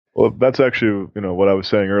Well, that's actually, what I was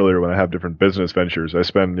saying earlier when I have different business ventures. I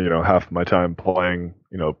spend, half my time playing,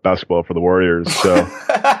 basketball for the Warriors. So,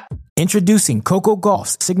 Introducing Coco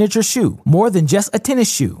Golf's signature shoe, more than just a tennis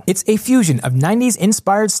shoe. It's a fusion of 90s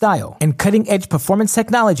inspired style and cutting edge performance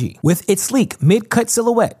technology with its sleek mid-cut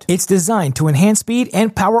silhouette. It's designed to enhance speed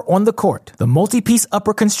and power on the court. The multi-piece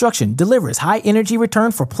upper construction delivers high energy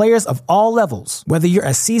return for players of all levels. Whether you're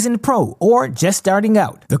a seasoned pro or just starting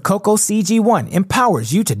out, the Coco CG1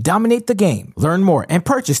 empowers you to dominate the game. Learn more and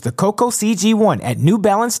purchase the Coco CG1 at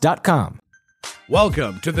newbalance.com.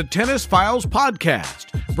 Welcome to the Tennis Files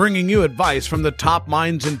Podcast, bringing you advice from the top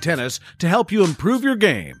minds in tennis to help you improve your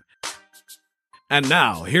game. And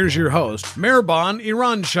now, here's your host, Mehrban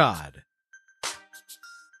Iranshad.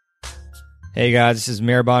 Hey guys, this is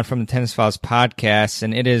Mehrban from the Tennis Files Podcast,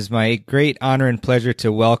 and it is my great honor and pleasure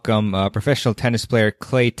to welcome professional tennis player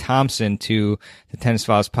Klay Thompson to the Tennis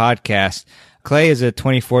Files Podcast. Klay is a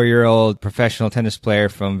 24-year-old professional tennis player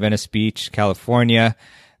from Venice Beach, California.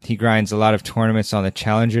 He grinds a lot of tournaments on the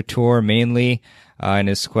Challenger Tour mainly, in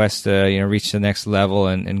his quest to, reach the next level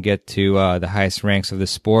and get to, the highest ranks of the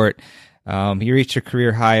sport. He reached a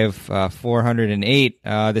career high of, 408,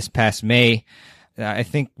 this past May. I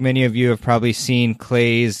think many of you have probably seen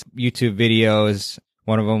Klay's YouTube videos.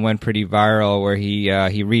 One of them went pretty viral where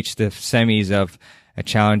he reached the semis of a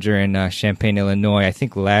Challenger in, Champaign, Illinois, I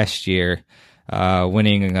think last year,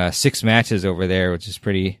 winning, 6 matches over there, which is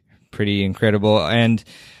pretty incredible. And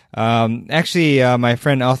actually, my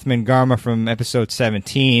friend Othman Garma from episode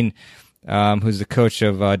 17, who's the coach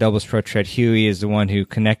of Doubles Pro Tread Huey, is the one who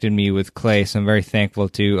connected me with Klay. So I'm very thankful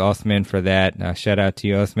to Othman for that. Shout out to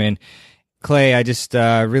you, Othman. Klay, I just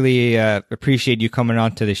really appreciate you coming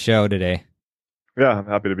on to the show today. yeah, I'm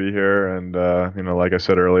happy to be here. And, like I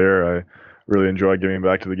said earlier, I really enjoy giving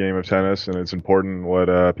back to the game of tennis, and it's important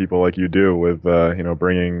what people like you do with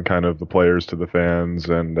bringing kind of the players to the fans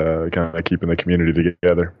and kind of keeping the community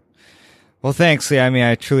together. Well, thanks. I mean,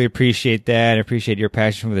 I truly appreciate that. I appreciate your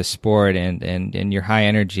passion for the sport and your high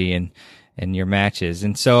energy and your matches.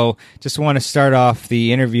 And so just want to start off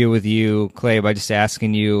the interview with you, Klay, by just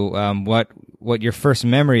asking you what your first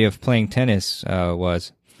memory of playing tennis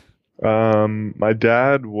was. My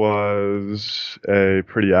dad was a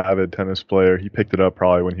pretty avid tennis player. He picked it up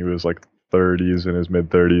probably when he was like 30s, in his mid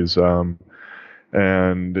 30s.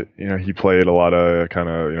 And, he played a lot of kind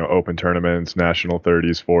of, open tournaments, national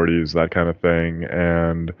 30s, 40s, that kind of thing.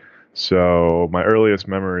 And so my earliest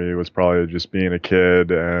memory was probably just being a kid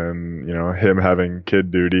and, him having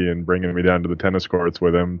kid duty and bringing me down to the tennis courts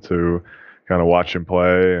with him to kind of watch him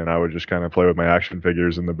play. And I would just kind of play with my action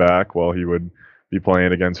figures in the back while he would be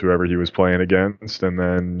playing against whoever he was playing against. And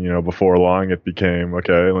then, before long it became,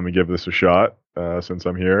 okay, let me give this a shot, since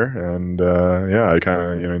I'm here. And, I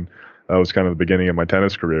kind of, that was kind of the beginning of my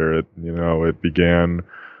tennis career. It began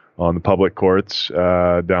on the public courts,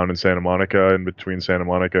 down in Santa Monica, in between Santa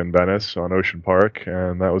Monica and Venice on Ocean Park.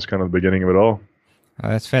 And that was kind of the beginning of it all.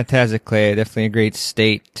 That's fantastic, Klay. Definitely a great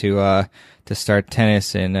state to start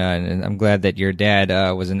tennis. And I'm glad that your dad,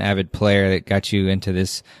 was an avid player that got you into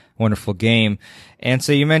this wonderful game. And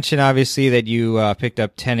so you mentioned obviously that you picked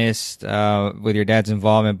up tennis with your dad's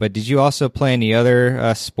involvement, but did you also play any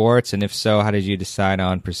other sports? And if so, how did you decide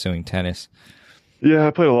on pursuing tennis? Yeah,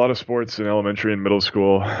 I played a lot of sports in elementary and middle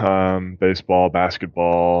school. Baseball,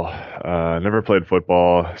 basketball, never played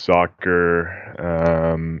football, soccer,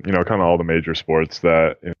 kind of all the major sports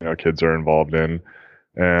that, kids are involved in.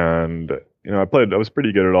 And, I was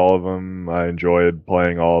pretty good at all of them. I enjoyed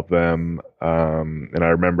playing all of them. And I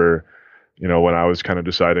remember, when I was kind of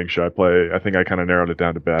deciding, should I play, I think I kind of narrowed it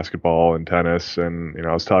down to basketball and tennis. And,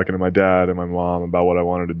 I was talking to my dad and my mom about what I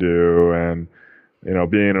wanted to do. And,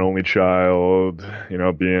 being an only child,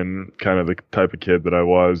 being kind of the type of kid that I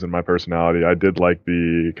was and my personality, I did like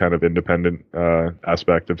the kind of independent,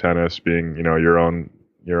 aspect of tennis, being, your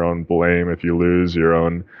own blame if you lose, your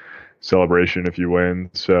own celebration if you win.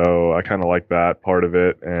 So I kind of like that part of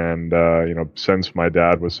it. And, since my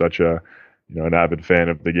dad was such an avid fan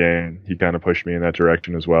of the game, he kind of pushed me in that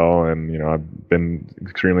direction as well. And, I've been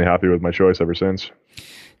extremely happy with my choice ever since.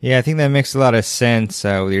 Yeah, I think that makes a lot of sense,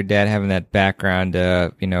 with your dad having that background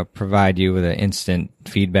to, provide you with an instant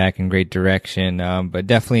feedback and great direction. But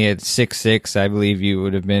definitely at 6'6", I believe you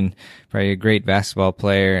would have been probably a great basketball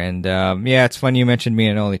player. And, it's funny you mentioned being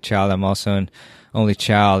an only child. I'm also an only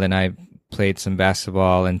child, and I played some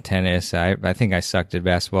basketball and tennis. I think I sucked at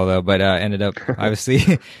basketball though, but, ended up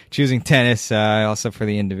obviously choosing tennis, also for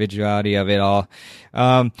the individuality of it all.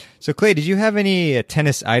 So Klay, did you have any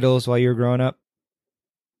tennis idols while you were growing up?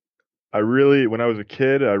 when I was a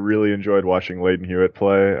kid, I really enjoyed watching Leighton Hewitt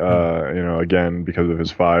play. Again, because of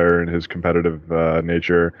his fire and his competitive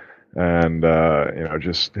nature, and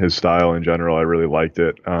just his style in general. I really liked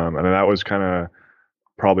it, and that was kind of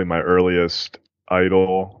probably my earliest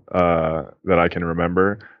idol that I can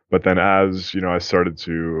remember. But then, as I started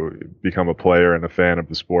to become a player and a fan of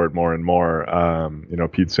the sport more and more.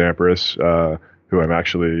 Pete Sampras, who I'm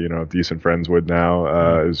actually, decent friends with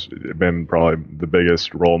now, has been probably the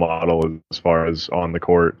biggest role model as far as on the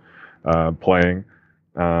court playing.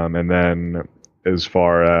 And then as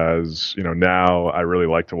far as, now I really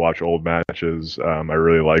like to watch old matches. I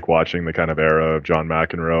really like watching the kind of era of John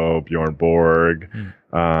McEnroe, Bjorn Borg, you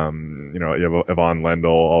have Yvonne Lendl,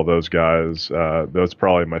 all those guys. That's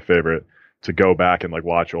probably my favorite to go back and like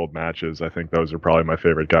watch old matches. I think those are probably my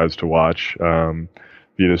favorite guys to watch.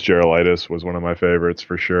 Vitas Gerulaitis was one of my favorites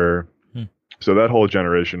for sure. So that whole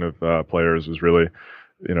generation of players was really,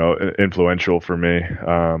 influential for me.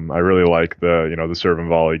 I really like the serve and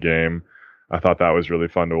volley game. I thought that was really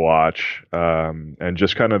fun to watch. And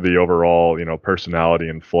just kind of the overall, personality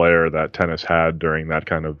and flair that tennis had during that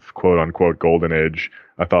kind of quote unquote golden age,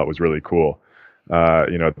 I thought was really cool.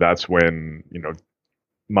 That's when,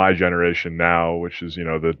 my generation now, which is,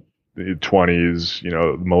 the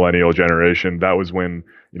 20s, millennial generation, that was when,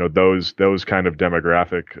 those kind of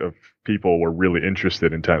demographic of people were really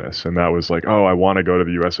interested in tennis. And that was like, oh, I want to go to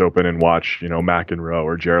the US Open and watch, McEnroe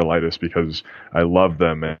or Gerulaitis because I love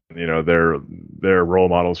them. And, they're role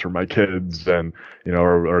models for my kids and,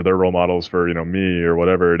 or they're role models for, me or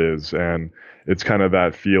whatever it is. And it's kind of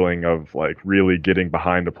that feeling of like really getting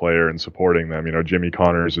behind a player and supporting them. Jimmy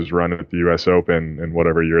Connors' run at the US Open in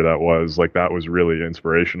whatever year that was, like that was really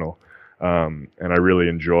inspirational. And I really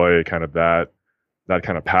enjoy kind of that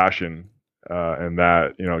kind of passion and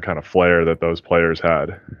that, kind of flair that those players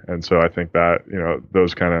had. And so I think that,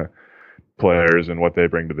 those kind of players and what they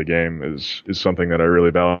bring to the game is something that I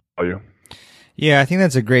really value. Yeah, I think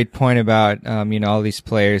that's a great point about, all these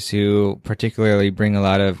players who particularly bring a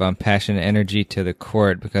lot of passion and energy to the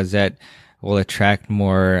court because that will attract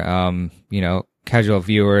more, casual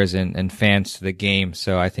viewers and fans to the game.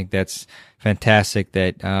 So I think that's fantastic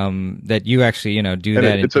that that you actually, do and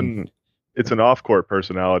that. It's an off-court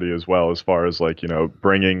personality as well, as far as like,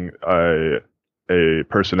 bringing a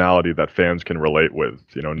personality that fans can relate with,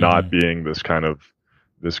 not being this kind of,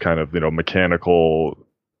 mechanical,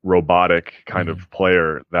 robotic kind of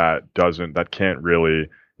player that can't really,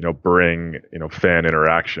 bring, fan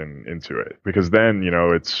interaction into it. Because then,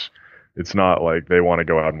 it's not like they want to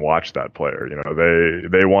go out and watch that player.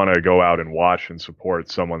 They want to go out and watch and support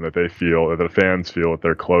someone that they feel, that the fans feel that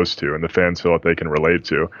they're close to and the fans feel that they can relate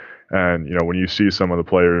to. And, when you see some of the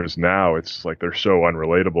players now, it's like they're so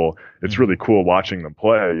unrelatable. It's really cool watching them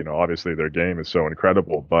play. Obviously their game is so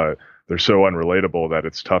incredible, but they're so unrelatable that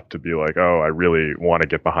it's tough to be like, oh, I really want to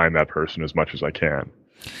get behind that person as much as I can.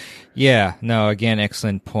 Yeah, no, again,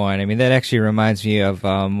 excellent point. I mean, that actually reminds me of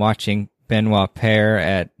watching Benoit Paire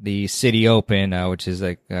at the City Open, which is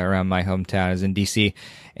like around my hometown, is in DC.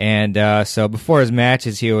 And so before his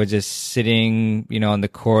matches, he was just sitting, on the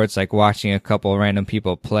courts, like watching a couple random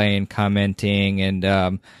people play and commenting. And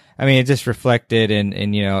it just reflected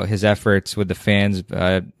in his efforts with the fans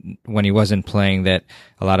when he wasn't playing, that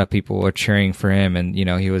a lot of people were cheering for him, and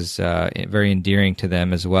he was very endearing to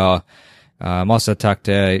them as well. Also talked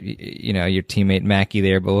to, your teammate Mackie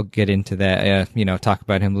there, but we'll get into that, talk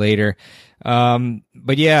about him later.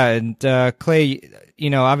 But yeah, and, Clay,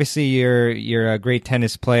 obviously you're a great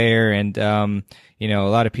tennis player and, a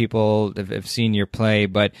lot of people have seen your play,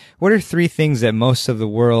 but what are 3 things that most of the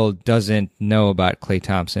world doesn't know about Klay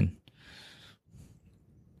Thompson?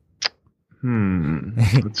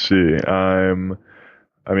 Let's see. I'm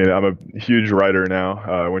a huge writer now.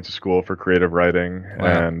 I went to school for creative writing.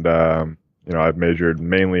 Wow. And, I've majored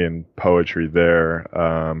mainly in poetry there.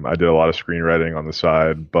 I did a lot of screenwriting on the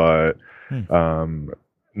side, but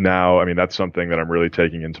now, that's something that I'm really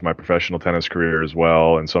taking into my professional tennis career as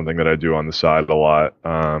well, and something that I do on the side a lot.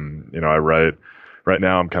 I write. Right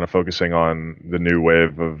now, I'm kind of focusing on the new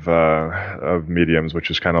wave of mediums,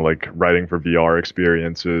 which is kind of like writing for VR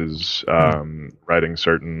experiences, writing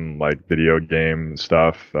certain like video game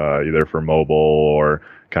stuff, either for mobile or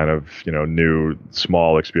kind of, new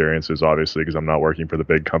small experiences, obviously, because I'm not working for the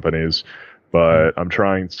big companies, but I'm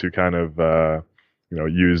trying to kind of,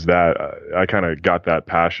 use that. I kind of got that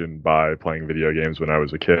passion by playing video games when I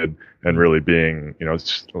was a kid and really being,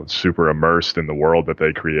 super immersed in the world that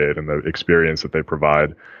they create and the experience that they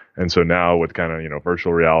provide. And so now with kind of,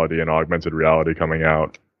 virtual reality and augmented reality coming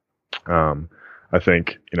out, I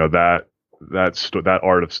think, that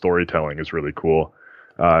art of storytelling is really cool.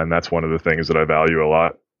 And that's one of the things that I value a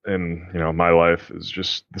lot in, my life, is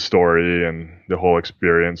just the story and the whole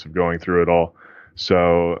experience of going through it all.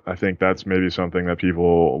 So I think that's maybe something that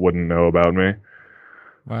people wouldn't know about me.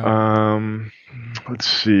 Wow. Let's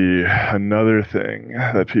see. Another thing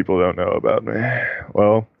that people don't know about me.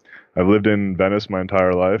 Well, I've lived in Venice my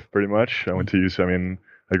entire life, pretty much. I went to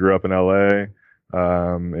I grew up in LA,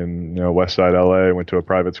 in West Side LA. Went to a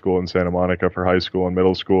private school in Santa Monica for high school and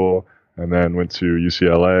middle school, and then went to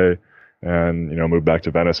UCLA, and moved back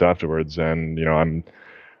to Venice afterwards. And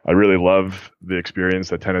I really love the experience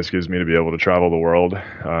that tennis gives me to be able to travel the world,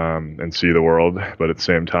 and see the world. But at the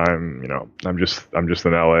same time, I'm just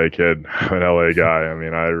an LA kid, an LA guy. I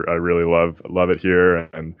mean, I really love it here,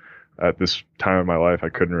 and at this time in my life, I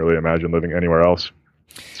couldn't really imagine living anywhere else.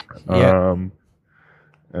 Yeah.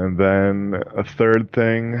 And then a third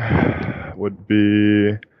thing would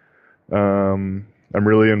be, I'm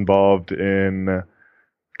really involved in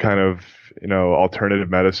kind of, alternative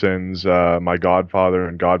medicines. My godfather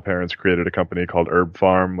and godparents created a company called Herb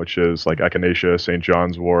Farm, which is like Echinacea, St.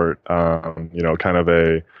 John's wort, kind of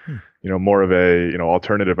a, more of a,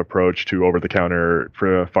 alternative approach to over-the-counter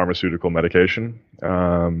pharmaceutical medication.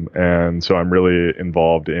 And so I'm really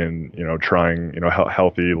involved in, trying,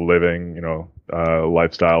 healthy living,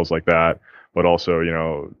 lifestyles like that. But also,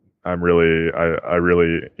 I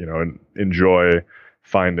really, enjoy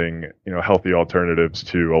finding, healthy alternatives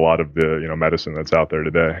to a lot of the, medicine that's out there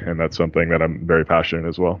today. And that's something that I'm very passionate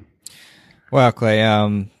as well. Well, Clay,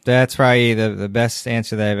 that's probably the best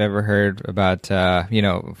answer that I've ever heard about,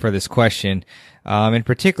 for this question. In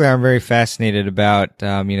particular, I'm very fascinated about,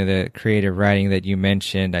 the creative writing that you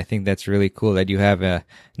mentioned. I think that's really cool that you have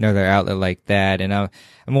another outlet like that. And I'm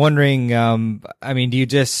wondering, do you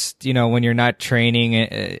just, when you're not training,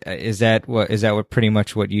 is that pretty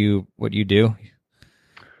much what you do?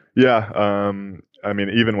 Yeah.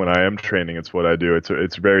 Even when I am training, it's what I do.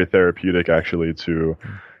 It's very therapeutic, actually, to,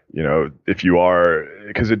 if you are,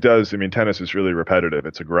 because it does, tennis is really repetitive.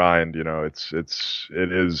 It's a grind, it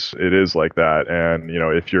is like that. And,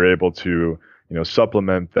 if you're able to,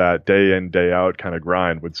 supplement that day in, day out kind of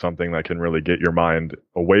grind with something that can really get your mind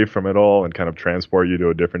away from it all and kind of transport you to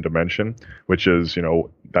a different dimension, which is,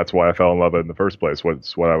 that's why I fell in love with it in the first place.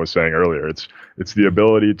 What I was saying earlier. It's the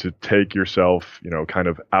ability to take yourself, kind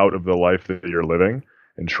of out of the life that you're living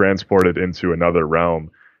and transport it into another realm,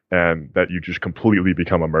 and that you just completely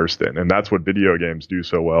become immersed in. And that's what video games do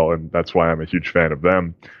so well. And that's why I'm a huge fan of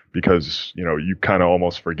them, because, you kind of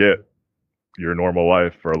almost forget your normal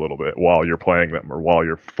life for a little bit while you're playing them, or while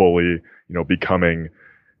you're fully, becoming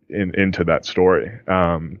into that story.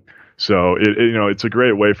 So it's a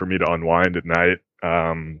great way for me to unwind at night,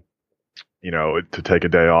 to take a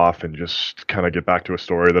day off and just kind of get back to a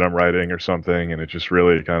story that I'm writing or something. And it just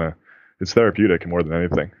really it's therapeutic more than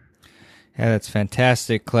anything. Yeah, that's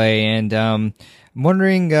fantastic, Clay. And I'm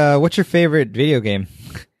wondering, what's your favorite video game?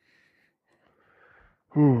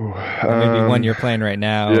 Maybe one you're playing right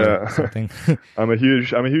now, or something. I'm a huge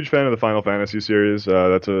fan of the Final Fantasy series.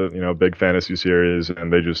 That's a big fantasy series,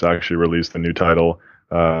 and they just actually released the new title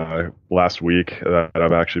last week that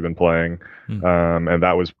I've actually been playing. And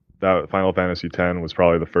that Final Fantasy X was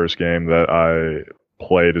probably the first game that I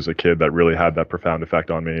played as a kid that really had that profound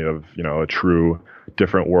effect on me of, a true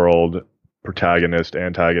different world, protagonist,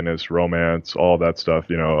 antagonist, romance, all that stuff,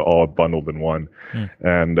 all bundled in one.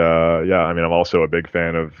 And I'm also a big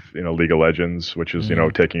fan of League of Legends, which is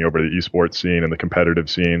taking over the esports scene and the competitive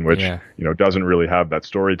scene, which doesn't really have that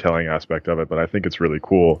storytelling aspect of it, but I think it's really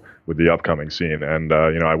cool with the upcoming scene. And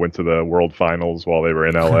I went to the World Finals while they were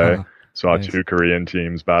in LA. Saw nice. 2 Korean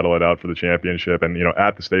teams battle it out for the championship, and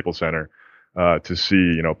at the Staples Center. To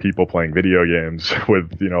see, people playing video games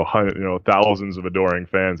with, thousands of adoring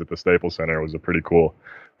fans at the Staples Center was a pretty cool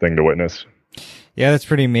thing to witness. Yeah, that's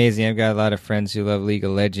pretty amazing. I've got a lot of friends who love League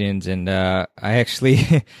of Legends, and I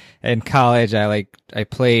actually in college I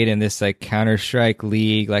played in this Counter-Strike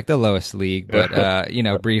league, the lowest league, but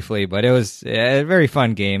briefly. But it was a very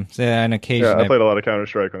fun game. So on occasion, I played a lot of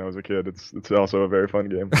Counter-Strike when I was a kid. It's also a very fun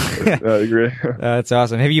game. I agree. That's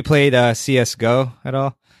awesome. Have you played CS:GO at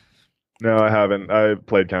all? No, I haven't. I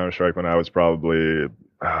played Counter-Strike when I was probably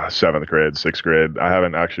 7th grade, 6th grade. I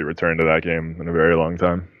haven't actually returned to that game in a very long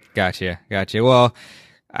time. Gotcha. Well,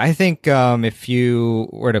 I think if you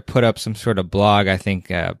were to put up some sort of blog, I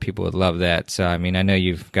think people would love that. So, I know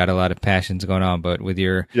you've got a lot of passions going on, but with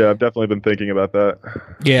your... Yeah, I've definitely been thinking about that.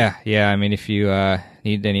 Yeah. If you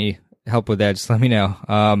need any help with that, just let me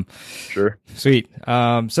know. Sure. Sweet.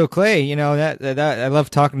 So Clay, that I love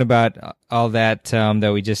talking about all that,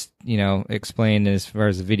 that we just, explained as far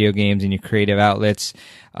as the video games and your creative outlets.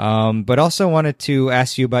 But also wanted to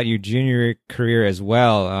ask you about your junior career as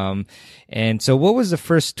well. And so what was the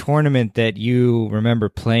first tournament that you remember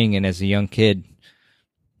playing in as a young kid?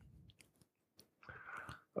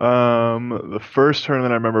 The first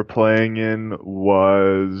tournament I remember playing in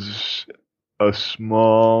was a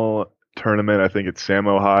small tournament. I think it's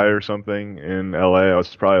Samo High or something in LA. I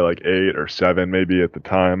was probably like 8 or 7 maybe at the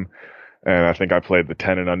time. And I think I played the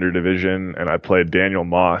 10 and under division, and I played Daniel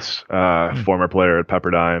Moss, former player at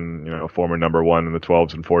Pepperdine, former number 1 in the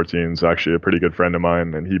 12s and 14s, actually a pretty good friend of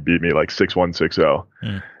mine, and he beat me like 6-1, 6-0.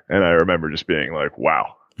 And I remember just being like,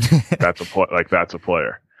 wow, that's a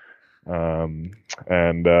player. Yeah,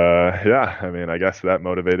 I mean, I guess that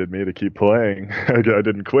motivated me to keep playing. I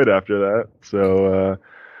didn't quit after that. So,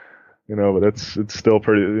 but it's still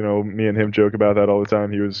pretty, me and him joke about that all the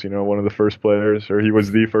time. He was, one of the first players, or he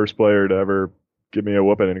was the first player to ever give me a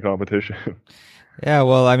whooping in a competition. Yeah,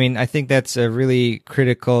 well, I mean, I think that's really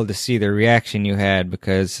critical to see the reaction you had,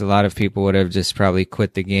 because a lot of people would have just probably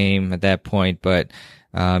quit the game at that point. But,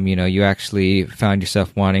 you actually found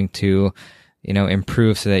yourself wanting to,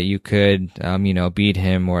 improve so that you could, beat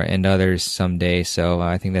him and others someday. So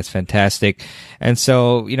I think that's fantastic. And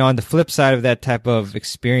so, on the flip side of that type of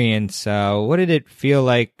experience, what did it feel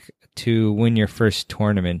like to win your first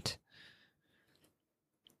tournament?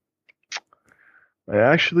 I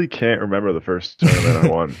actually can't remember the first tournament I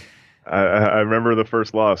won. I remember the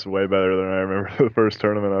first loss way better than I remember the first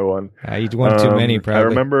tournament I won. You won too many,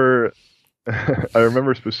 probably. I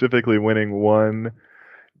remember specifically winning one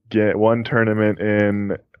tournament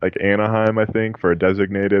in like Anaheim, I think, for a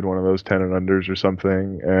designated, one of those 10 and unders or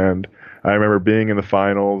something. And I remember being in the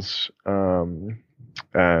finals, and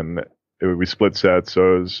we split sets.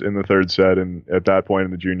 So it was in the third set. And at that point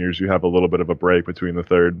in the juniors, you have a little bit of a break between the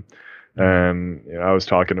third. And I was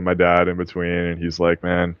talking to my dad in between, and he's like,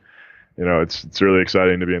 man, it's really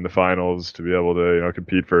exciting to be in the finals, to be able to,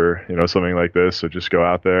 compete for, something like this. So just go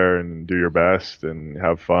out there and do your best and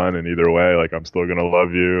have fun. And either way, like, I'm still going to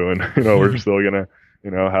love you. And, we're still going to,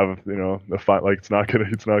 have, a fight. Like, it's not going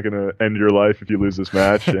to end your life if you lose this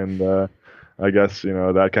match. And, I guess,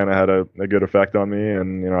 that kind of had a good effect on me.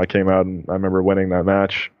 And, I came out and I remember winning that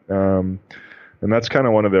match. And that's kind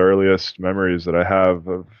of one of the earliest memories that I have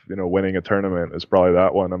of, winning a tournament is probably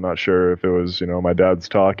that one. I'm not sure if it was, my dad's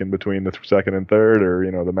talk in between the second and third, or,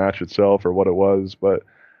 the match itself, or what it was. But,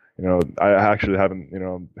 I actually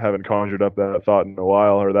haven't conjured up that thought in a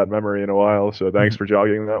while, or that memory in a while. So thanks for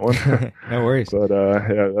jogging that one. No worries. But,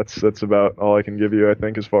 yeah, that's about all I can give you, I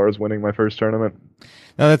think, as far as winning my first tournament.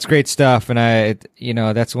 No, that's great stuff. And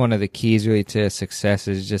that's one of the keys really to success,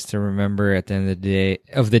 is just to remember at the end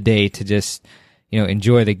of the day to just,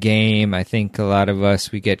 enjoy the game. I think a lot of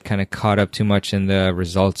us, we get kind of caught up too much in the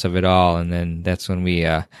results of it all. And then that's when we,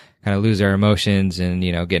 kind of lose our emotions and,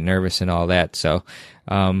 get nervous and all that. So,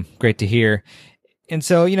 great to hear. And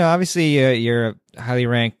so, obviously, you're a highly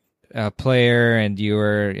ranked, player, and you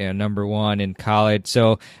were, number 1 in college.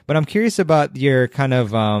 So, but I'm curious about your kind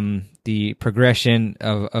of, the progression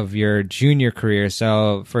of your junior career.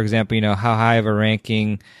 So, for example, how high of a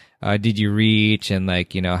ranking did you reach, and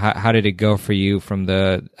how did it go for you from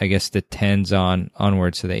the 10s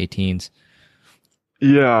onwards to the 18s?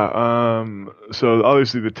 Yeah, so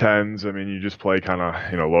obviously the 10s, I mean, you just play kind of,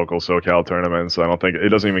 local SoCal tournaments. I don't think it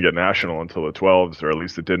doesn't even get national until the 12s, or at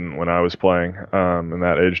least it didn't when I was playing in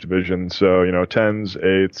that age division. So, 10s,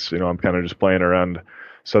 8s, I'm kind of just playing around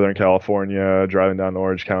Southern California, driving down to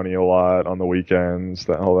Orange County a lot on the weekends,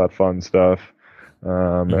 all that fun stuff.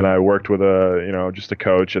 And I worked with just a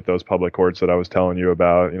coach at those public courts that I was telling you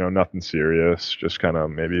about, nothing serious, just kind of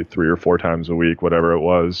maybe 3 or 4 times a week, whatever it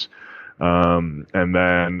was. And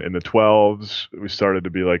then in the 12s, we started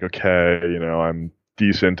to be like, okay, I'm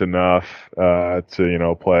decent enough,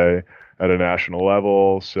 to, play at a national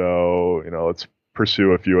level. So, let's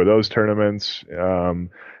pursue a few of those tournaments.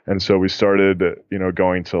 And so we started,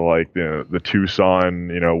 going to like the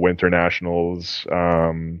Tucson, Winter Nationals,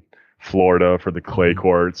 Florida for the clay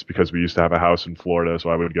courts, because we used to have a house in Florida. So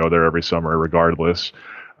I would go there every summer regardless.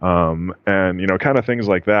 And, kind of things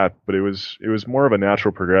like that. But it was more of a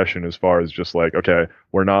natural progression as far as just like, okay,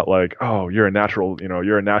 we're not like, oh, you're a national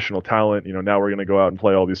talent. Now we're going to go out and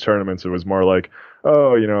play all these tournaments. It was more like,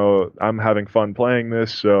 oh, I'm having fun playing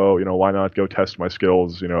this. So, why not go test my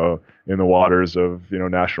skills, in the waters of,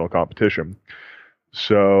 national competition.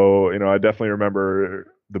 So, I definitely remember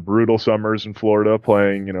the brutal summers in Florida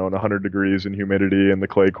playing, in 100 degrees and humidity in the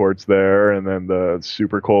clay courts there, and then the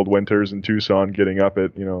super cold winters in Tucson, getting up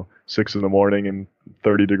at 6 in the morning in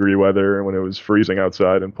 30-degree weather when it was freezing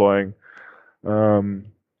outside and playing. And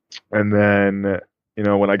then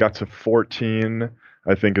when I got to 14,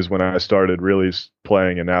 I think is when I started really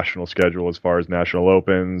playing a national schedule as far as national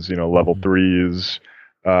opens, level threes,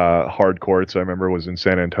 hard courts. I remember was in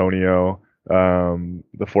San Antonio, the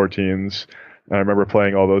 14s. And I remember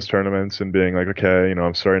playing all those tournaments and being like, okay,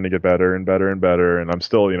 I'm starting to get better and better and better. And I'm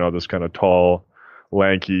still, this kind of tall,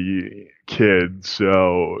 lanky kid.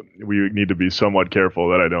 So we need to be somewhat careful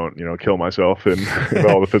that I don't, kill myself in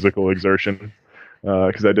all the physical exertion.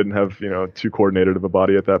 Because I didn't have, too coordinated of a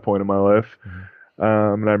body at that point in my life.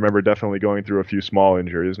 And I remember definitely going through a few small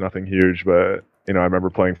injuries, nothing huge, but, I remember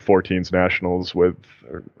playing 14s nationals with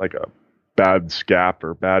like a bad scap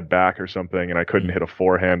or bad back or something, and I couldn't hit a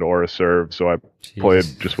forehand or a serve, so I played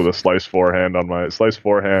just with a slice forehand and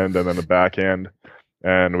then a backhand.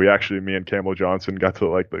 And me and Campbell Johnson got to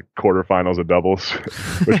like the quarterfinals of doubles,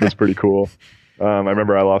 which was pretty cool. I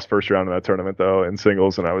remember I lost first round in that tournament though in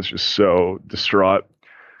singles, and I was just so distraught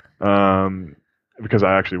because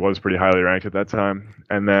I actually was pretty highly ranked at that time.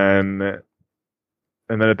 And then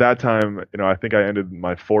at that time, I think I ended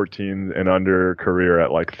my 14 and under career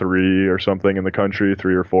at like 3 or something in the country,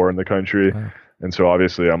 3 or 4 in the country. Wow. And so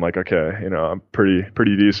obviously I'm like, okay, I'm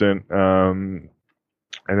pretty decent. And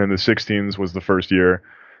then the 16s was the first year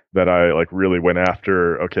that I like really went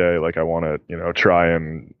after, okay, like I want to, try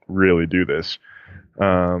and really do this.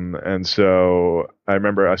 And so I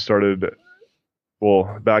remember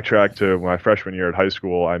backtrack to my freshman year at high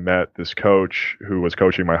school, I met this coach who was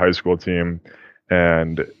coaching my high school team.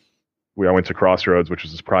 And I went to Crossroads, which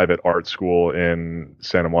is this private art school in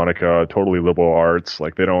Santa Monica, totally liberal arts.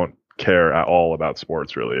 Like they don't care at all about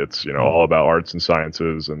sports, really. It's, all about arts and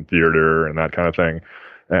sciences and theater and that kind of thing.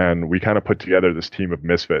 And we kind of put together this team of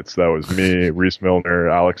misfits. That was me, Reese Milner,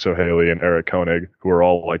 Alex O'Haley, and Eric Koenig, who are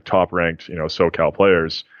all like top ranked, SoCal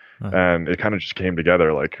players. And it kind of just came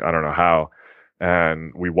together, like, I don't know how.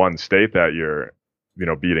 And we won state that year.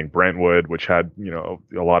 Beating Brentwood, which had,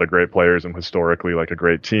 a lot of great players and historically like a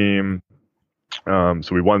great team. So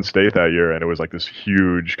we won state that year, and it was like this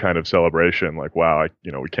huge kind of celebration. Like, wow,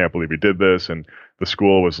 we can't believe we did this. And the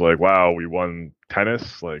school was like, wow, we won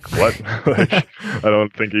tennis. Like, what? Like, I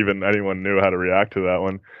don't think even anyone knew how to react to that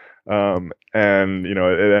one. And,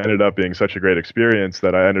 it ended up being such a great experience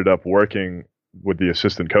that I ended up working with the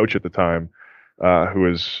assistant coach at the time.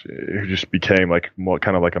 Who just became like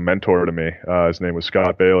kind of like a mentor to me. His name was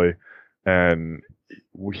Scott Bailey, and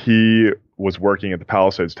he was working at the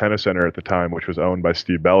Palisades Tennis Center at the time, which was owned by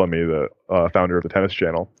Steve Bellamy, the founder of the Tennis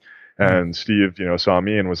Channel. And Steve, saw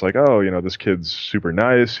me and was like, oh, this kid's super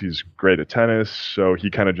nice. He's great at tennis. So he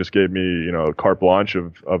kind of just gave me, carte blanche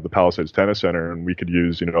of the Palisades Tennis Center, and we could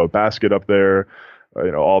use, a basket up there.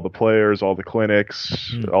 All the players, all the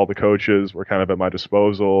clinics, all the coaches were kind of at my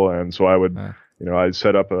disposal. And so I would, I'd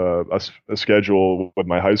set up a schedule with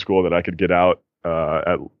my high school that I could get out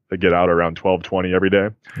around 12:20 every day.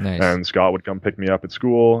 Nice. And Scott would come pick me up at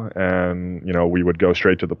school, and, we would go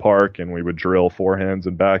straight to the park and we would drill forehands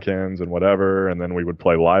and backhands and whatever. And then we would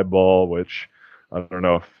play live ball, which I don't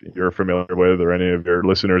know if you're familiar with or any of your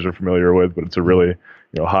listeners are familiar with, but it's a really,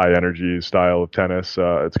 high energy style of tennis.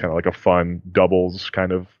 It's kind of like a fun doubles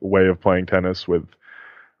kind of way of playing tennis with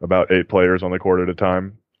about 8 players on the court at a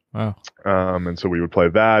time. Wow. And so we would play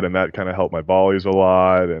that, and that kind of helped my volleys a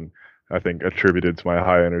lot. And I think attributed to my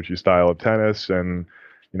high energy style of tennis. And,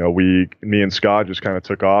 me and Scott just kind of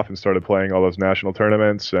took off and started playing all those national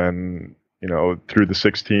tournaments and, through the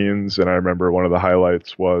 16s. And I remember one of the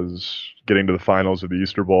highlights was getting to the finals of the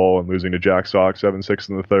Easter Bowl and losing to Jack Sock 7-6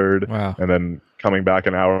 in the third. Wow. And then coming back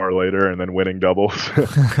an hour later and then winning doubles.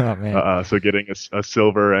 Oh, man. So getting a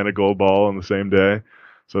silver and a gold ball on the same day.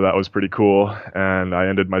 So that was pretty cool. And I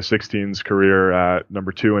ended my 16s career at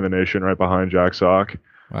number 2 in the nation, right behind Jack Sock,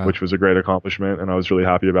 wow. which was a great accomplishment. And I was really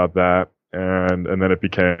happy about that. And then it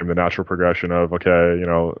became the natural progression of, okay,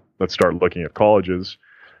 let's start looking at colleges.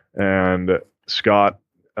 And Scott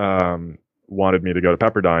wanted me to go to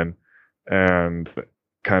Pepperdine, and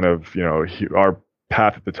kind of, our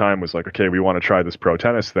path at the time was like, okay, we want to try this pro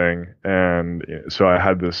tennis thing. And so I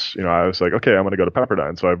had this, I was like, okay, I'm going to go to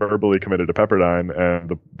Pepperdine. So I verbally committed to Pepperdine,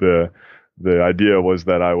 and the idea was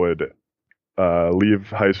that I would leave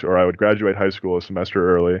high school, or I would graduate high school a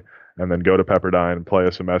semester early and then go to Pepperdine and play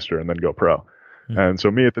a semester and then go pro. And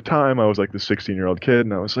so me at the time, I was like this 16-year-old kid,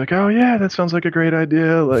 and I was like, oh yeah, that sounds like a great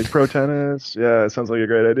idea. Like pro tennis. Yeah, it sounds like a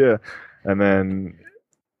great idea. And then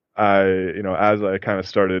as I kind of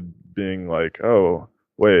started being like, oh,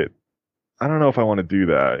 wait, I don't know if I want to do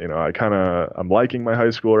that. I'm liking my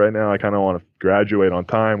high school right now. I kind of want to graduate on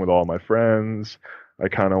time with all my friends. I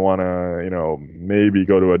kind of want to, maybe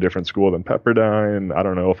go to a different school than Pepperdine. I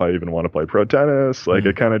don't know if I even want to play pro tennis. Like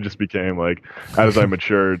it kind of just became like, as I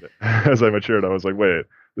matured, I was like, wait,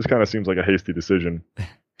 this kind of seems like a hasty decision.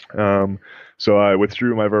 So I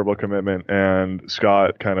withdrew my verbal commitment, and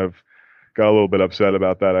Scott kind of got a little bit upset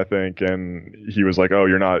about that, I think. And he was like, oh,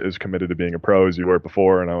 you're not as committed to being a pro as you were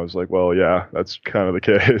before. And I was like, well, yeah, that's kind of the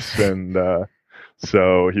case. And,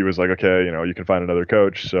 so he was like, okay, you can find another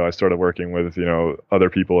coach. So I started working with,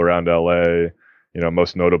 other people around LA,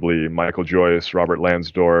 most notably Michael Joyce, Robert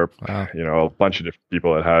Lansdorp, Wow. A bunch of different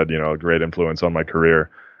people that had, a great influence on my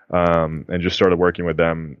career. And just started working with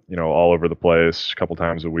them, all over the place, a couple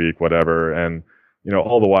times a week, whatever. And,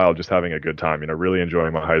 all the while just having a good time, really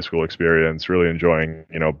enjoying my high school experience, really enjoying,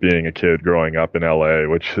 being a kid growing up in LA,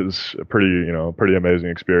 which is a pretty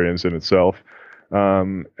amazing experience in itself.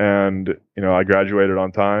 And, I graduated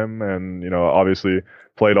on time and, obviously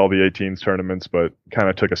played all the 18s tournaments, but kind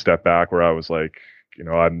of took a step back where I was like,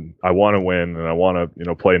 I want to win and I want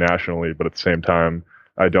to, play nationally, but at the same time,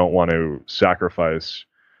 I don't want to sacrifice,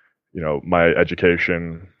 my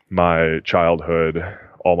education, my childhood,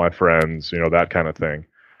 all my friends, that kind of thing.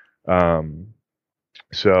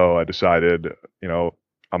 So I decided,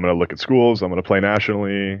 I'm going to look at schools, I'm going to play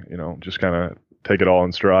nationally, just kind of take it all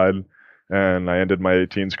in stride. And I ended my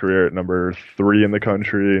 18s career at number 3 in the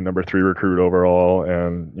country, number 3 recruit overall,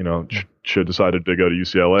 and decided to go to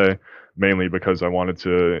UCLA mainly because I wanted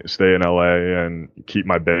to stay in LA and keep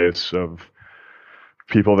my base of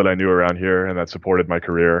people that I knew around here and that supported my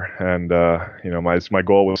career. And my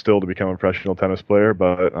goal was still to become a professional tennis player,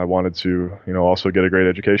 but I wanted to also get a great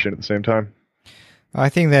education at the same time. I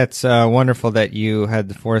think that's wonderful that you had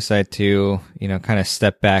the foresight to, kind of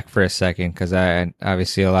step back for a second, because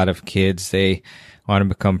obviously a lot of kids, they want to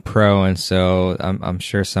become pro, and so I'm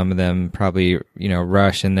sure some of them probably,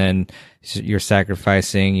 rush, and then you're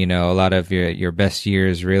sacrificing, a lot of your best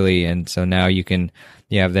years really, and so now you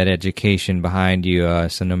have that education behind you,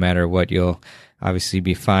 so no matter what, you'll obviously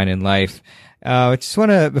be fine in life. I just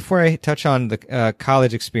want to, before I touch on the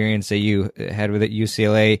college experience that you had with at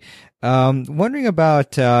UCLA, wondering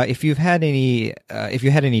about if you had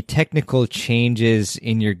any technical changes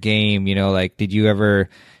in your game. Like did you ever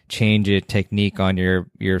change a technique on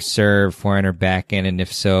your serve, forehand or backhand, and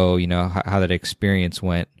if so, how that experience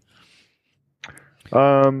went?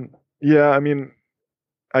 Yeah, I mean,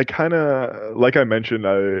 I kind of, like I mentioned,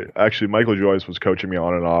 Michael Joyce was coaching me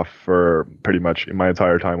on and off for pretty much my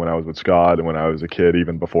entire time when I was with Scott and when I was a kid,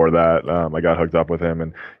 even before that. I got hooked up with him,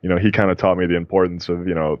 and, he kind of taught me the importance of,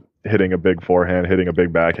 hitting a big forehand, hitting a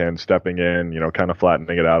big backhand, stepping in, kind of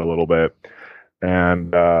flattening it out a little bit.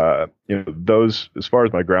 And, those, as far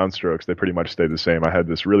as my ground strokes, they pretty much stayed the same. I had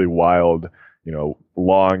this really wild,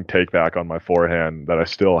 long take back on my forehand that I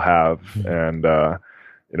still have. And,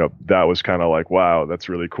 that was kind of like, wow, that's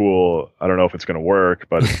really cool. I don't know if it's going to work,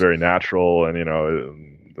 but it's very natural and,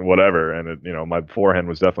 whatever. And my forehand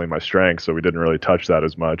was definitely my strength. So we didn't really touch that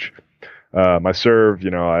as much. My serve,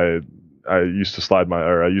 I used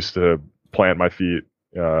to plant my feet,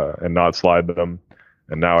 and not slide them.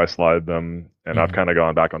 And now I slide them, and I've kind of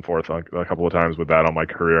gone back and forth a couple of times with that on my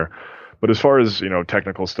career. But as far as,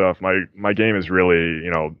 technical stuff, my game is really,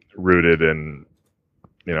 rooted in,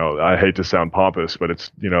 I hate to sound pompous, but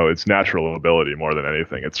it's, it's natural ability more than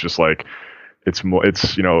anything. It's just like, it's my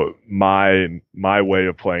way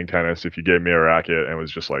of playing tennis. If you gave me a racket and it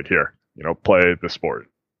was just like, here, play the sport.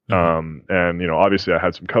 And, obviously I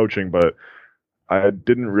had some coaching, but I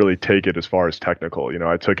didn't really take it as far as technical.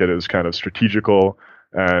 I took it as kind of strategical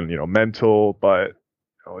and, mental, but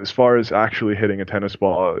as far as actually hitting a tennis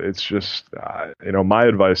ball, it's just, my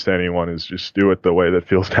advice to anyone is just do it the way that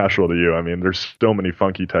feels natural to you. I mean, there's so many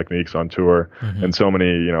funky techniques on tour and so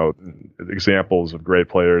many, examples of great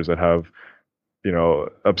players that have,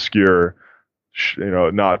 obscure,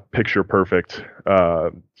 not picture perfect,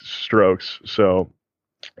 strokes. So,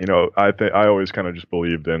 I always kind of just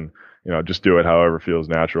believed in, just do it however feels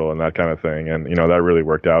natural and that kind of thing. And, that really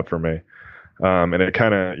worked out for me. And it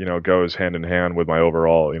kind of, goes hand in hand with my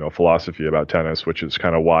overall, philosophy about tennis, which is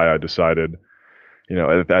kind of why I decided,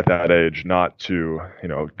 at that age not to,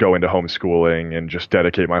 go into homeschooling and just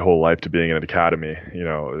dedicate my whole life to being in an academy,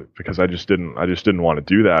 because I just didn't want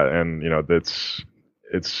to do that. And,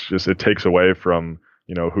 it takes away from,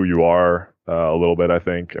 who you are, a little bit, I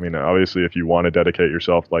think. I mean, obviously if you want to dedicate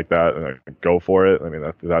yourself like that, go for it. I mean,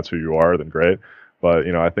 if that's who you are, then great. But,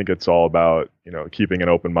 I think it's all about, keeping an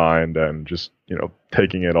open mind and just,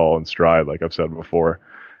 taking it all in stride, like I've said before.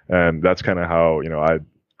 And that's kind of how,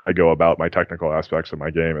 I go about my technical aspects of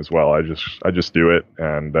my game as well. I just do it,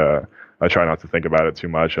 and I try not to think about it too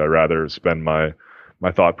much. I rather spend my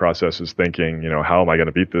thought processes thinking, how am I going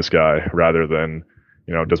to beat this guy, rather than,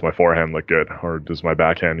 does my forehand look good, or does my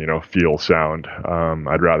backhand, feel sound?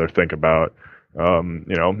 I'd rather think about,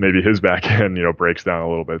 maybe his backhand, breaks down a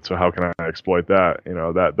little bit. So how can I exploit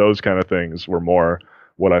that? Those kind of things were more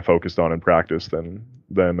what I focused on in practice than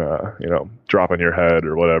dropping your head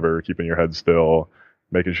or whatever, keeping your head still,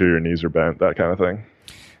 making sure your knees are bent, that kind of thing.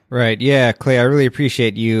 Right. Yeah, Clay, I really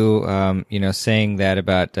appreciate you, saying that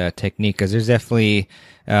about technique, because there's definitely,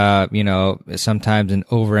 sometimes an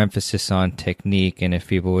overemphasis on technique. And if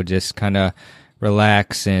people would just kind of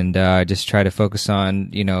relax and just try to focus on,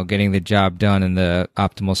 getting the job done and the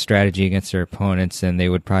optimal strategy against their opponents, then they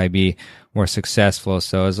would probably be more successful.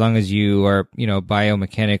 So as long as you are,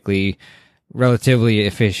 biomechanically relatively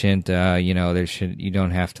efficient, you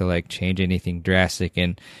don't have to like change anything drastic.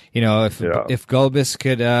 And, if Gulbis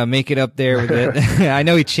could make it up there with it, I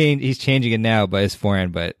know he's changing it now by his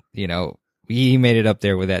forehand, but, he made it up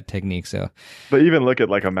there with that technique. So, but even look at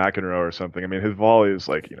like a McEnroe or something. I mean, his volley is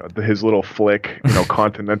like, his little flick,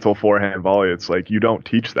 continental forehand volley. It's like, you don't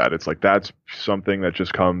teach that. It's like, that's something that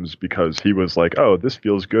just comes because he was like, oh, this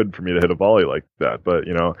feels good for me to hit a volley like that. But,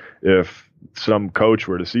 if some coach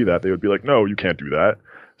were to see that, they would be like, no, you can't do that.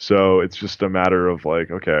 So it's just a matter of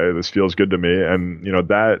like, okay, this feels good to me. And,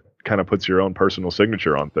 that kind of puts your own personal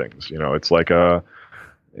signature on things. It's like a,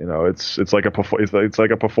 it's like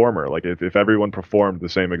a performer. Like if everyone performed the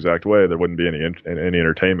same exact way, there wouldn't be any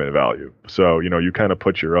entertainment value. So, you kind of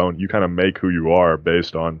put you kind of make who you are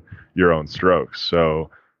based on your own strokes. So,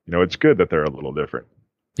 it's good that they're a little different.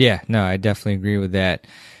 Yeah, no, I definitely agree with that.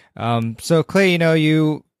 So Clay,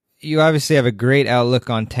 you obviously have a great outlook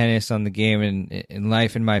on tennis, on the game, and in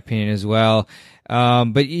life, in my opinion, as well.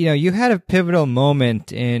 But you had a pivotal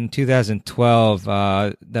moment in 2012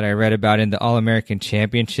 that I read about in the All-American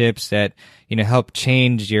Championships that helped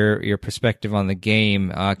change your perspective on the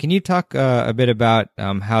game. Can you talk a bit about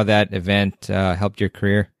how that event helped your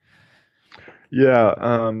career? Yeah,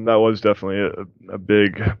 that was definitely a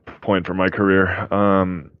big point for my career.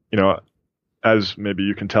 As maybe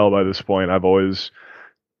you can tell by this point, I've always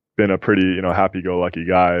been a pretty, happy-go-lucky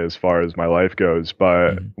guy as far as my life goes.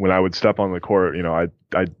 But when I would step on the court,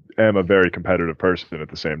 I am a very competitive person at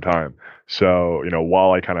the same time. So,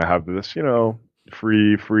 while I kind of have this,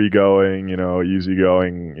 free going,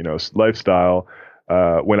 easygoing, lifestyle,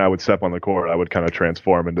 when I would step on the court, I would kind of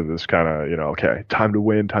transform into this kind of, okay, time to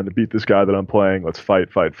win, time to beat this guy that I'm playing. Let's fight.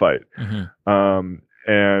 Mm-hmm.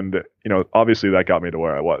 And, obviously that got me to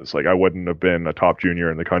where I was. Like, I wouldn't have been a top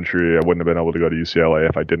junior in the country. I wouldn't have been able to go to UCLA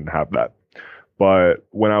if I didn't have that. But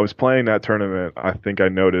when I was playing that tournament, I think I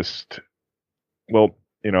noticed, the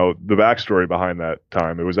backstory behind that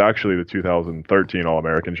time, it was actually the 2013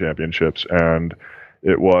 All-American Championships. And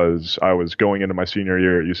I was going into my senior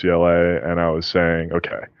year at UCLA, and I was saying,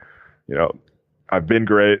 okay, I've been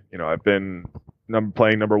great. I've been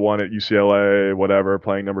playing number one at UCLA, whatever,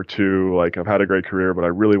 playing number two. Like, I've had a great career, but I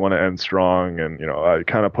really want to end strong. And, I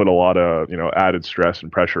kind of put a lot of, added stress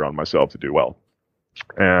and pressure on myself to do well.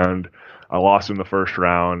 And I lost in the first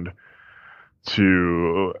round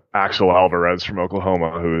to Axel Alvarez from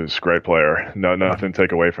Oklahoma, who's a great player. No, nothing to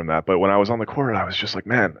take away from that. But when I was on the court, I was just like,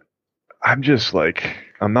 man, I'm just like,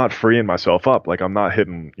 I'm not freeing myself up. Like, I'm not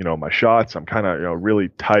hitting, my shots. I'm kind of, really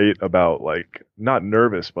tight about, like, not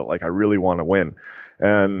nervous, but like, I really want to win.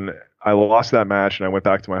 And I lost that match, and I went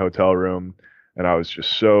back to my hotel room, and I was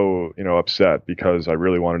just so, upset because I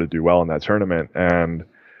really wanted to do well in that tournament. And,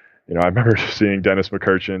 I remember seeing Dennis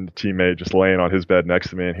McCurchin, teammate, just laying on his bed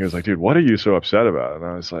next to me, and he was like, dude, what are you so upset about? And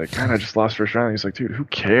I was like, man, I just lost first round. He's like, dude, who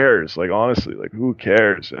cares? Like, honestly, like, who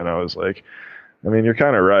cares? And I was like, I mean, you're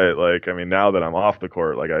kind of right. Like, I mean, now that I'm off the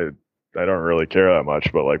court, like, I don't really care that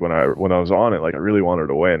much. But like, when I was on it, like, I really wanted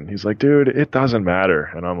to win. He's like, dude, it doesn't matter.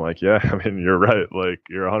 And I'm like, yeah, I mean, you're right. Like,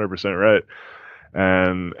 you're 100% right.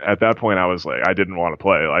 And at that point, I was like, I didn't want to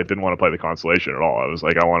play. I didn't want to play the consolation at all. I was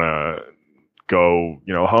like, I want to go,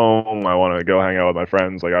 home. I want to go hang out with my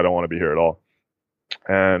friends. Like, I don't want to be here at all.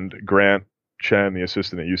 And Grant Chen, the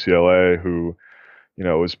assistant at UCLA, who,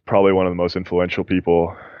 was probably one of the most influential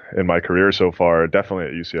people in my career so far, definitely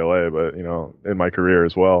at UCLA, but, in my career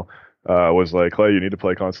as well, was like, Clay, you need to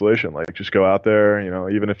play consolation. Like, just go out there,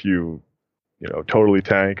 even if you, totally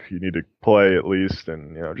tank, you need to play at least,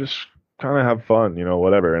 and, just kind of have fun,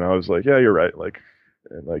 whatever. And I was like, yeah, you're right. Like,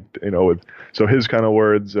 and like, so his kind of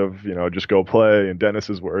words of, just go play, and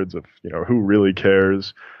Dennis's words of, who really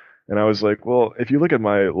cares. And I was like, well, if you look at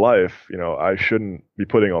my life, I shouldn't be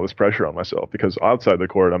putting all this pressure on myself, because outside the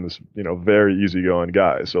court, I'm this, very easygoing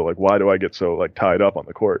guy. So like, why do I get so like tied up on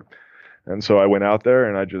the court? And so I went out there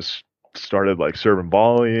and I just started like serving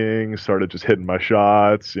volleying, started just hitting my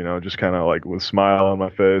shots, just kind of like with a smile on my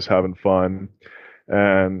face, having fun.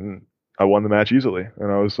 And I won the match easily.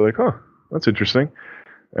 And I was like, huh, that's interesting.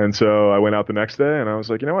 And so I went out the next day and I was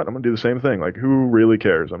like, you know what? I'm going to do the same thing. Like, who really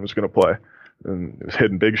cares? I'm just going to play. And it was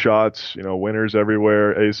hitting big shots, winners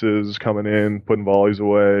everywhere, aces coming in, putting volleys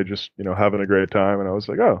away, just, having a great time. And I was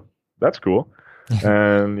like, oh, that's cool.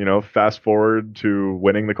 And, fast forward to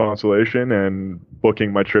winning the consolation and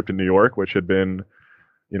booking my trip to New York, which had been,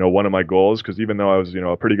 one of my goals. Because even though I was,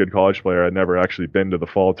 a pretty good college player, I'd never actually been to the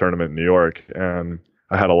fall tournament in New York. And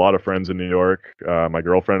I had a lot of friends in New York. My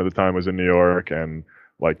girlfriend at the time was in New York. And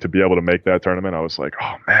like, to be able to make that tournament, I was like,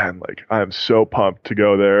 oh man, like I am so pumped to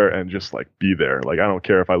go there and just like be there. Like, I don't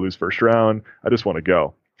care if I lose first round. I just want to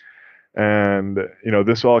go. And,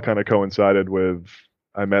 this all kind of coincided with,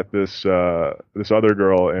 I met this other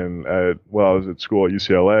girl I was at school at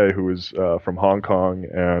UCLA who was from Hong Kong,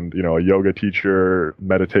 and a yoga teacher,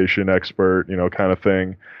 meditation expert, kind of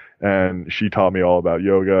thing. And she taught me all about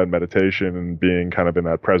yoga and meditation and being kind of in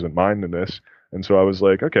that present mindedness. And so I was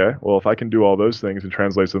like, okay, well, if I can do all those things and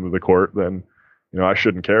translate them to the court, then I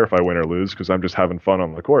shouldn't care if I win or lose, because I'm just having fun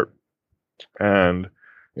on the court. And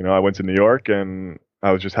I went to New York and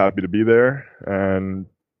I was just happy to be there, and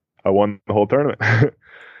I won the whole tournament.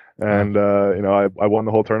 And, I won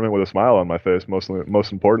the whole tournament with a smile on my face, most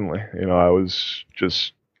importantly. I was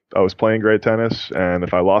playing great tennis, and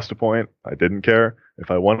if I lost a point, I didn't care.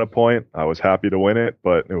 If I won a point, I was happy to win it,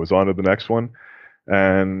 but it was on to the next one.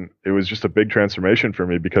 And it was just a big transformation for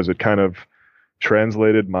me, because it kind of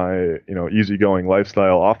translated my, easygoing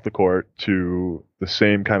lifestyle off the court to the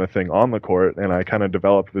same kind of thing on the court. And I kind of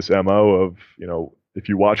developed this MO of, if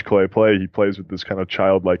you watch Clay play, he plays with this kind of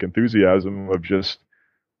childlike enthusiasm of just,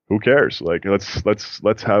 who cares? Like,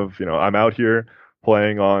 let's have, I'm out here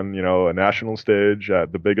playing on, a national stage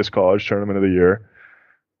at the biggest college tournament of the year.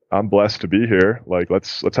 I'm blessed to be here. Like,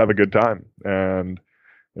 let's have a good time. And,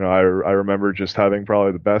 I remember just having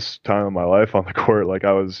probably the best time of my life on the court. Like,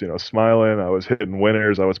 I was, smiling, I was hitting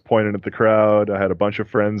winners, I was pointing at the crowd. I had a bunch of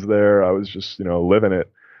friends there. I was just, living it.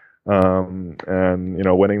 And,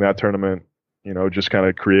 winning that tournament, just kind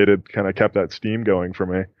of kept that steam going for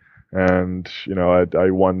me. And,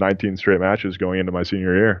 I won 19 straight matches going into my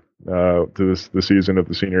senior year, to the season of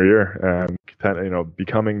the senior year. And,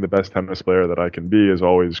 becoming the best tennis player that I can be has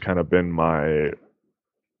always kind of been my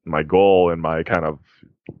goal and my kind of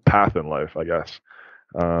path in life, I guess.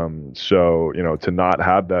 So, to not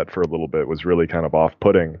have that for a little bit was really kind of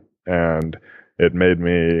off-putting. And it made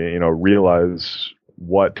me, realize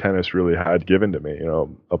what tennis really had given to me,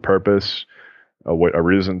 a purpose, a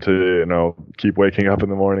reason to, keep waking up in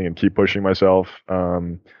the morning and keep pushing myself.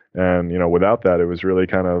 And, without that, it was really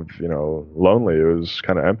kind of, lonely. It was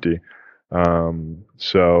kind of empty.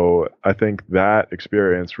 So I think that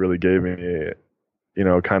experience really gave me,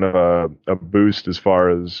 kind of a boost as far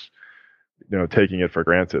as, taking it for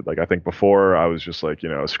granted. Like, I think before I was just like,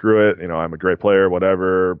 screw it, I'm a great player,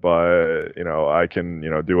 whatever, but, I can,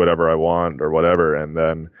 do whatever I want or whatever. And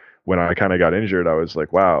then when I kind of got injured, I was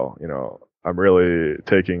like, wow, I'm really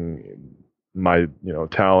taking my,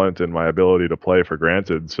 talent and my ability to play for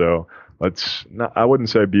granted. So I wouldn't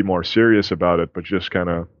say be more serious about it, but just kind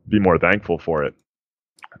of be more thankful for it.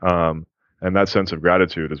 And that sense of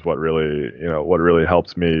gratitude is what really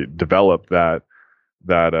helps me develop that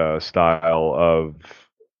style of,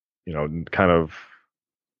 kind of,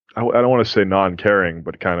 I don't want to say non-caring,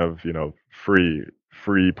 but kind of,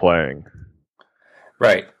 free playing.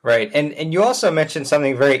 Right. And you also mentioned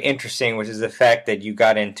something very interesting, which is the fact that you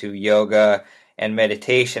got into yoga and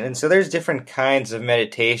meditation. And so there's different kinds of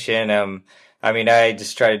meditation. I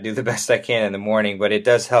just try to do the best I can in the morning, but it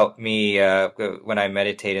does help me when I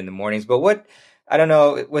meditate in the mornings. But I don't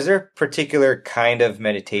know, was there a particular kind of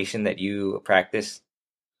meditation that you practice?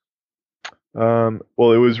 Well,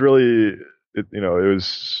 it was really, it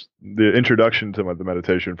was the introduction to the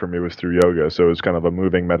meditation for me was through yoga. So it was kind of a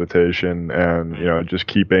moving meditation and, just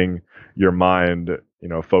keeping your mind,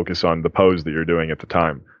 focus on the pose that you're doing at the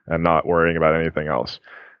time and not worrying about anything else.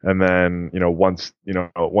 And then, once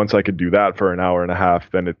I could do that for an hour and a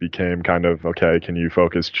half, then it became kind of, okay, can you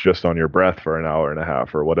focus just on your breath for an hour and a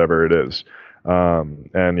half or whatever it is? And,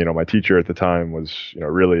 my teacher at the time was,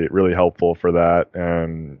 really, really helpful for that.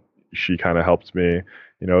 And she kind of helped me,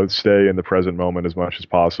 stay in the present moment as much as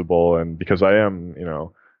possible. And because I am,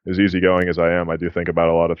 as easygoing as I am, I do think about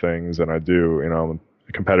a lot of things, and I do,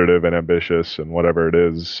 competitive and ambitious and whatever it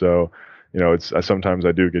is. So, sometimes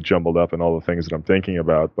I do get jumbled up in all the things that I'm thinking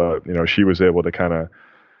about, but, she was able to kind of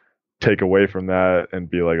take away from that and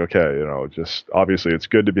be like, okay, just obviously it's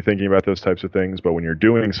good to be thinking about those types of things, but when you're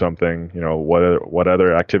doing something, what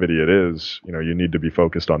other activity it is, you need to be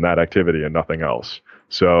focused on that activity and nothing else.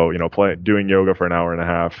 So, doing yoga for an hour and a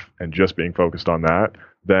half and just being focused on that,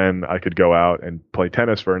 then I could go out and play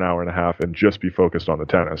tennis for an hour and a half and just be focused on the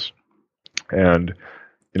tennis. And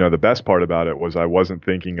the best part about it was I wasn't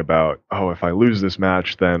thinking about, oh, if I lose this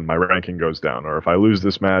match, then my ranking goes down, or if I lose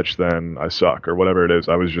this match, then I suck, or whatever it is.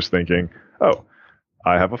 I was just thinking, oh,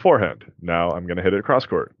 I have a forehand. Now I'm going to hit it cross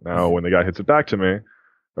court. Now when the guy hits it back to me,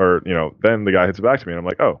 or, then the guy hits it back to me, and I'm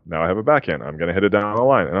like, oh, now I have a backhand. I'm going to hit it down the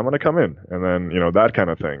line, and I'm going to come in. And then, that kind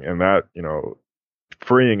of thing. And that,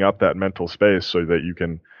 freeing up that mental space so that you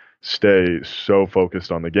can stay so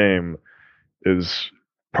focused on the game is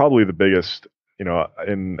probably the biggest,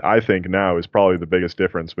 and I think now is probably the biggest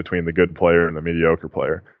difference between the good player and the mediocre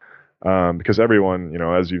player. Because everyone,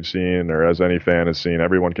 as you've seen, or as any fan has seen,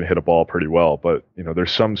 everyone can hit a ball pretty well, but,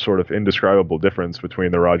 there's some sort of indescribable difference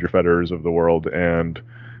between the Roger Federers of the world and,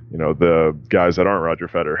 the guys that aren't Roger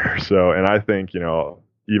Federer. So, and I think,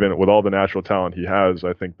 even with all the natural talent he has,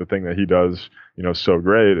 I think the thing that he does, so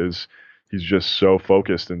great is he's just so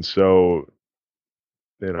focused and so,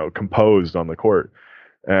 composed on the court.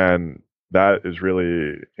 And that is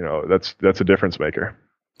really, that's a difference maker.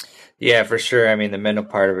 Yeah, for sure. I mean, the mental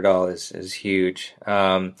part of it all is huge.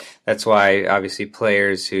 That's why obviously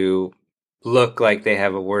players who look like they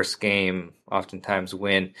have a worse game oftentimes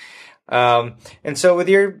win. And so with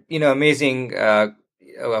your, amazing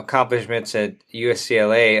accomplishments at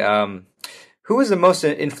UCLA, who was the most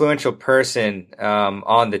influential person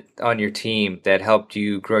on your team that helped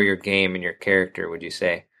you grow your game and your character, would you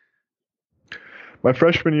say? My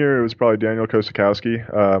freshman year, it was probably Daniel Kosakowski.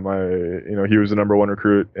 He was the number 1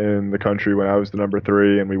 recruit in the country when I was the number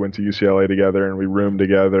 3, and we went to UCLA together and we roomed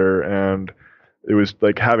together. And it was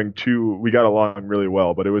like we got along really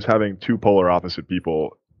well, but it was having two polar opposite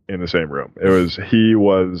people in the same room. He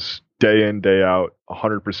was day in, day out,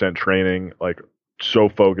 100% training, like so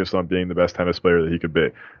focused on being the best tennis player that he could be.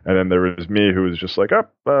 And then there was me who was just like, I'm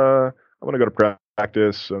going to go to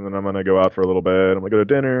practice, and then I'm going to go out for a little bit. I'm going to go to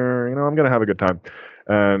dinner. I'm going to have a good time.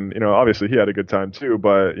 And, obviously he had a good time too,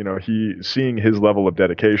 but, seeing his level of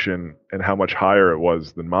dedication and how much higher it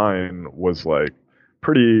was than mine was like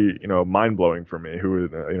pretty, mind blowing for me, who,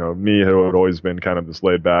 me who had always been kind of this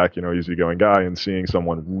laid back, easygoing guy, and seeing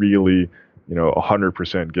someone really,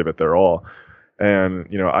 100% give it their all. And,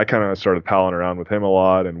 I kind of started palling around with him a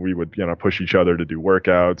lot, and we would, push each other to do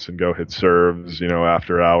workouts and go hit serves,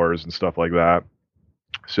 after hours and stuff like that.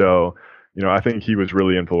 So, I think he was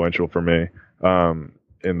really influential for me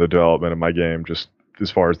in the development of my game, just as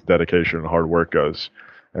far as dedication and hard work goes.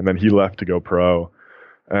 And then he left to go pro.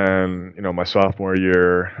 And, my sophomore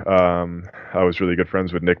year, I was really good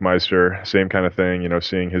friends with Nick Meister. Same kind of thing,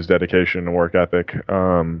 seeing his dedication and work ethic.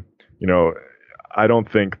 I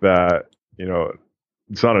don't think that,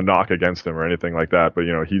 it's not a knock against him or anything like that, but,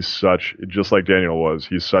 he's just like Daniel was,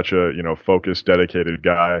 he's such a, focused, dedicated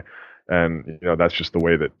guy. And, that's just the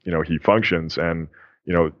way that, he functions. And,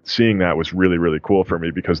 seeing that was really, really cool for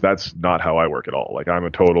me, because that's not how I work at all. Like, I'm a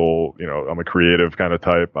total, I'm a creative kind of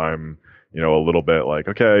type. I'm, a little bit like,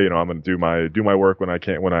 okay, I'm going to do my work when I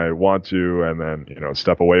want to, and then,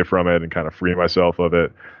 step away from it and kind of free myself of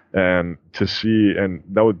it. And to see, and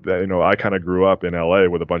that would, I kind of grew up in LA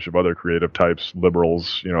with a bunch of other creative types,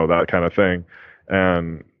 liberals, that kind of thing.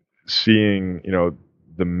 And seeing,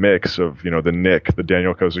 the mix of, the Nick, the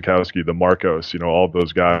Daniel Kosakowski, the Marcos, all of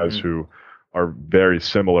those guys who are very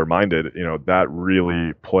similar minded, that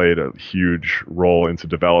really played a huge role into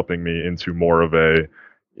developing me into more of a,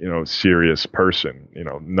 serious person,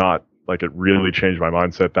 not like it really changed my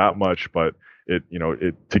mindset that much, but it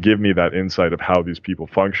to give me that insight of how these people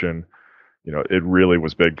function, it really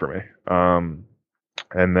was big for me.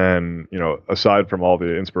 And then, aside from all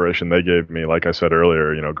the inspiration they gave me, like I said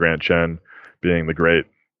earlier, Grant Chen being the great,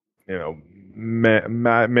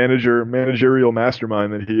 managerial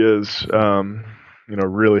mastermind that he is,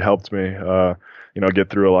 really helped me, get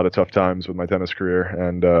through a lot of tough times with my tennis career.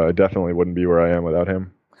 And I definitely wouldn't be where I am without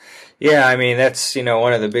him. Yeah, I mean, that's,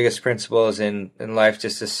 one of the biggest principles in life,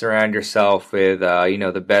 just to surround yourself with,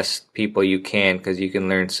 the best people you can, because you can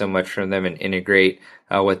learn so much from them and integrate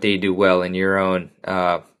what they do well in your own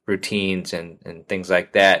routines and things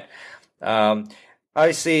like that.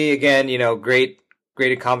 Obviously, again, great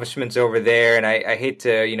accomplishments over there. And I hate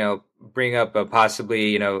to, bring up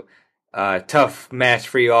possibly, tough match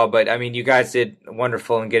for you all, but I mean, you guys did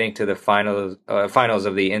wonderful in getting to the finals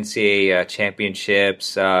of the NCAA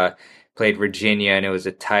championships. Played Virginia, and it was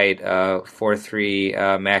a tight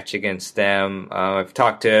 4-3 match against them. I've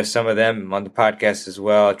talked to some of them on the podcast as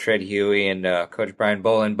well, Tread Huey and Coach Brian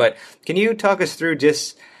Boland. But can you talk us through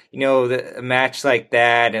just a match like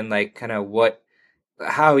that and like kind of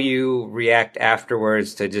how you react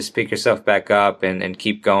afterwards to just pick yourself back up and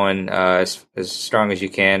keep going as strong as you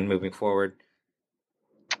can moving forward?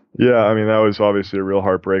 Yeah, I mean, that was obviously a real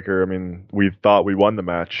heartbreaker. I mean, we thought we won the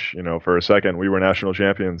match, for a second. We were national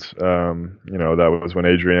champions. That was when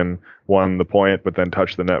Adrian won the point, but then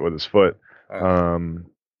touched the net with his foot.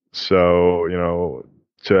 So,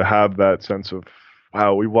 to have that sense of,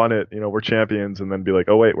 wow, we won it, we're champions, and then be like,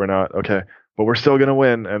 oh, wait, we're not. Okay, but we're still going to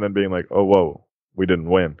win. And then being like, oh, whoa, we didn't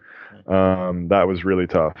win. That was really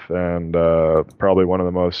tough, and probably one of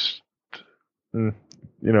the most,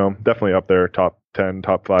 definitely up there, top 10,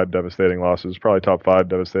 top 5 devastating losses, probably top 5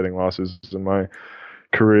 devastating losses in my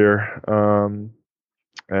career.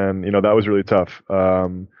 And that was really tough.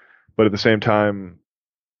 But at the same time,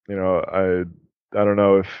 I don't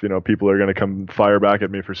know if, people are going to come fire back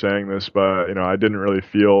at me for saying this, but, I didn't really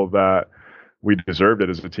feel that we deserved it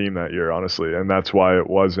as a team that year, honestly. And that's why it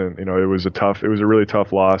wasn't, it was a really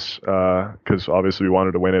tough loss, because obviously we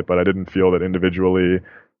wanted to win it, but I didn't feel that individually,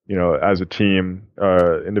 as a team,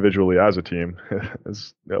 as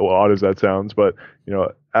odd as that sounds, but,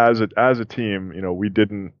 as a team,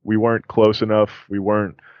 we weren't close enough. We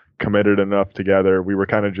weren't committed enough together. We were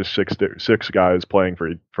kind of just six guys playing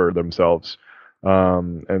for themselves.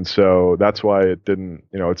 And so that's why it didn't,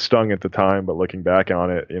 it stung at the time, but looking back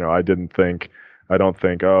on it, I don't think,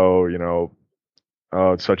 oh,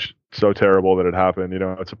 it's so terrible that it happened.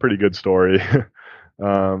 It's a pretty good story.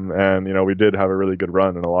 And we did have a really good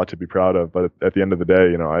run and a lot to be proud of. But at the end of the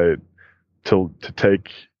day, to take,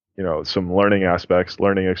 some learning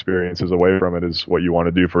experiences away from it is what you want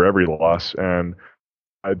to do for every loss. And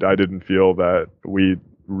I didn't feel that we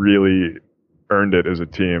really earned it as a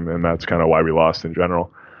team, and that's kind of why we lost in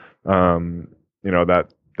general.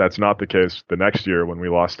 That's not the case the next year when we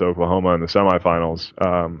lost to Oklahoma in the semifinals.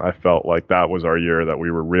 I felt like that was our year that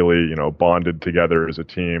we were really, bonded together as a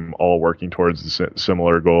team, all working towards the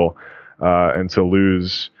similar goal. And to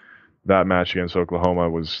lose that match against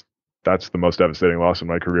Oklahoma that's the most devastating loss in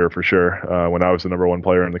my career for sure. When I was the number 1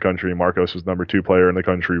 player in the country, Marcos was the number 2 player in the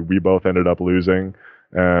country. We both ended up losing,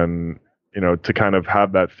 and to kind of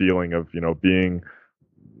have that feeling of being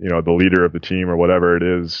the leader of the team or whatever it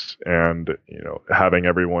is, and having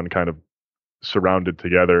everyone kind of surrounded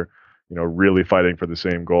together, really fighting for the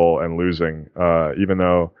same goal and losing, even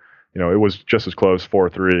though it was just as close,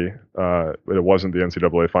 4-3. It wasn't the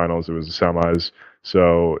NCAA finals; it was the semis.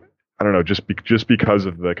 So I don't know, just because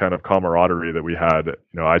of the kind of camaraderie that we had,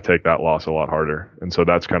 I take that loss a lot harder, and so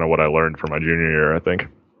that's kind of what I learned from my junior year, I think.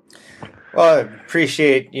 Well, I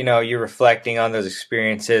appreciate, you reflecting on those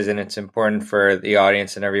experiences, and it's important for the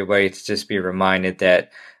audience and everybody to just be reminded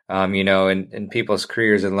that, in people's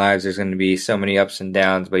careers and lives, there's going to be so many ups and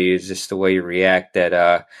downs, but it's just the way you react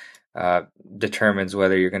that determines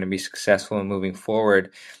whether you're going to be successful in moving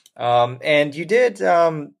forward. And you did,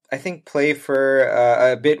 I think, play for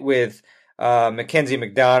a bit with Mackenzie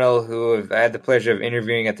McDonald, who I had the pleasure of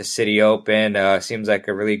interviewing at the City Open. Seems like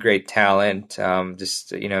a really great talent,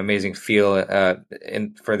 just amazing feel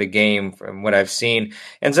for the game from what I've seen.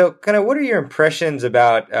 And so, kind of, what are your impressions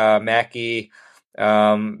about Mackie,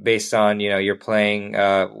 based on you're playing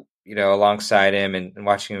alongside him and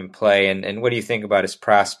watching him play, and what do you think about his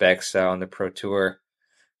prospects on the Pro Tour?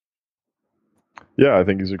 Yeah, I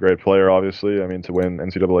think he's a great player, obviously. I mean, to win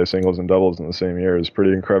NCAA singles and doubles in the same year is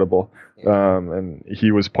pretty incredible. And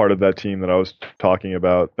he was part of that team that I was talking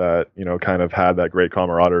about that, kind of had that great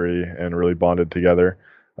camaraderie and really bonded together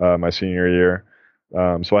my senior year.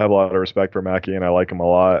 So I have a lot of respect for Mackie, and I like him a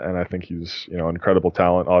lot. And I think he's, incredible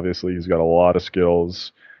talent. Obviously, he's got a lot of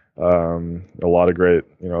skills, a lot of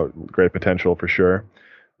great potential for sure.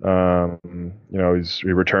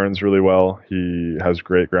 He returns really well. He has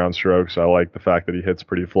great ground strokes. I like the fact that he hits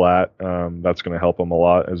pretty flat. That's going to help him a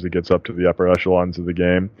lot as he gets up to the upper echelons of the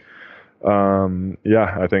game.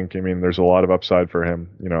 I think, there's a lot of upside for him.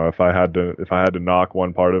 If I had to knock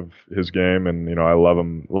one part of his game, and, I love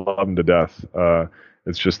him to death.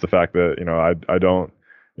 It's just the fact that, I don't,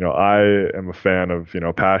 I am a fan of,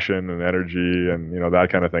 passion and energy and, that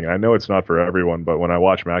kind of thing. I know it's not for everyone, but when I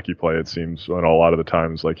watch Mackie play, it seems a lot of the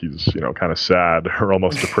times like he's, kind of sad or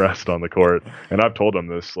almost depressed on the court. And I've told him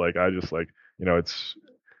this, it's,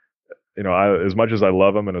 as much as I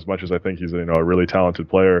love him and as much as I think he's, a really talented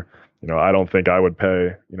player, I don't think I would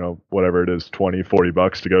pay, whatever it is, 20,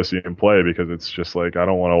 $40 to go see him play, because it's just like, I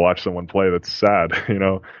don't want to watch someone play that's sad,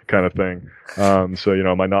 kind of thing.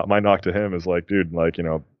 So, my knock to him is like, dude, like,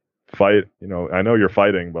 fight, I know you're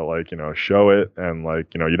fighting, but like, show it. And like,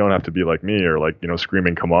 you don't have to be like me or like,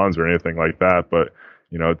 screaming commands or anything like that. But,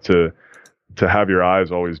 to have your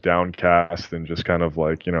eyes always downcast and just kind of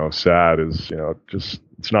like, sad is, just,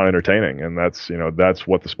 it's not entertaining. And that's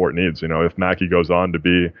what the sport needs. If Mackey goes on to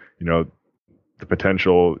be, the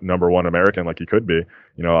potential number one American like he could be,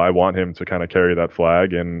 I want him to kind of carry that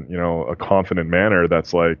flag in, a confident manner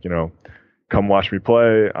that's like, come watch me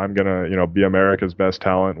play. I'm going to, be America's best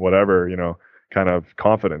talent, whatever, kind of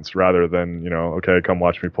confidence, rather than, okay, come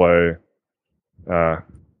watch me play.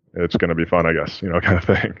 It's going to be fun, I guess, kind of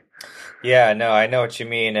thing. Yeah, no, I know what you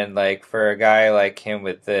mean. And like for a guy like him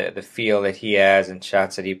with the feel that he has and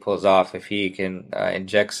shots that he pulls off, if he can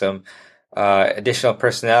inject some additional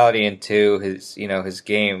personality into his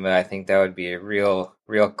game, I think that would be a real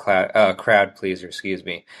crowd pleaser. Excuse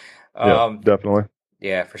me. Yeah, definitely.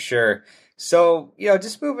 Yeah, for sure. So,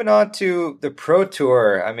 just moving on to the Pro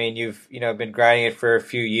Tour. I mean, you've, been grinding it for a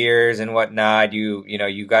few years and whatnot.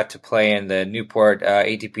 You got to play in the Newport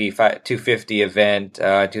ATP 250 event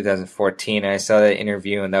 2014. I saw that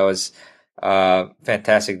interview, and that was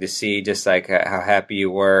fantastic to see, just like how happy you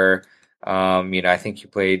were. I think you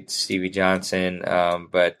played Stevie Johnson,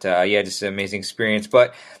 but just an amazing experience.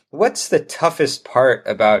 But what's the toughest part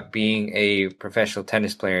about being a professional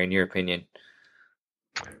tennis player, in your opinion?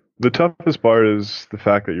 The toughest part is the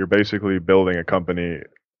fact that you're basically building a company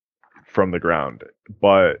from the ground,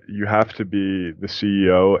 but you have to be the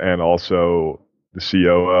CEO and also the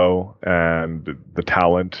COO and the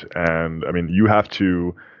talent. And I mean, you have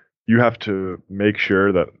to make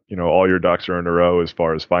sure that, all your ducks are in a row, as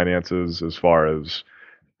far as finances, as far as,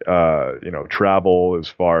 travel, as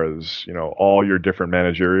far as, all your different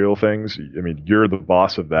managerial things. I mean, you're the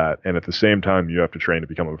boss of that. And at the same time, you have to train to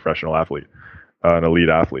become a professional athlete. An elite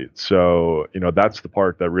athlete. So, that's the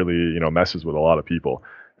part that really, messes with a lot of people.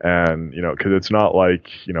 And, cause it's not like,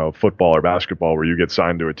 football or basketball where you get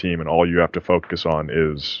signed to a team and all you have to focus on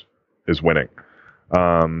is winning.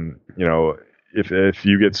 If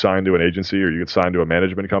you get signed to an agency or you get signed to a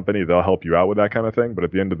management company, they'll help you out with that kind of thing. But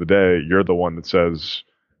at the end of the day, you're the one that says,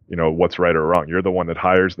 what's right or wrong. You're the one that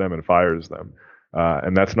hires them and fires them.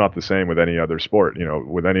 And that's not the same with any other sport.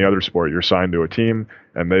 With any other sport, you're signed to a team,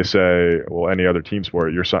 and they say, well, any other team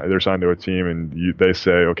sport, they're signed to a team, and they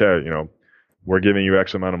say, okay, we're giving you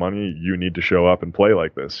X amount of money, you need to show up and play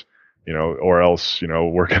like this, or else,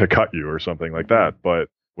 we're going to cut you or something like that. But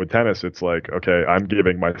with tennis, it's like, okay, I'm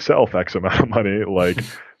giving myself X amount of money, like,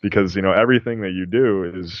 because, everything that you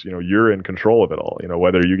do is, you're in control of it all.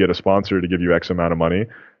 Whether you get a sponsor to give you X amount of money,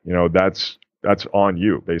 that's on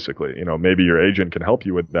you, basically. Maybe your agent can help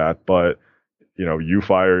you with that, but you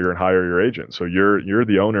fire and hire your agent. So you're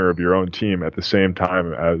the owner of your own team at the same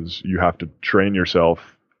time as you have to train yourself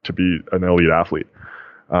to be an elite athlete.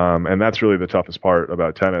 And that's really the toughest part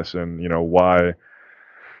about tennis, and why.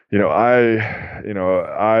 I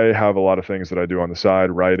have a lot of things that I do on the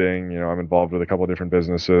side, writing. I'm involved with a couple of different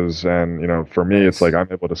businesses, and for me, it's like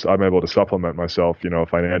I'm able to supplement myself,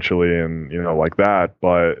 financially and like that,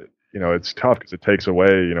 but. It's tough because it takes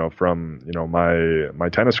away, from, my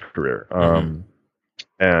tennis career.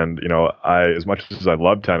 And, as much as I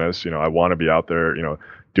love tennis, I want to be out there,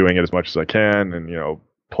 doing it as much as I can and,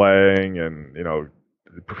 playing and,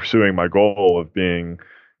 pursuing my goal of being,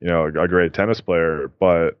 a great tennis player.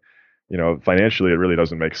 But, financially, it really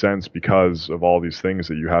doesn't make sense because of all these things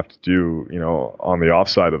that you have to do, on the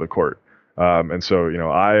offside of the court. And so,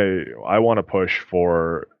 I want to push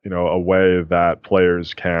for, a way that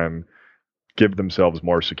players can give themselves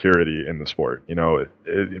more security in the sport.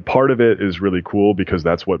 Part of it is really cool because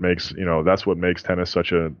that's what makes tennis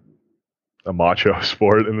such a macho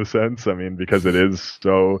sport in the sense. I mean, because it is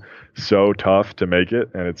so tough to make it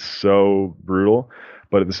and it's so brutal.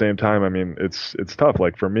 But at the same time, I mean, it's tough.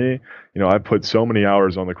 Like for me, I put so many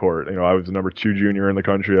hours on the court. I was the number 2 junior in the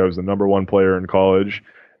country. I was the number 1 player in college.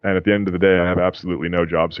 And at the end of the day, I have absolutely no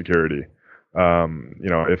job security.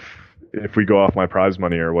 If we go off my prize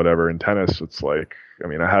money or whatever in tennis, it's like, I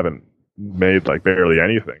mean, I haven't made like barely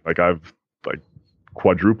anything. Like I've like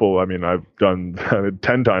quadruple. I mean, I've done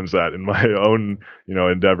 10 times that in my own,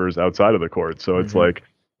 endeavors outside of the court. So it's like,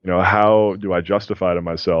 how do I justify to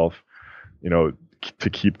myself, to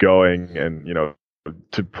keep going and,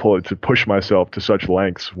 to push myself to such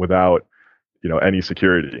lengths without, any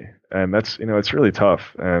security. And that's, it's really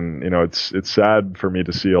tough. And, it's sad for me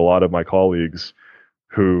to see a lot of my colleagues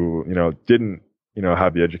who, didn't,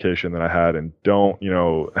 have the education that I had and don't,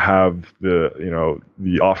 have the,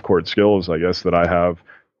 the off-court skills, I guess, that I have,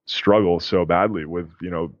 struggle so badly with,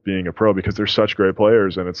 being a pro because they're such great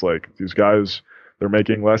players. And it's like these guys, they're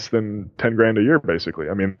making less than 10 grand a year, basically.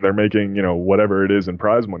 I mean, they're making, whatever it is in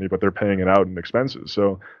prize money, but they're paying it out in expenses.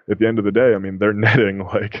 So at the end of the day, I mean, they're netting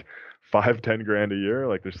like 5-10 grand a year.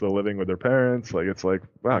 Like they're still living with their parents. Like, it's like,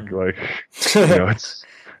 fuck, like,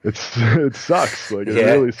 it sucks. Like it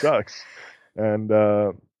really sucks. And,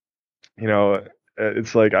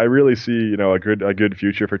 it's like I really see, a good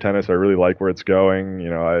future for tennis. I really like where it's going.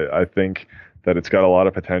 I think that it's got a lot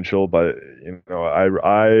of potential, but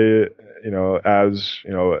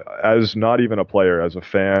as not even a player, as a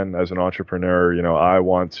fan, as an entrepreneur, I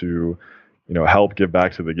want to, help give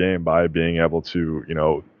back to the game by being able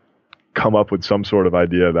to, come up with some sort of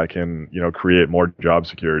idea that can, create more job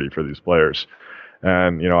security for these players.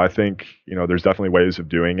 And, I think, there's definitely ways of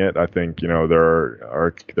doing it. I think,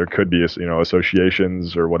 there could be,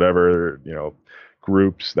 associations or whatever,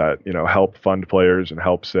 groups that, help fund players and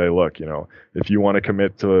help say, look, if you want to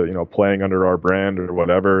commit to, playing under our brand or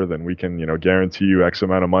whatever, then we can, guarantee you X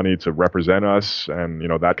amount of money to represent us and,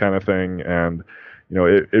 that kind of thing. And,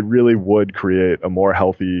 it really would create a more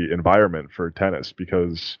healthy environment for tennis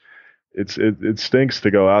because it stinks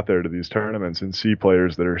to go out there to these tournaments and see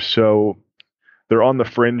players that are they're on the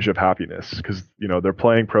fringe of happiness because, they're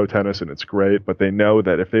playing pro tennis and it's great, but they know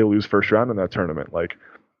that if they lose first round in that tournament, like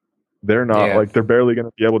they're not like they're barely going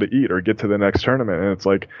to be able to eat or get to the next tournament. And it's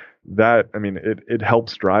like that. I mean, it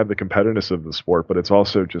helps drive the competitiveness of the sport, but it's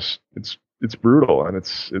also just, it's brutal and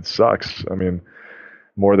it sucks. I mean,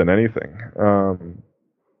 more than anything.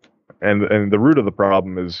 And the root of the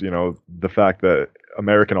problem is, the fact that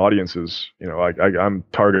American audiences, I'm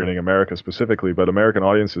targeting America specifically, but American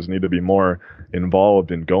audiences need to be more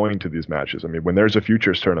involved in going to these matches. I mean, when there's a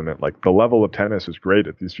futures tournament, like the level of tennis is great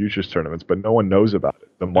at these futures tournaments, but no one knows about it.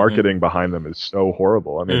 The marketing behind them is so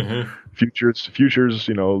horrible. I mean, futures,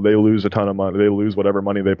 they lose a ton of money. They lose whatever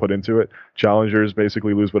money they put into it. Challengers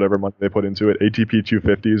basically lose whatever money they put into it. ATP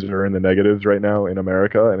 250s are in the negatives right now in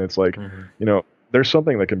America. And it's like, there's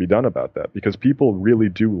something that can be done about that because people really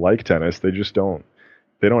do like tennis. They just don't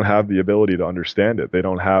have the ability to understand it. They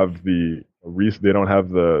don't have the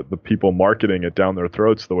people marketing it down their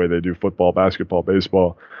throats the way they do football, basketball,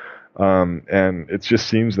 baseball. And it just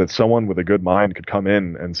seems that someone with a good mind could come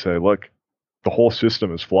in and say, look, the whole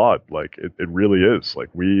system is flawed. Like it really is. Like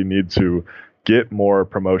we need to get more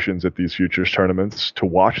promotions at these futures tournaments to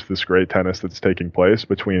watch this great tennis that's taking place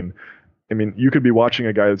between, I mean, you could be watching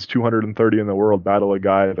a guy that's 230 in the world battle a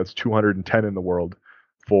guy that's 210 in the world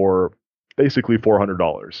for basically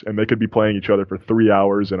 $400, and they could be playing each other for 3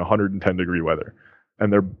 hours in 110-degree weather,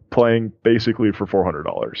 and they're playing basically for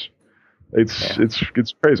 $400.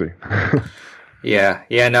 It's crazy.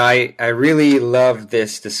 No, I really love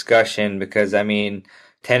this discussion because I mean,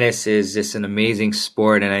 tennis is just an amazing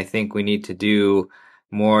sport, and I think we need to do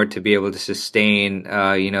more to be able to sustain,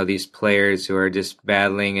 these players who are just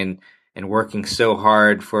battling and working so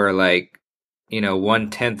hard for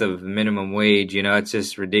 1/10 of minimum wage. It's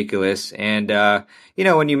just ridiculous. And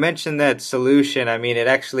when you mentioned that solution, I mean, it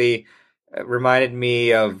actually reminded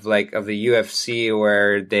me of the UFC,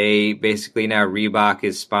 where they basically now Reebok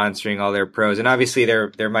is sponsoring all their pros, and obviously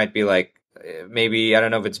there might be maybe, I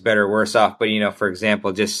don't know if it's better or worse off, but for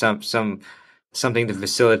example, just something to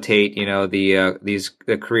facilitate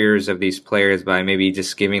the careers of these players by maybe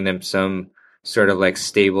just giving them some sort of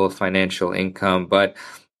stable financial income. But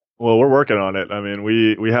well, we're working on it. I mean,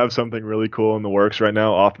 we have something really cool in the works right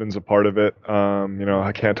now. Offman's a part of it.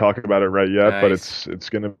 I can't talk about it right yet, nice. But it's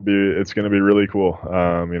gonna be really cool.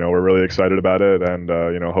 We're really excited about it, and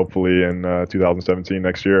hopefully in 2017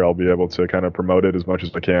 next year, I'll be able to kind of promote it as much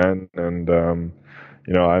as I can. And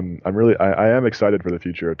I am excited for the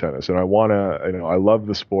future of tennis, and I love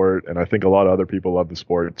the sport, and I think a lot of other people love the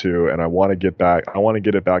sport too. And I want to get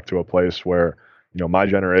it back to a place where, my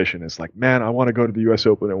generation is like, man, I want to go to the U.S.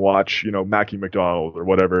 Open and watch, Mackie McDonald or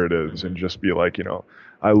whatever it is, and just be like,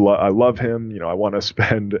 I love him. I want to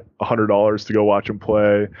spend $100 to go watch him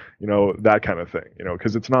play, that kind of thing,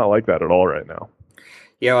 because it's not like that at all right now.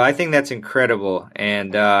 Yeah, well, I think that's incredible,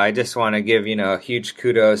 and I just want to give huge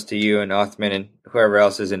kudos to you and Othman and whoever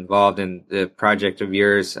else is involved in the project of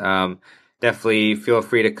yours. Definitely feel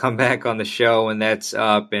free to come back on the show when that's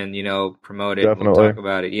up and promote it. Definitely. We'll talk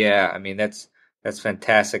about it. Yeah, I mean that's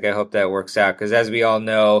fantastic. I hope that works out because, as we all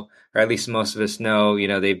know, or at least most of us know,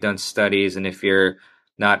 they've done studies, and if you're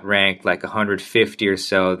not ranked 150 or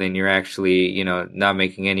so, then you're actually, not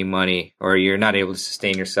making any money, or you're not able to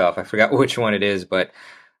sustain yourself. I forgot which one it is, but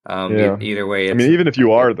Yeah. Either way, I it's mean, even if you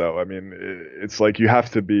yeah. are though, I mean, it's like you have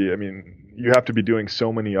to be. I mean, you have to be doing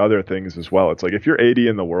so many other things as well. It's like if you're 80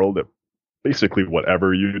 in the world at basically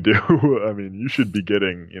whatever you do, I mean, you should be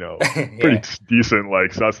getting, pretty Yeah, decent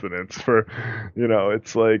like sustenance for,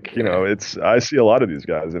 it's like, yeah, it's I see a lot of these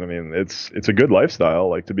guys, and I mean, it's a good lifestyle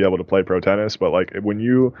like to be able to play pro tennis, but like when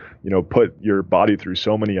put your body through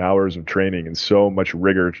so many hours of training and so much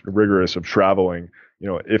rigorous of traveling,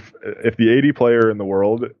 if the 80 player in the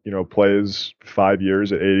world, plays 5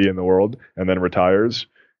 years at 80 in the world and then retires,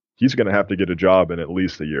 he's going to have to get a job in at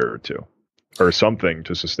least a year or two or something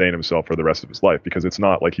to sustain himself for the rest of his life, because it's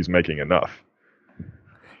not like he's making enough.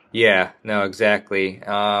 yeah. No, exactly.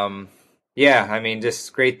 Yeah, I mean,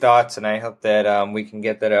 just great thoughts, and I hope that we can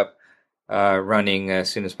get that up running as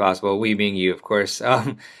soon as possible. We being you, of course.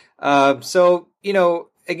 So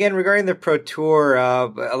again, regarding the Pro Tour,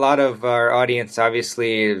 a lot of our audience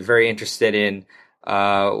obviously is very interested in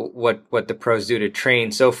what the pros do to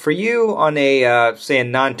train. So for you, on a say a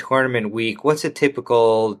non-tournament week, what's a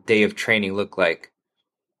typical day of training look like?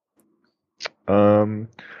 Um,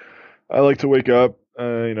 I like to wake up,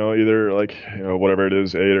 either like, whatever it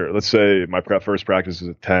is, 8, or let's say my first practice is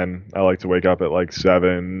at 10. I like to wake up at like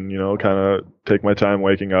 7, kind of take my time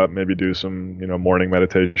waking up, maybe do some, morning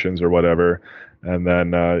meditations or whatever. And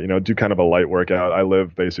then, do kind of a light workout. I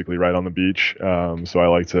live basically right on the beach. So I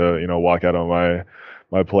like to, walk out on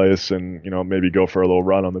my place and, maybe go for a little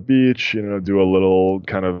run on the beach, do a little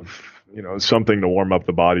kind of, something to warm up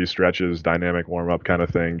the body, stretches, dynamic warm up kind of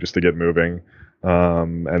thing, just to get moving.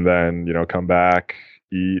 And then, come back,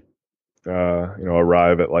 eat,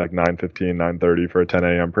 arrive at like 9:15, 9:30 for a 10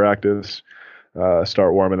 a.m. practice,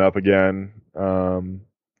 start warming up again, and,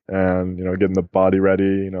 getting the body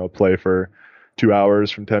ready, play for 2 hours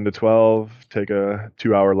from 10 to 12, take a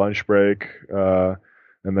 2 hour lunch break,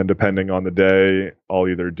 and then depending on the day, I'll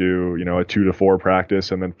either do, a 2 to 4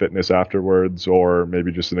 practice and then fitness afterwards, or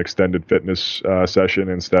maybe just an extended fitness session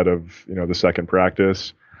instead of, the second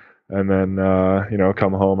practice. And then,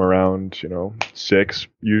 come home around, 6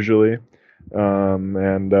 usually,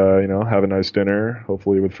 and, have a nice dinner,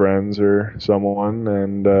 hopefully with friends or someone,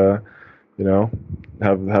 and, you know,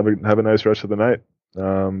 have a nice rest of the night.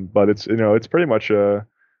 But it's pretty much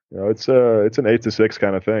it's an 8 to 6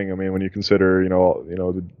 kind of thing. I mean, when you consider,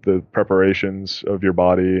 the preparations of your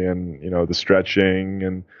body and, the stretching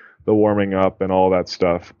and the warming up and all that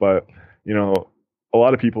stuff. But, you know, a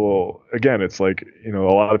lot of people, again, it's like, a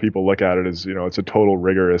lot of people look at it as, it's a total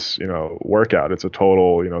rigorous, workout. It's a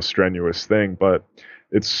total, strenuous thing. But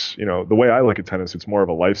it's, the way I look at tennis, it's more of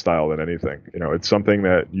a lifestyle than anything. It's something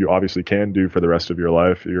that you obviously can do for the rest of your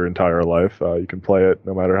life, your entire life. You can play it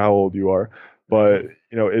no matter how old you are. But,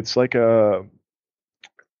 it's like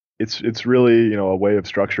it's really, a way of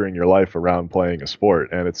structuring your life around playing a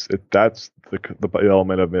sport. And that's the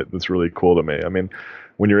element of it that's really cool to me. I mean,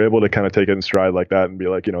 when you're able to kind of take it in stride like that and be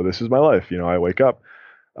like, this is my life. I wake up,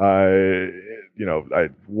 I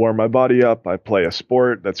warm my body up, I play a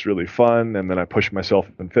sport that's really fun, and then I push myself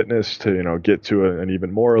in fitness to, get to an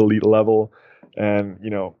even more elite level. And,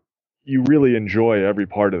 you really enjoy every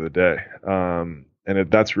part of the day. And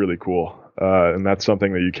that's really cool. And that's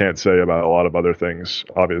something that you can't say about a lot of other things,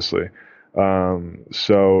 obviously.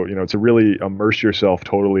 So, to really immerse yourself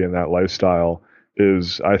totally in that lifestyle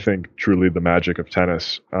is, I think, truly the magic of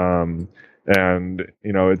tennis. And,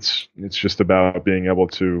 it's just about being able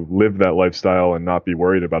to live that lifestyle and not be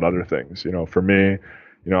worried about other things. For me,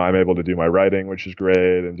 I'm able to do my writing, which is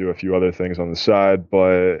great, and do a few other things on the side.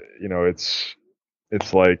 But,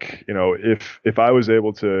 it's like, if I was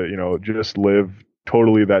able to, just live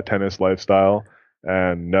totally that tennis lifestyle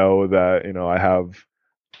and know that, I have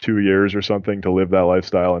 2 years or something to live that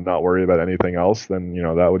lifestyle and not worry about anything else, then,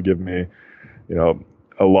 that would give me,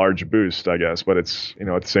 a large boost, I guess. But it's,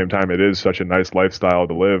 at the same time, it is such a nice lifestyle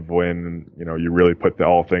to live when, you really put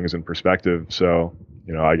all things in perspective. So,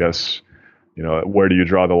 I guess, where do you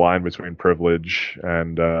draw the line between privilege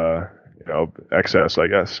and, excess, I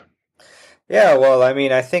guess? Yeah, well, I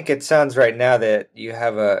mean, I think it sounds right now that you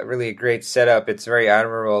have a really great setup. It's very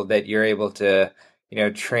admirable that you're able to,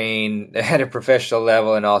 train at a professional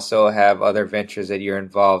level and also have other ventures that you're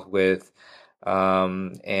involved with.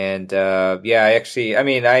 And yeah, I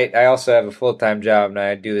mean, I also have a full-time job and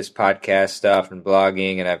I do this podcast stuff and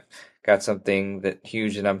blogging, and I've got something that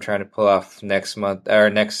huge that I'm trying to pull off next month or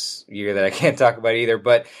next year that I can't talk about either.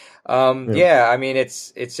 But Yeah. yeah, I mean,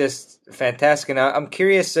 it's just fantastic. And I'm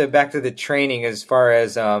curious, back to the training, as far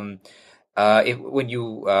as when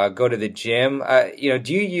you go to the gym,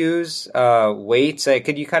 do you use weights?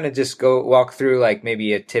 Could you kind of just walk through like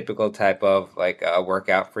maybe a typical type of like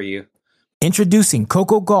workout for you? Introducing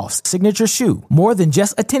Coco Golf's signature shoe, more than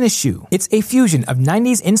just a tennis shoe. It's a fusion of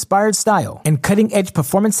 90s inspired style and cutting edge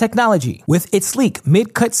performance technology with its sleek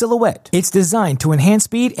mid-cut silhouette. It's designed to enhance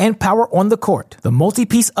speed and power on the court. The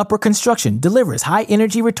multi-piece upper construction delivers high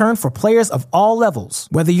energy return for players of all levels.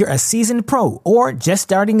 Whether you're a seasoned pro or just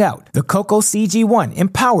starting out, the Coco CG1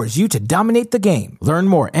 empowers you to dominate the game. Learn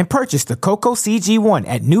more and purchase the Coco CG1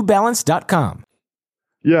 at newbalance.com.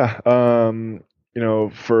 Yeah,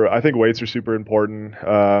 I think weights are super important,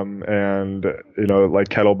 and like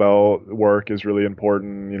kettlebell work is really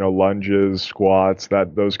important. Lunges, squats,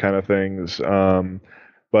 those kind of things.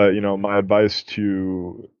 But my advice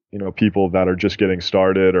to people that are just getting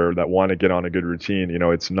started or that want to get on a good routine,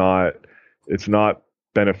 it's not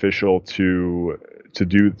beneficial to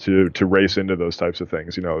race into those types of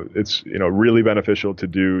things. It's really beneficial to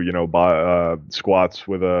do squats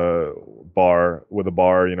with a bar,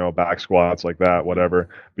 back squats like that, whatever.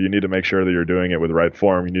 But you need to make sure that you're doing it with the right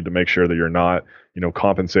form. You need to make sure that you're not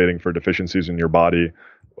compensating for deficiencies in your body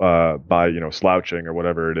by slouching or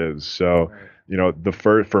whatever it is. So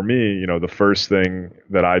for me, the first thing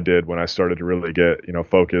that I did when I started to really get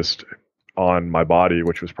focused on my body,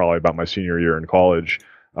 which was probably about my senior year in college,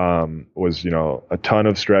 was a ton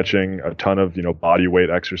of stretching, a ton of body weight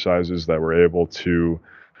exercises that were able to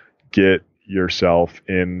get yourself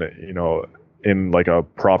in like a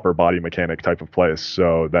proper body mechanic type of place,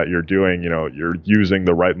 so that you're doing you're using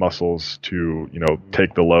the right muscles to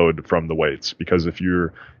take the load from the weights. Because if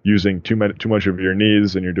you're using too much of your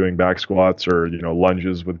knees and you're doing back squats or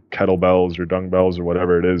lunges with kettlebells or dumbbells or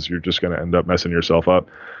whatever it is, you're just going to end up messing yourself up.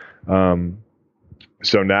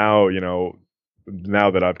 So now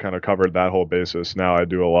that I've kind of covered that whole basis, now I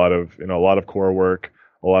do a lot of core work,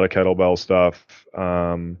 a lot of kettlebell stuff,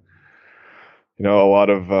 a lot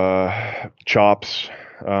of chops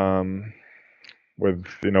with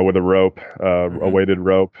a rope, a weighted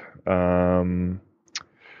rope.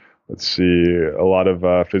 Let's see, a lot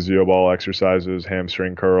of physio ball exercises,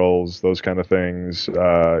 hamstring curls, those kind of things.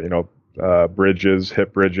 Bridges,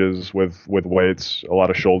 hip bridges with weights, a lot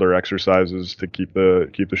of shoulder exercises to keep the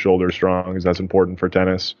shoulder strong, because that's important for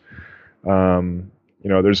tennis.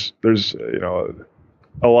 There's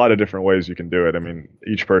a lot of different ways you can do it. I mean,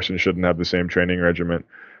 each person shouldn't have the same training regimen.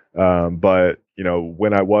 But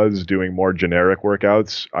when I was doing more generic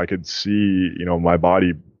workouts, I could see, my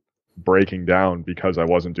body breaking down because I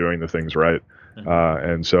wasn't doing the things right.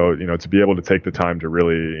 And so, to be able to take the time to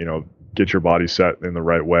really, get your body set in the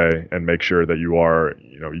right way and make sure that you are,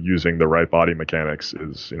 using the right body mechanics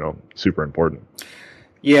is, super important.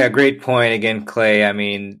 Yeah, great point again, Clay. I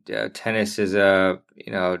mean, tennis is a,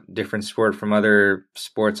 different sport from other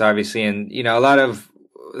sports, obviously. And, a lot of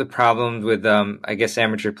the problems with, I guess,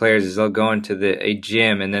 amateur players is they'll go into a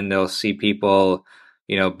gym and then they'll see people,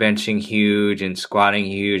 benching huge and squatting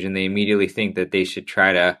huge, and they immediately think that they should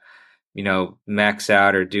try to, max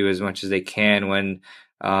out or do as much as they can, when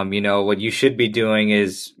what you should be doing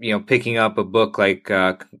is, picking up a book like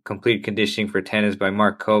Complete Conditioning for Tennis by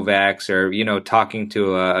Mark Kovacs, or, talking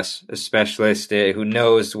to a specialist who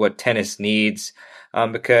knows what tennis needs.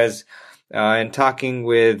 Because and talking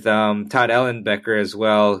with Todd Ellenbecker as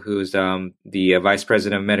well, who's the vice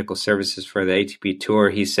president of medical services for the ATP Tour,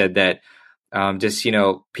 he said that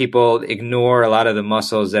people ignore a lot of the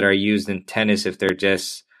muscles that are used in tennis if they're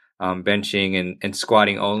just benching and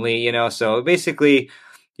squatting only, So basically,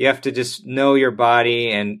 you have to just know your body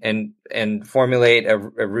and formulate a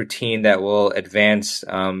routine that will advance,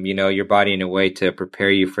 your body in a way to prepare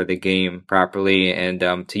you for the game properly, and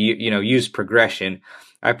to use progression.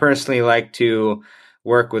 I personally like to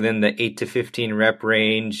work within the 8 to 15 rep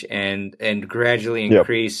range and gradually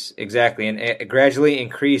increase gradually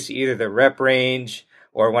increase either the rep range,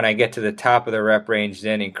 or when I get to the top of the rep range,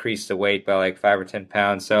 then increase the weight by like 5 or 10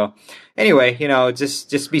 pounds. So anyway,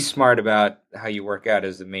 just be smart about how you work out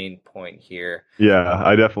is the main point here. Yeah,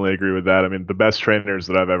 I definitely agree with that. I mean, the best trainers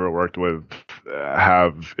that I've ever worked with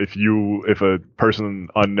have, if a person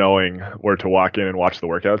unknowing were to walk in and watch the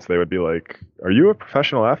workouts, they would be like, are you a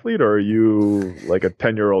professional athlete or are you like a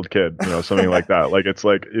 10-year-old kid? Something like that. Like, it's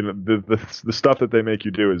like, the stuff that they make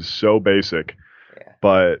you do is so basic,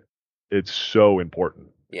 but it's so important.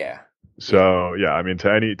 Yeah. So yeah, I mean,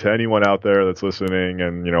 to anyone out there that's listening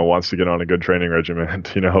and wants to get on a good training regimen,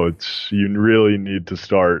 you really need to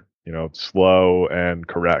start slow and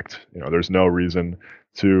correct. There's no reason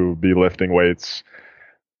to be lifting weights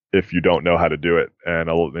if you don't know how to do it, and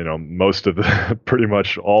most of pretty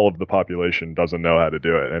much all of the population doesn't know how to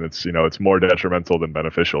do it, and it's more detrimental than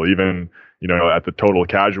beneficial. Even at the total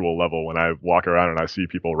casual level, when I walk around and I see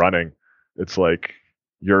people running, it's like,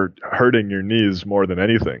 you're hurting your knees more than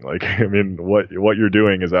anything. Like, I mean, what you're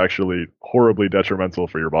doing is actually horribly detrimental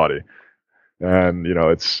for your body. And,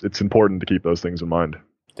 it's important to keep those things in mind.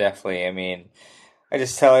 Definitely. I mean, I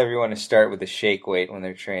just tell everyone to start with a shake weight when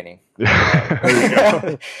they're training.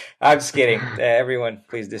 I'm just kidding. Everyone,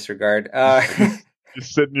 please disregard.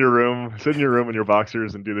 Just sit in your room in your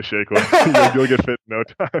boxers and do the shake weight. You'll get fit in no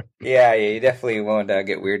time. Yeah, you definitely won't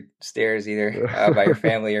get weird stares either by your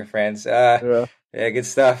family or friends. Yeah, good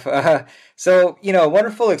stuff. So,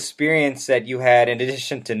 wonderful experience that you had, in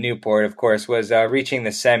addition to Newport, of course, was reaching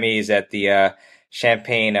the semis at the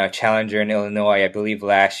Champaign Challenger in Illinois, I believe,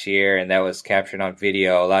 last year, and that was captured on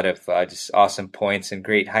video. A lot of just awesome points and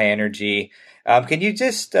great high energy. Can you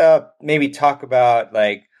just maybe talk about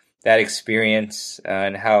that experience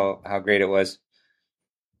and how great it was?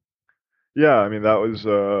 Yeah, I mean, that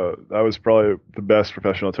was probably the best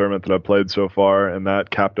professional tournament that I've played so far, and that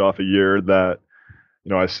capped off a year that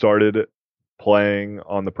I started playing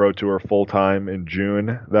on the Pro Tour full time in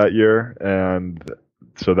June that year, and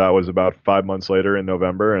so that was about 5 months later in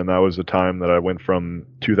November, and that was the time that I went from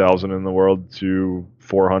 2,000 in the world to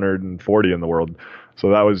 440 in the world. So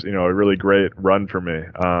that was, a really great run for me.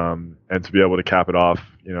 And to be able to cap it off,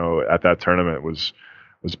 at that tournament was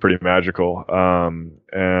pretty magical. I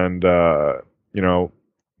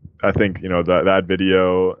think, that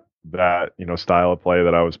video, that, style of play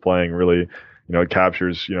that I was playing really, it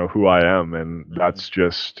captures, who I am. And that's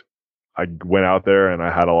just, I went out there and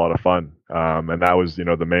I had a lot of fun. And that was,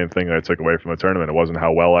 the main thing that I took away from the tournament. It wasn't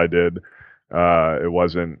how well I did. It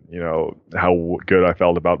wasn't, how good I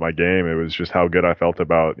felt about my game. It was just how good I felt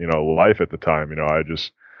about, life at the time.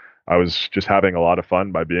 I was just having a lot of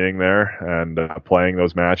fun by being there and playing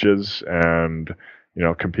those matches and,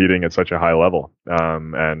 competing at such a high level.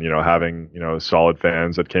 And, having, solid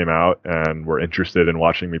fans that came out and were interested in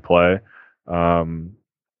watching me play.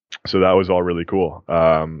 So that was all really cool.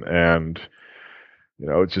 And,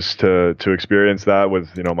 just to experience that with,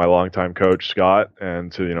 my longtime coach, Scott,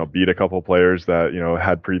 and to, beat a couple of players that,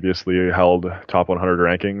 had previously held top 100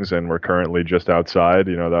 rankings and were currently just outside,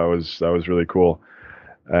 that was really cool.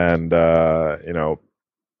 And, it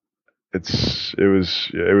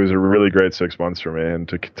was a really great 6 months for me, and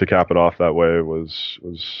to cap it off that way was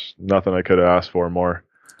nothing I could have asked for more.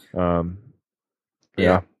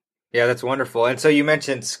 Yeah. Yeah, that's wonderful. And so you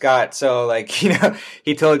mentioned Scott. So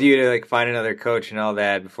he told you to find another coach and all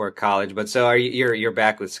that before college. But so you're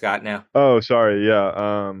back with Scott now? Oh, sorry.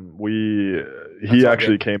 Yeah. He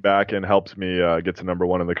actually came back and helped me get to number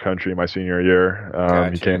one in the country my senior year.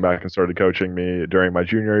 Gotcha. He came back and started coaching me during my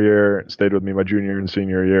junior year, stayed with me my junior and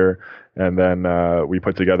senior year. And then we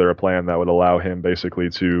put together a plan that would allow him basically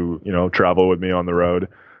to, travel with me on the road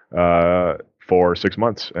for 6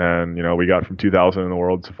 months. And, we got from 2,000 in the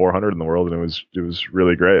world to 400 in the world, and it was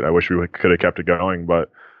really great. I wish we could have kept it going, but,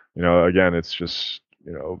 again, it's just,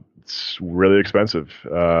 it's really expensive.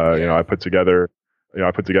 I put together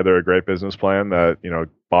a great business plan that,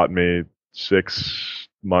 bought me 6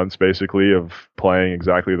 months basically of playing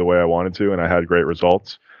exactly the way I wanted to, and I had great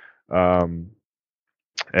results. I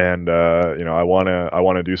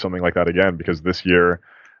want to do something like that again, because this year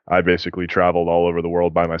I basically traveled all over the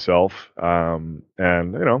world by myself, and,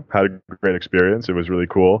 had a great experience. It was really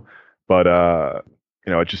cool, but,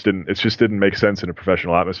 it just didn't make sense in a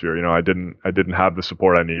professional atmosphere. I didn't have the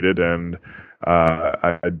support I needed, and,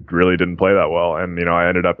 I really didn't play that well. And, I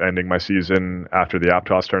ended up ending my season after the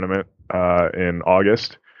Aptos tournament, in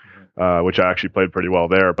August, which I actually played pretty well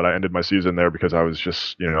there, but I ended my season there because I was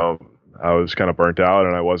just, I was kind of burnt out,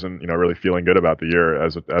 and I wasn't, really feeling good about the year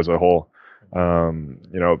as a whole.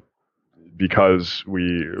 Because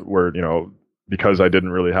because I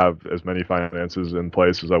didn't really have as many finances in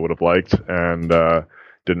place as I would have liked, and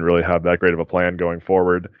didn't really have that great of a plan going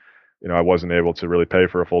forward. I wasn't able to really pay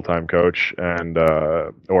for a full-time coach and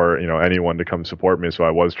or anyone to come support me, so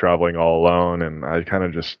I was traveling all alone, and I kind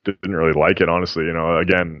of just didn't really like it, honestly.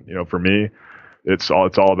 Again, for me, it's all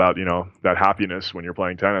about that happiness when you're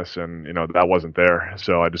playing tennis, and that wasn't there.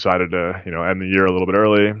 So I decided to end the year a little bit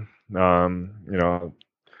early.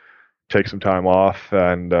 Take some time off,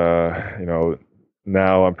 and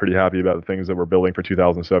now I'm pretty happy about the things that we're building for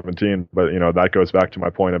 2017. But that goes back to my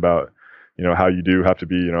point about how you do have to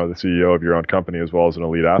be the CEO of your own company as well as an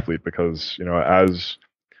elite athlete, because as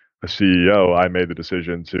a CEO, I made the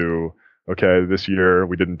decision to, okay, this year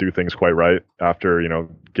we didn't do things quite right after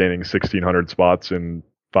gaining 1,600 spots in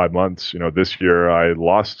 5 months. This year I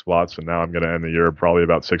lost spots, and now I'm going to end the year probably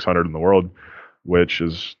about 600 in the world, which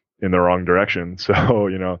is in the wrong direction. So,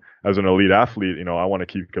 as an elite athlete, I want to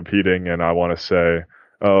keep competing, and I want to say,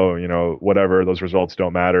 oh, whatever, those results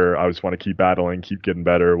don't matter. I just want to keep battling, keep getting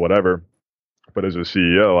better, whatever. But as a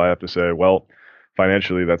CEO, I have to say, well,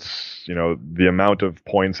 financially, that's, the amount of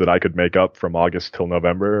points that I could make up from August till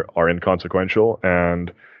November are inconsequential.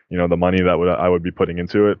 And, the money that I would be putting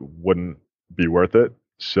into it wouldn't be worth it.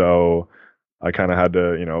 So I kind of had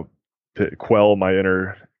to, to quell my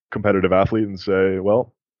inner competitive athlete and say,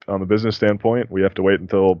 well, on the business standpoint, we have to wait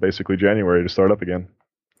until basically January to start up again.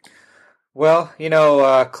 Well,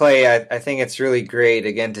 Clay, I think it's really great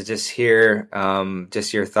again to just hear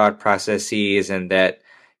just your thought processes, and that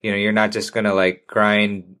you're not just gonna like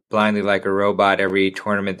grind blindly like a robot every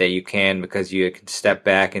tournament that you can, because you can step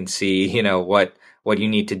back and see what you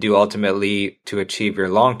need to do ultimately to achieve your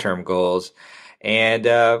long-term goals. And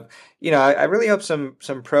I really hope some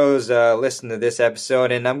pros listen to this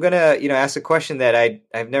episode. And I'm gonna ask a question that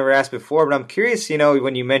I've never asked before, but I'm curious.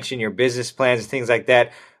 When you mention your business plans and things like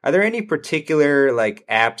that, are there any particular like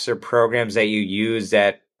apps or programs that you use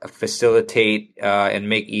that facilitate and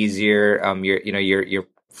make easier your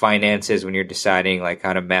finances when you're deciding like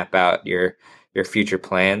how to map out your future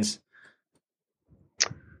plans?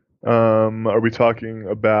 Are we talking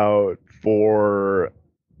about for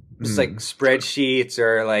just like spreadsheets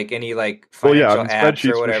or like any like financial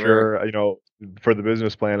apps or whatever? For sure. For the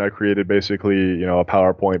business plan, I created basically, a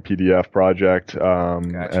PowerPoint PDF project.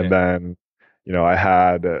 Gotcha. And then, I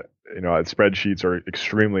had, spreadsheets are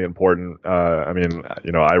extremely important.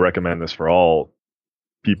 I recommend this for all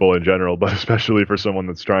people in general, but especially for someone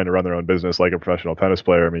that's trying to run their own business like a professional tennis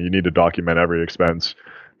player. I mean, you need to document every expense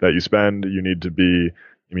that you spend. You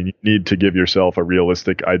need to give yourself a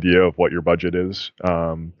realistic idea of what your budget is.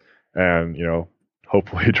 And,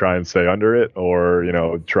 hopefully try and stay under it, or,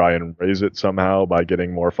 try and raise it somehow by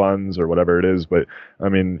getting more funds or whatever it is. But I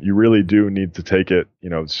mean, you really do need to take it,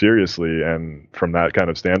 seriously, and from that kind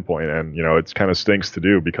of standpoint. And, it kind of stinks to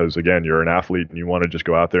do because, again, you're an athlete and you want to just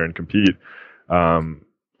go out there and compete.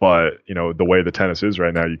 But, the way the tennis is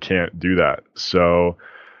right now, you can't do that. So,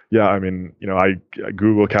 yeah, I mean,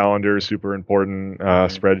 Google Calendar is super important,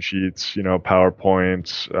 spreadsheets,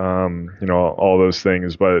 PowerPoints, all those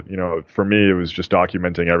things. But, for me, it was just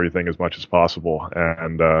documenting everything as much as possible.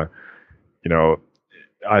 And,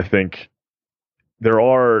 I think there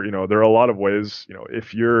are a lot of ways,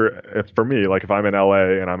 if for me, like if I'm in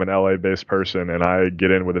LA and I'm an LA based person and I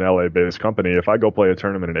get in with an LA based company, if I go play a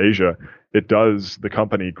tournament in Asia, it does the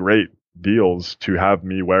company great deals to have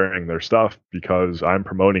me wearing their stuff because I'm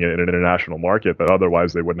promoting it in an international market that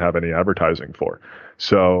otherwise they wouldn't have any advertising for.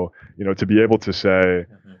 So, to be able to say,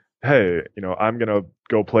 hey, I'm going to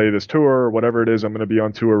go play this tour or whatever it is, I'm going to be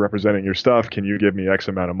on tour representing your stuff. Can you give me X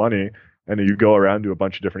amount of money? And you go around to a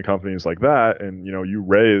bunch of different companies like that, and you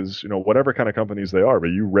raise whatever kind of companies they are,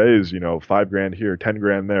 but you raise $5,000 here,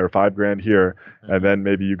 $10,000 there, $5,000 here, and then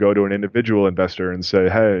maybe you go to an individual investor and say,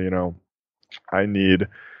 hey, I need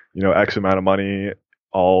X amount of money.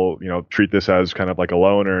 I'll treat this as kind of like a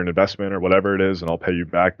loan or an investment or whatever it is, and I'll pay you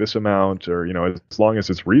back this amount, or as long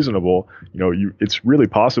as it's reasonable, it's really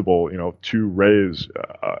possible to raise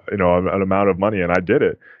an amount of money, and I did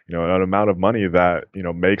it, an amount of money that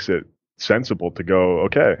makes it sensible to go,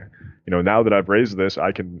 okay, now that I've raised this,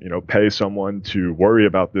 I can pay someone to worry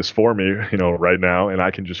about this for me right now, and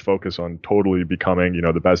I can just focus on totally becoming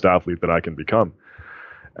the best athlete that I can become.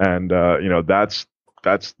 And that's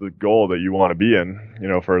the goal that you want to be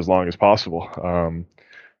in for as long as possible.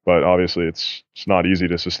 But obviously it's not easy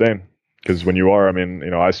to sustain, because when you are,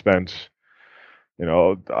 I spent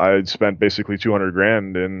basically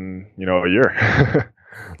 $200,000 in a year.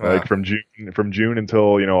 Like from June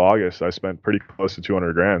until August, I spent pretty close to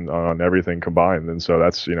 $200,000 on everything combined, and so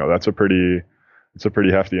that's a pretty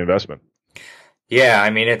hefty investment. Yeah,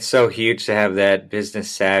 it's so huge to have that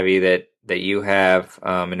business savvy that you have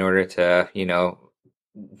in order to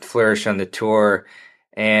flourish on the tour.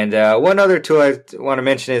 And one other tool I want to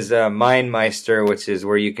mention is MindMeister, which is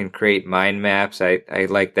where you can create mind maps. I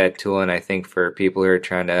like that tool, and I think for people who are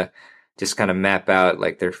trying to just kind of map out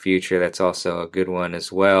like their future, that's also a good one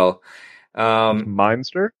as well.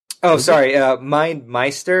 Mindster? Oh, sorry,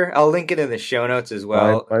 MindMeister. I'll link it in the show notes as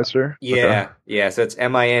well. MindMeister? Yeah, okay. Yeah. So it's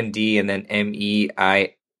MIND and then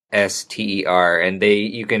MEISTER, and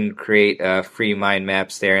you can create free mind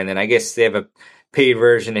maps there. And then I guess they have a paid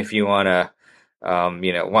version if you want to,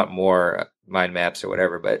 want more mind maps or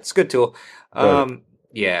whatever. But it's a good tool. Right.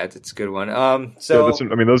 Yeah, it's a good one.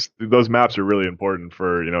 Those maps are really important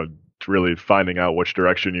for really finding out which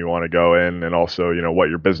direction you want to go in, and also what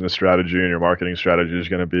your business strategy and your marketing strategy is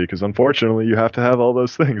going to be. Because unfortunately, you have to have all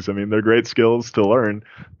those things. They're great skills to learn,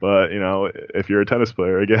 but if you're a tennis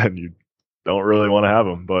player, again, you don't really want to have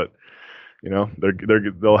them. But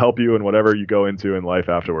they'll help you in whatever you go into in life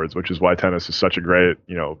afterwards, which is why tennis is such a great,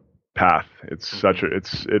 path.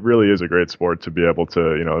 It really is a great sport to be able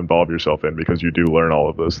to, involve yourself in, because you do learn all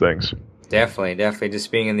of those things. Definitely. Just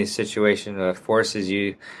being in these situations forces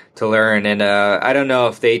you to learn. And I don't know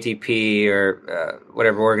if the ATP or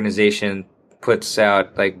whatever organization puts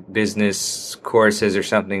out like business courses or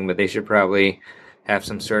something, but they should probably have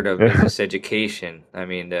some sort of business education. I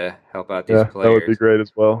mean, to help out these players. That would be great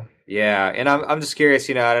as well. Yeah, and I'm just curious.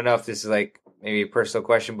 I don't know if this is like maybe a personal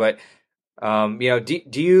question, but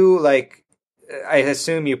do you like? I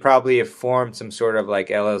assume you probably have formed some sort of like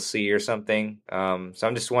LLC or something. So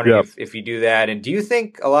I'm just wondering if you do that. And do you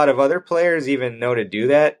think a lot of other players even know to do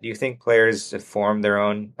that? Do you think players form their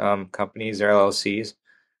own companies or LLCs?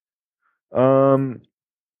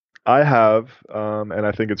 I have, and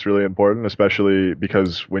I think it's really important, especially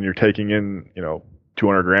because when you're taking in,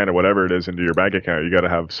 200 grand or whatever it is into your bank account, you got to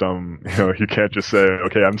have some, you can't just say,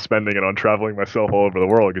 okay, I'm spending it on traveling myself all over the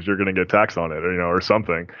world, because you're going to get taxed on it, or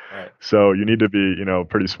something. Right. So you need to be,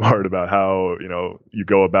 pretty smart about how, you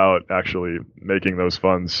go about actually making those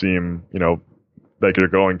funds seem, like you're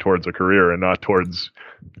going towards a career and not towards,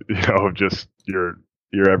 just your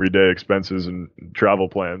everyday expenses and travel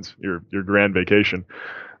plans, your grand vacation.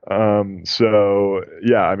 So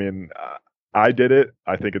yeah, I mean, I did it.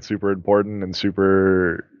 I think it's super important and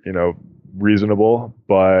super, reasonable,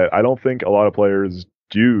 but I don't think a lot of players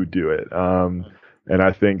do it. And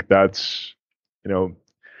I think that's,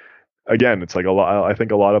 again, it's like I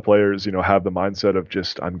think a lot of players, have the mindset of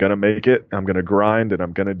just, I'm going to make it, I'm going to grind, and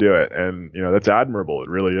I'm going to do it. And, that's admirable. It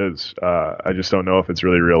really is. I just don't know if it's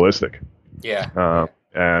really realistic. Yeah.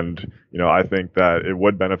 And, I think that it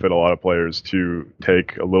would benefit a lot of players to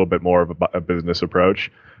take a little bit more of a business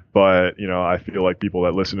approach. But, I feel like people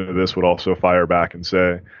that listen to this would also fire back and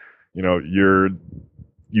say, you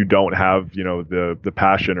don't have, the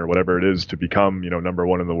passion or whatever it is to become, number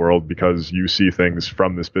one in the world, because you see things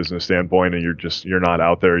from this business standpoint, and you're not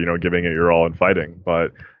out there, giving it your all and fighting.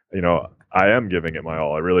 But, I am giving it my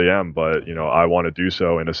all. I really am. But, I want to do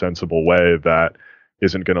so in a sensible way that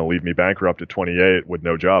isn't going to leave me bankrupt at 28 with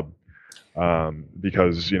no job.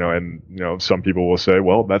 Because, some people will say,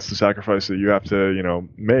 well, that's the sacrifice that you have to,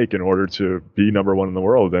 make in order to be number one in the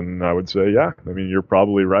world. And I would say, yeah, I mean, you're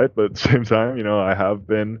probably right. But at the same time, I have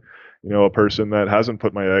been, a person that hasn't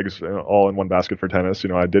put my eggs all in one basket for tennis.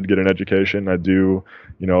 I did get an education. I do,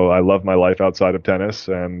 I love my life outside of tennis,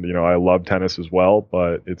 and, I love tennis as well,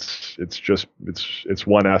 but it's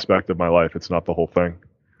one aspect of my life. It's not the whole thing.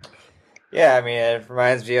 Yeah, I mean, it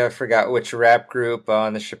reminds me, I forgot which rap group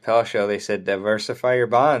on the Chappelle Show, they said, diversify your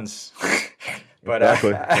bonds. But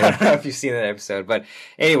exactly. I don't know if you've seen that episode. But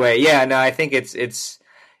anyway, yeah, no, I think it's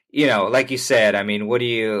like you said, I mean,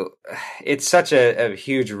 it's such a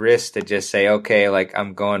huge risk to just say, okay, like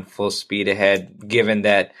I'm going full speed ahead, given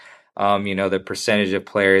that, the percentage of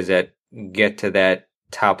players that get to that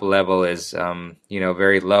top level is,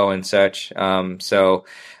 very low and such. So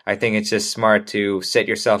I think it's just smart to set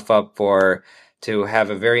yourself up to have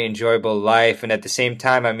a very enjoyable life. And at the same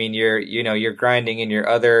time, I mean, you're grinding in your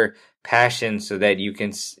other passions so that you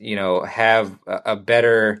can, have a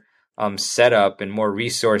better, setup and more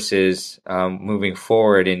resources, moving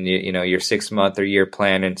forward in, your 6-month or year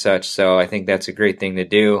plan and such. So I think that's a great thing to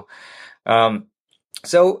do.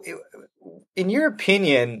 So in your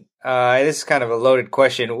opinion, this is kind of a loaded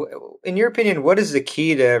question. In your opinion, what is the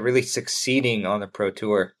key to really succeeding on the Pro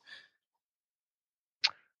Tour?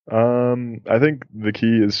 I think the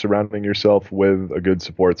key is surrounding yourself with a good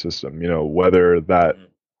support system, whether that,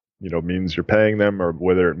 means you're paying them, or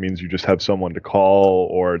whether it means you just have someone to call,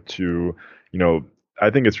 or to, I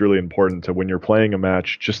think it's really important to, when you're playing a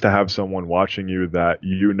match, just to have someone watching you that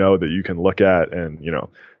that you can look at and,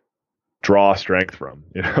 draw strength from,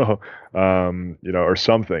 or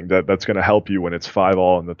something that's going to help you when it's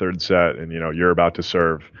 5-all in the third set, and, you're about to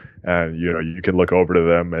serve, and, you can look over to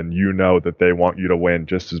them and that they want you to win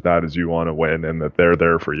just as bad as you want to win, and that they're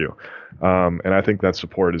there for you. And I think that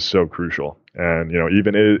support is so crucial. And,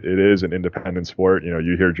 even it is an independent sport.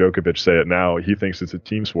 You hear Djokovic say it now. He thinks it's a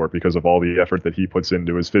team sport because of all the effort that he puts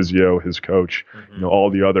into his physio, his coach,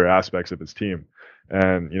 all the other aspects of his team.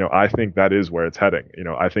 And, I think that is where it's heading.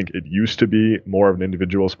 I think it used to be more of an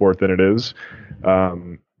individual sport than it is,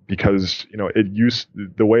 because,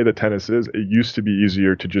 the way that tennis is, it used to be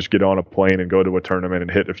easier to just get on a plane and go to a tournament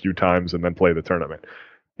and hit a few times and then play the tournament.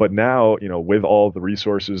 But now, with all the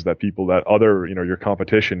resources that other, your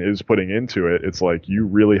competition is putting into it, it's like you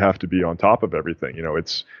really have to be on top of everything.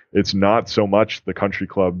 It's not so much the country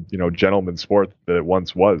club, gentleman sport that it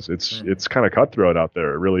once was. It's kind of cutthroat out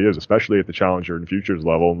there. It really is, especially at the challenger and futures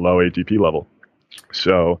level and low ATP level.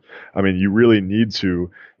 So, I mean, you really need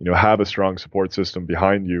to, have a strong support system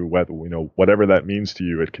behind you, whatever that means to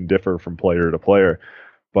you. It can differ from player to player,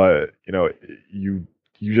 but,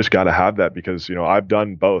 you just got to have that because, I've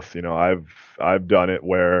done both. I've done it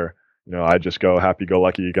where, I just go happy go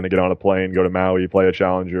lucky, going to get on a plane, go to Maui, play a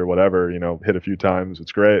challenger, whatever, hit a few times.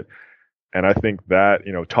 It's great. And I think that,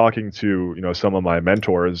 talking to, some of my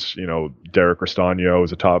mentors, Derek Restagno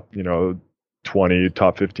was a top, 20,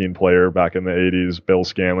 top 15 player back in the 80s. Bill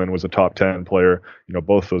Scanlon was a top 10 player.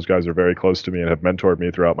 Both those guys are very close to me and have mentored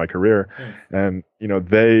me throughout my career. And,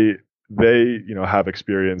 they have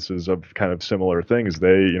experiences of kind of similar things.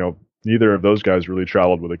 They, neither of those guys really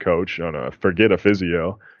traveled with a coach forget a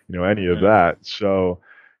physio, any of that. So,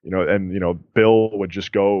 and, Bill would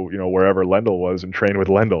just go, wherever Lendl was and train with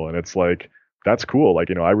Lendl. And it's like, that's cool.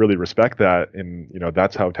 Like, I really respect that. And,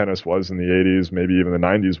 that's how tennis was in the 80s, maybe even the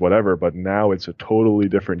 90s, whatever. But now it's a totally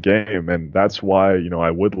different game. And that's why,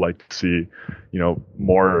 I would like to see,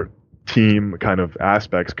 more team kind of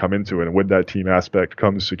aspects come into it. And with that team aspect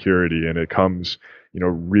comes security, and it comes,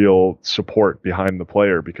 real support behind the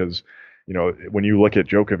player. Because, when you look at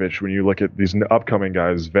Djokovic, when you look at these upcoming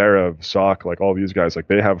guys, Zverev, Sock, like all these guys, like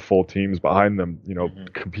they have full teams behind them,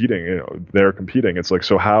 competing, they're competing. It's like,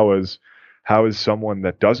 so how is someone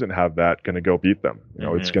that doesn't have that going to go beat them?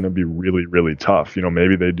 It's going to be really, really tough.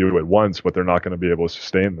 Maybe they do it once, but they're not going to be able to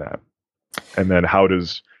sustain that. And then how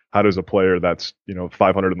does a player that's,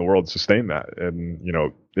 500 in the world sustain that? And,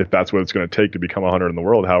 if that's what it's going to take to become 100 in the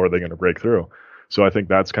world, how are they going to break through? So I think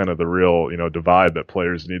that's kind of the real, divide that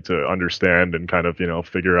players need to understand and kind of,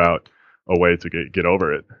 figure out a way to get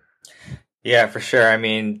over it. Yeah, for sure. I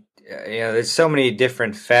mean, there's so many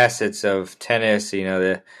different facets of tennis,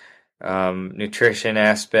 the nutrition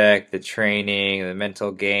aspect, the training, the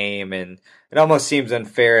mental game, and it almost seems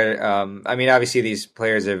unfair. I mean, obviously these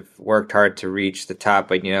players have worked hard to reach the top,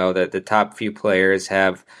 but the top few players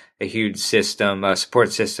have a huge system, a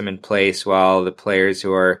support system in place, while the players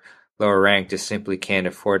who are lower ranked just simply can't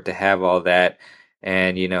afford to have all that.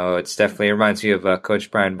 And, it's definitely, it reminds me of Coach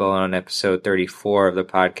Brian Bullen on episode 34 of the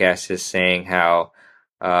podcast, is saying how,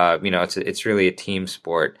 it's really a team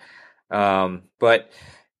sport. But,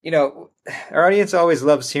 our audience always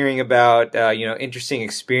loves hearing about, interesting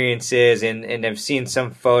experiences, and I've seen some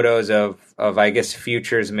photos of, I guess,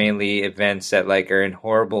 futures, mainly events that are in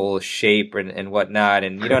horrible shape and whatnot.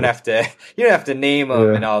 And you don't have to name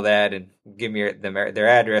them and all that and give me their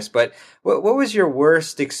address. But what was your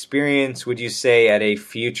worst experience, would you say, at a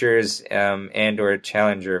futures, and or a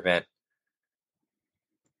challenger event?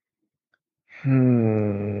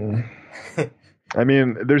 I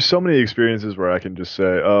mean, there's so many experiences where I can just say,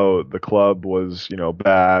 oh, the club was,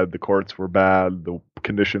 bad, the courts were bad, the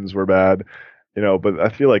conditions were bad, but I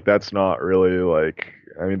feel like that's not really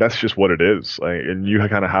that's just what it is. And you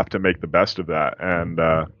kind of have to make the best of that. And,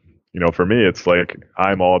 for me, it's like,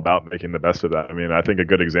 I'm all about making the best of that. I mean, I think a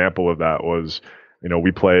good example of that was,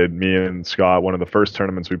 me and Scott, one of the first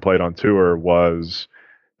tournaments we played on tour was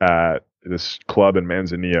at this club in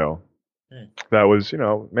Manzanillo. That was,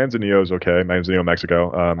 Manzanillo is okay. Manzanillo,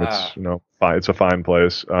 Mexico. It's, fine. It's a fine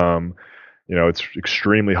place. It's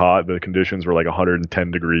extremely hot. The conditions were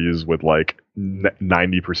 110 degrees with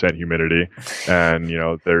 90% humidity. And,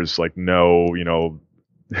 there's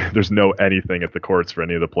there's no anything at the courts for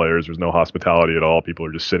any of the players. There's no hospitality at all. People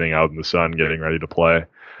are just sitting out in the sun getting ready to play.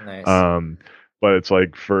 Nice. But it's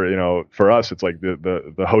for us, it's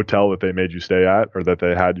the hotel that they made you stay at, or that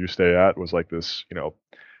they had you stay at, was this,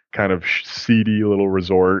 kind of seedy little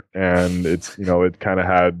resort, and it's it kind of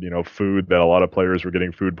had food that a lot of players were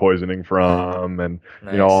getting food poisoning from, and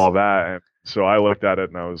Nice. All that. And so I looked at it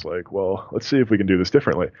and I was like, well, let's see if we can do this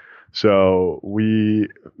differently. So we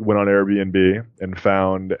went on Airbnb and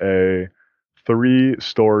found a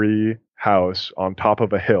 3-story house on top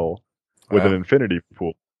of a hill with an infinity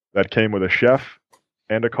pool that came with a chef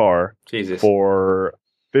and a car. Jesus. For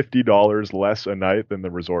 $50 less a night than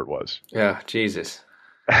the resort was. Yeah, Jesus.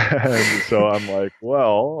 And so I'm like,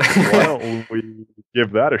 well, why don't we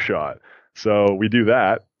give that a shot? So we do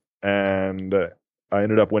that, and I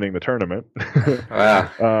ended up winning the tournament.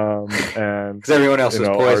 Wow. And because everyone else was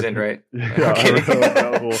poisoned, right? Yeah,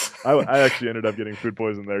 I actually ended up getting food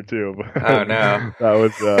poisoned there too. Oh no. That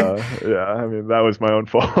was that was my own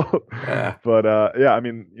fault. Yeah. But I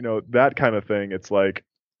mean, that kind of thing, it's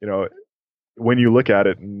when you look at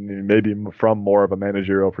it, maybe from more of a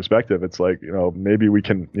managerial perspective, it's like, maybe we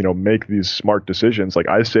can, make these smart decisions. Like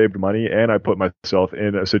I saved money and I put myself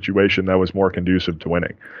in a situation that was more conducive to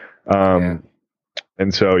winning. Yeah.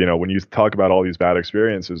 And so, when you talk about all these bad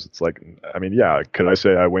experiences, it's like, I mean, yeah, could I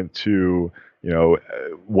say I went to,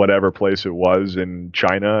 whatever place it was in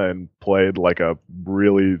China and played like a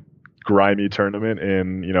really grimy tournament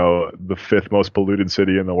in, the fifth most polluted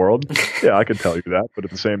city in the world? Yeah, I could tell you that. But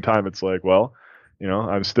at the same time, it's like, well,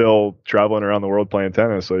 I'm still traveling around the world playing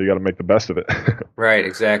tennis, so you got to make the best of it. Right,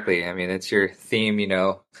 exactly. I mean, that's your theme,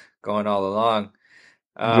 going all along.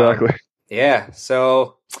 Exactly. Yeah,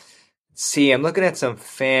 so see, I'm looking at some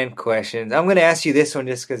fan questions. I'm going to ask you this one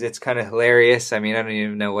just because it's kind of hilarious. I mean, I don't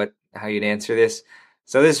even know how you'd answer this.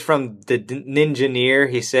 So this is from the Ninjaneer.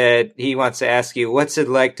 He said he wants to ask you, what's it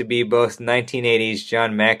like to be both 1980s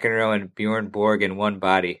John McEnroe and Bjorn Borg in one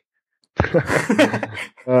body?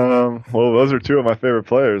 Well, those are two of my favorite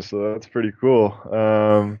players, so that's pretty cool.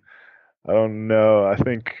 I don't know. I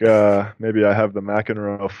think maybe I have the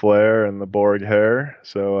McEnroe flair and the Borg hair.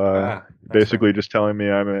 So basically, just telling me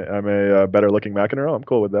I'm a better looking McEnroe. I'm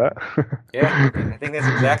cool with that. Yeah, I think that's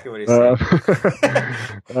exactly what he's saying.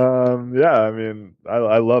 Yeah, I mean,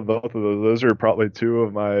 I love both of those. Those are probably two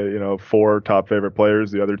of my four top favorite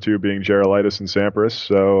players. The other two being Gerulaitis and Sampras.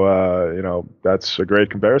 So that's a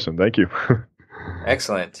great comparison. Thank you.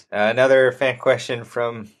 Excellent. Another fan question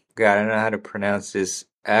from God. I don't know how to pronounce this.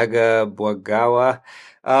 Aga Bogawa.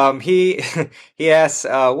 He asks,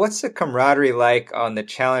 what's the camaraderie like on the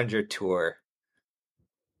Challenger Tour?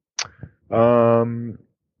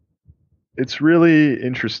 It's really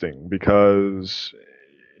interesting because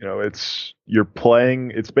it's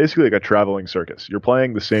basically like a traveling circus. You're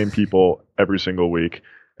playing the same people every single week,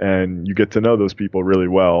 and you get to know those people really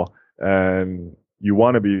well, and you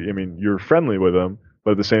want to be, I mean, you're friendly with them,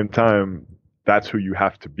 but at the same time, that's who you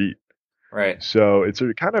have to beat. Right. So it's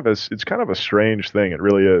kind of a strange thing. It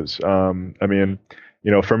really is. I mean,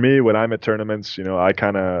 for me, when I'm at tournaments, I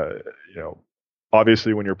kind of,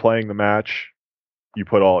 obviously when you're playing the match, you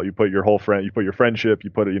put your friendship, you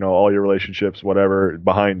put, all your relationships, whatever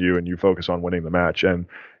behind you, and you focus on winning the match. And,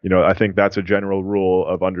 I think that's a general rule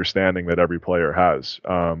of understanding that every player has.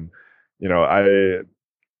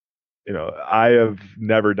 I have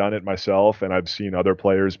never done it myself, and I've seen other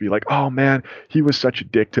players be like, "Oh man, he was such a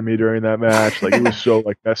dick to me during that match. Like, it was so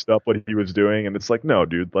like messed up what he was doing." And it's like, no,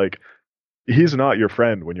 dude, like he's not your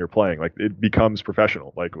friend when you're playing. Like, it becomes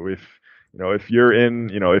professional. Like if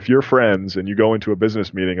you're friends and you go into a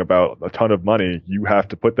business meeting about a ton of money, you have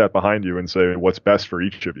to put that behind you and say what's best for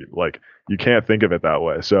each of you. Like, you can't think of it that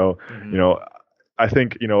way. So, I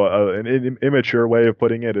think, an immature way of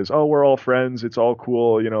putting it is, oh, we're all friends. It's all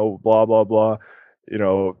cool, blah, blah, blah,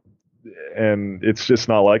 and it's just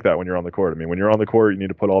not like that when you're on the court. I mean, when you're on the court, you need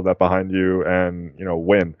to put all that behind you and,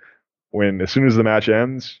 win. As soon as the match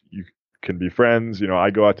ends, you can be friends.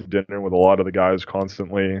 I go out to dinner with a lot of the guys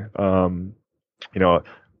constantly.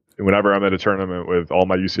 Whenever I'm at a tournament with all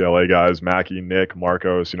my UCLA guys, Mackie, Nick,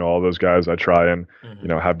 Marcos, all those guys, I try and,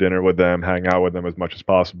 have dinner with them, hang out with them as much as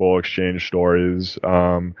possible, exchange stories.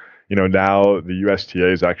 Now the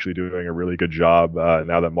USTA is actually doing a really good job.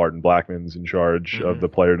 Now that Martin Blackman's in charge of the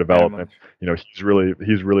player development, he's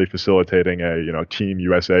really facilitating a, Team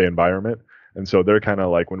USA environment. And so they're kind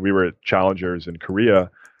of like, when we were at Challengers in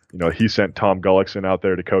Korea, he sent Tom Gullickson out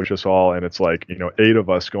there to coach us all, and it's like, 8 of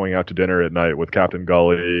us going out to dinner at night with Captain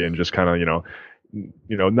Gully and just kind of,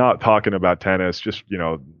 not talking about tennis, just,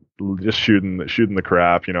 just shooting the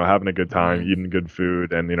crap, having a good time, eating good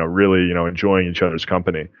food, and, really, enjoying each other's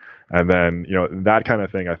company. And then, that kind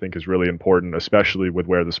of thing I think is really important, especially with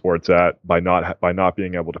where the sport's at, by not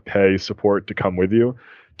being able to pay support to come with you,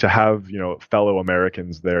 to have, fellow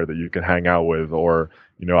Americans there that you can hang out with. Or,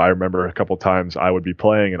 I remember a couple times I would be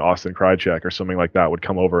playing and Austin Krajicek or something like that would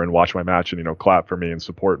come over and watch my match and, clap for me and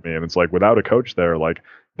support me. And it's like, without a coach there, like,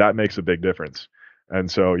 that makes a big difference.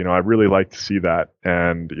 And so, I really like to see that.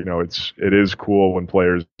 And, it is cool when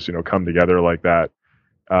players, come together like that.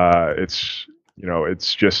 It's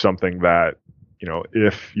just something that,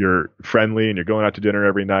 if you're friendly and you're going out to dinner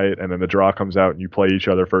every night and then the draw comes out and you play each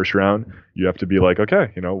other first round, you have to be like,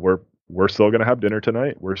 okay, we're still going to have dinner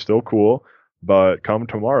tonight. We're still cool, but come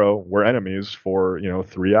tomorrow, we're enemies for,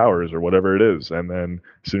 3 hours or whatever it is. And then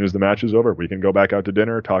as soon as the match is over, we can go back out to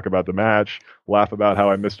dinner, talk about the match, laugh about how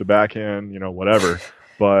I missed a backhand, whatever.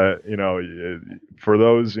 But, for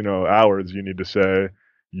those, hours, you need to say,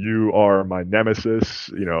 you are my nemesis.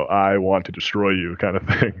 I want to destroy you, kind of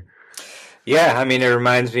thing. Yeah, I mean, it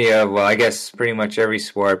reminds me of, well, I guess pretty much every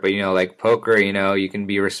sport, but, like poker, you can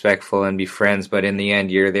be respectful and be friends, but in the end,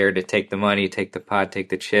 you're there to take the money, take the pot, take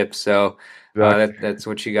the chips. So Exactly. that's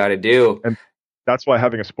what you got to do. And that's why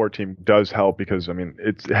having a sport team does help because I mean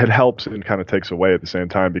it helps and kind of takes away at the same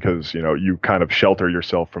time because you kind of shelter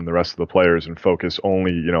yourself from the rest of the players and focus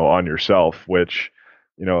only on yourself, which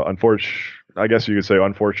unfortunately I guess you could say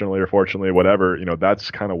unfortunately or fortunately whatever,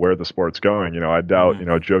 that's kind of where the sport's going. I doubt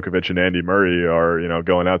Djokovic and Andy Murray are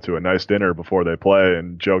going out to a nice dinner before they play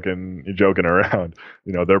and joking around.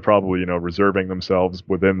 They're probably reserving themselves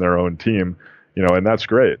within their own team, and that's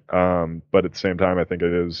great. But at the same time, I think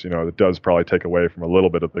it is, it does probably take away from a little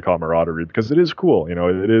bit of the camaraderie because it is cool.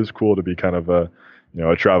 It is cool to be kind of a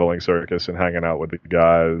traveling circus and hanging out with the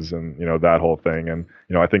guys and, that whole thing. And,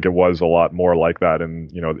 I think it was a lot more like that in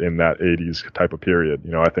that 80s type of period.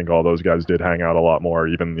 I think all those guys did hang out a lot more.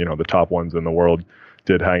 Even, the top ones in the world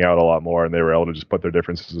did hang out a lot more and they were able to just put their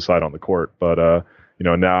differences aside on the court. But,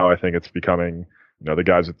 now I think it's becoming, the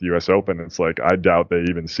guys at the U.S. Open, it's like I doubt they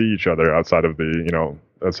even see each other outside of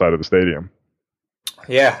the stadium.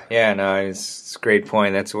 Yeah, no, it's a great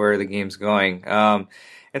point. That's where the game's going.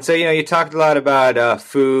 And so, you talked a lot about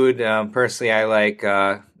food. Personally, I like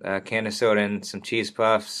can of soda and some cheese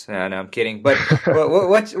puffs. No, I'm kidding. But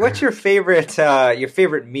what's your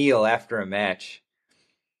favorite meal after a match?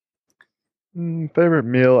 Favorite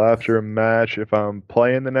meal after a match, if I'm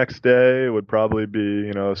playing the next day, would probably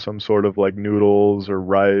be, some sort of like noodles or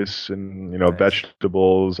rice and, Nice.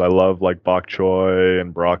 vegetables. I love like bok choy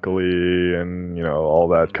and broccoli and, all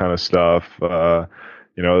that kind of stuff.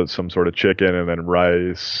 Some sort of chicken and then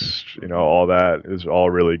rice, all that is all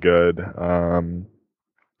really good. I'm,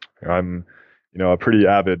 a pretty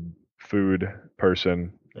avid food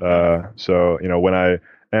person. So, when I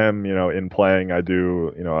am, in playing, I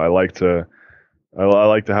do, I like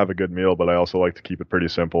to have a good meal, but I also like to keep it pretty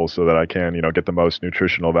simple so that I can, get the most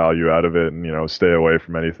nutritional value out of it and, stay away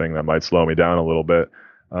from anything that might slow me down a little bit.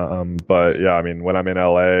 But yeah, I mean, when I'm in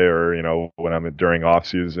LA or, when I'm during off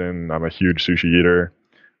season, I'm a huge sushi eater.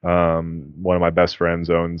 One of my best friends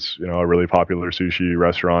owns, a really popular sushi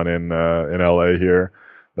restaurant in LA here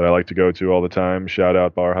that I like to go to all the time. Shout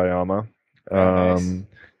out Bar Hayama. Nice.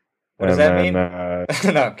 What does that mean? No,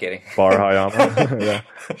 I'm kidding. Bar Hayama. Yeah.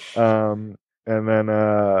 And then,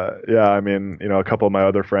 yeah, I mean, a couple of my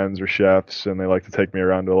other friends are chefs and they like to take me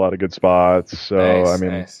around to a lot of good spots. So, Nice, I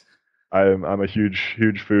mean, nice. I'm a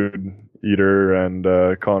huge food eater and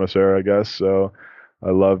connoisseur, I guess. So I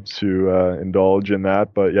love to indulge in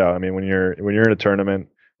that. But yeah, I mean, when you're in a tournament,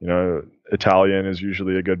 Italian is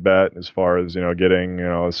usually a good bet as far as getting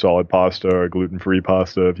a solid pasta or gluten-free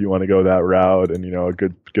pasta if you want to go that route, and a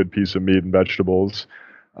good piece of meat and vegetables.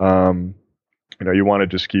 Um, you want to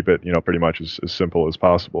just keep it pretty much as simple as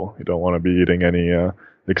possible. You don't want to be eating any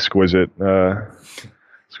exquisite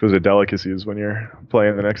delicacies when you're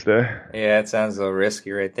playing the next day. Yeah, it sounds a little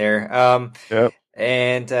risky right there. Yep.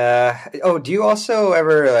 And do you also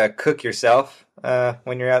ever cook yourself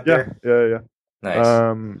when you're out there? Yeah.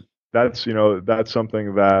 Nice. That's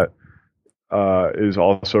something that is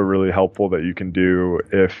also really helpful that you can do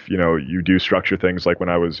if you do structure things like when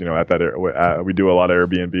I was at that we do a lot of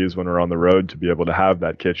Airbnbs when we're on the road to be able to have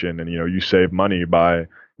that kitchen, and you save money by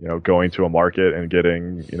going to a market and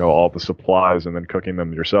getting all the supplies and then cooking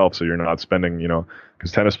them yourself, so you're not spending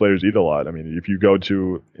because tennis players eat a lot. I mean, if you go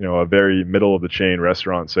to a very middle of the chain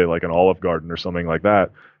restaurant, say like an Olive Garden or something like that,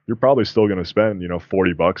 you're probably still going to spend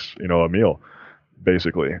 $40 a meal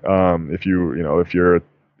basically, if you're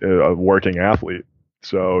a working athlete.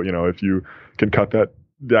 So, if you can cut that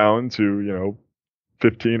down to,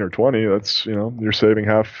 15 or 20, that's, you're saving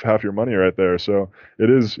half your money right there. So it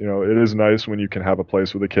is nice when you can have a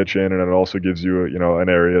place with a kitchen, and it also gives you, an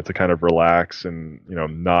area to kind of relax and,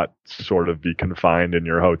 not sort of be confined in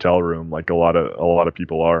your hotel room like a lot of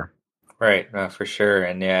people are. Right, for sure.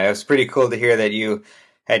 And yeah, it was pretty cool to hear that you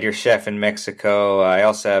had your chef in Mexico. I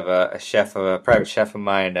also have a private chef of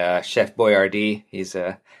mine, Chef Boyardee. He's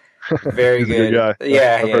a very good guy.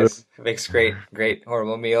 Yeah, he makes great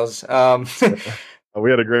horrible meals. We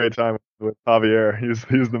had a great time with Javier.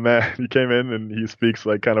 He's the man. He came in and he speaks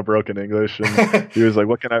like kind of broken English, and he was like,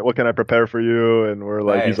 "What can I prepare for you?" And we're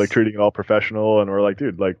like, Nice. He's like treating it all professional, and we're like,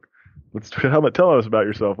 "Dude, like, tell us about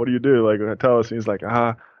yourself. What do you do? Like, tell us." And he's like,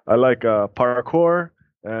 I like parkour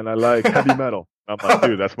and I like heavy metal. I'm like,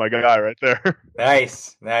 dude, that's my guy right there.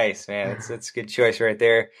 Nice, man. That's a good choice right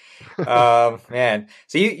there, man.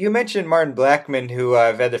 So you mentioned Martin Blackman, who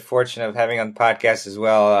I've had the fortune of having on the podcast as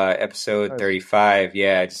well, episode Nice. 35.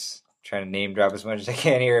 Yeah, just trying to name drop as much as I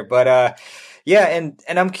can here, but Yeah,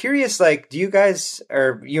 and I'm curious, like, do you guys,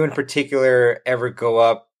 or you in particular, ever go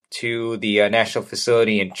up to the national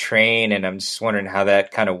facility and train? And I'm just wondering how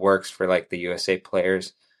that kind of works for like the USA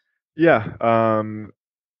players. Yeah,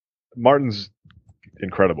 Martin's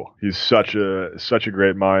incredible. He's such a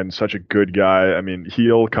great mind, such a good guy. I mean,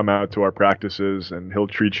 he'll come out to our practices and he'll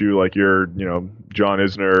treat you like you're, John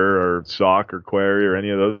Isner or Sock or Query or any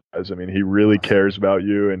of those guys. I mean, he really cares about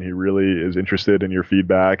you and he really is interested in your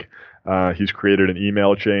feedback. He's created an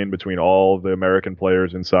email chain between all the American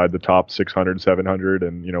players inside the top 600, 700,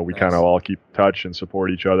 and we kind of all keep in touch and support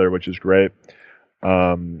each other, which is great.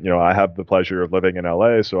 I have the pleasure of living in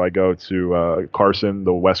LA, so I go to Carson,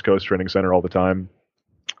 the West Coast Training Center, all the time.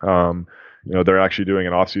 They're actually doing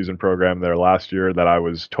an off-season program there last year that I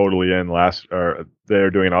was totally in they're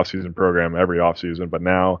doing an off-season program every off-season, but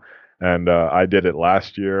now, and I did it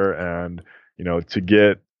last year, and, to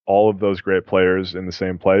get all of those great players in the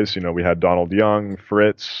same place, we had Donald Young,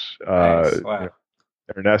 Fritz, Nice. Wow.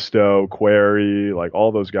 Ernesto, Query, like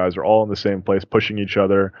all those guys are all in the same place pushing each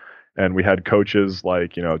other. And we had coaches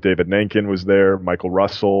like, David Nankin was there, Michael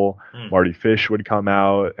Russell, Marty Fish would come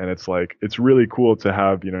out. And it's like, it's really cool to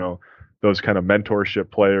have, those kind of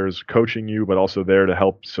mentorship players coaching you, but also there to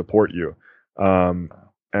help support you.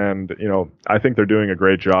 And I think they're doing a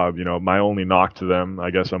great job. My only knock to them,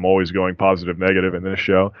 I guess I'm always going positive, negative in this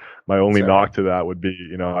show. My only knock to that would be,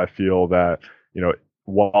 I feel that,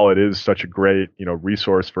 while it is such a great,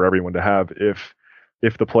 resource for everyone to have,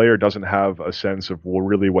 if the player doesn't have a sense of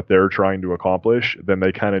really what they're trying to accomplish, then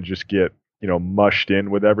they kind of just get, mushed in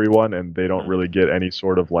with everyone and they don't really get any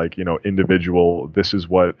sort of like, individual, this is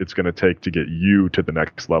what it's going to take to get you to the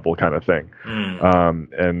next level kind of thing.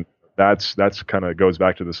 And that's kind of goes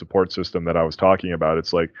back to the support system that I was talking about.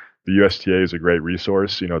 It's like the USTA is a great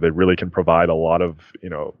resource. They really can provide a lot of,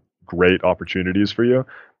 great opportunities for you,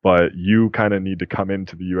 but you kind of need to come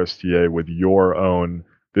into the USTA with your own,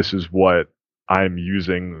 this is what I'm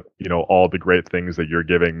using, all the great things that you're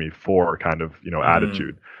giving me for kind of,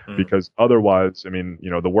 attitude, because otherwise, I mean,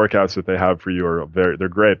 the workouts that they have for you are they're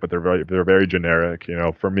great, but they're very generic.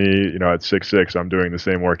 For me, at 6'6", I'm doing the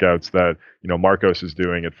same workouts that, Marcos is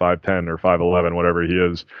doing at 5'10" or 5'11", whatever he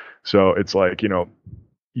is. So it's like,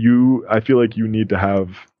 I feel like you need to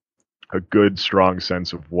have a good, strong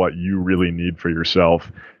sense of what you really need for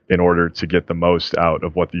yourself in order to get the most out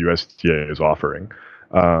of what the USTA is offering.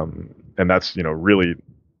 And that's, really,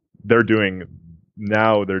 they're doing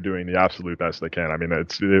the absolute best they can. I mean,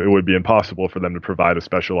 it would be impossible for them to provide a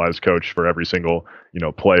specialized coach for every single,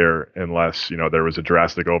 player unless, there was a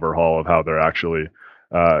drastic overhaul of how they're actually,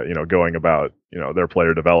 going about, their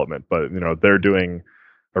player development. But, they're doing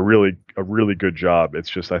a really good job. It's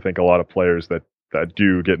just, I think a lot of players that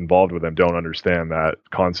do get involved with them don't understand that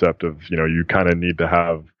concept of, you kind of need to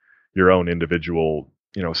have your own individual,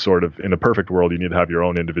 sort of in a perfect world, you need to have your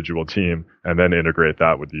own individual team and then integrate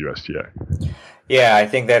that with the USTA. Yeah, I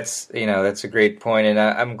think that's a great point. And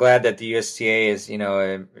I'm glad that the USTA is,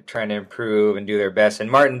 trying to improve and do their best.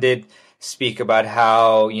 And Martin did speak about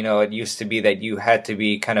how, it used to be that you had to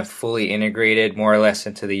be kind of fully integrated more or less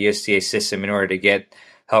into the USTA system in order to get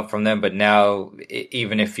help from them. But now,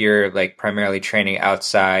 even if you're like primarily training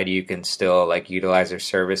outside, you can still like utilize their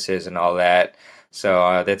services and all that.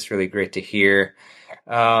 So that's really great to hear.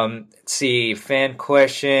 Let's see, fan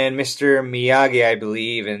question, Mr. Miyagi, I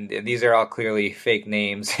believe, and these are all clearly fake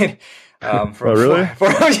names. Really? Yeah.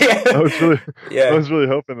 Yeah. I was really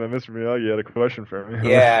hoping that Mr. Miyagi had a question for me.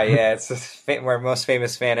 Yeah, it's our most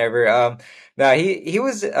famous fan ever. Now he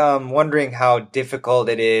was wondering how difficult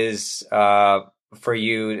it is for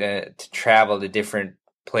you to travel to different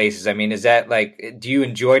places. I mean, is that like, do you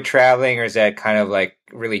enjoy traveling, or is that kind of like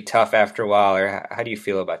really tough after a while, or how do you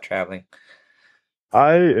feel about traveling?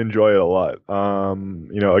 I enjoy it a lot.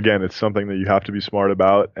 Again, it's something that you have to be smart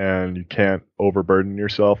about, and you can't overburden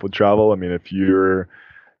yourself with travel. I mean,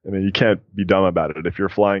 you can't be dumb about it. If you're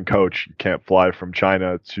flying coach, you can't fly from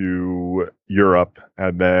China to Europe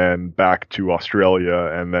and then back to Australia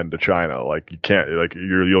and then to China. Like you can't, like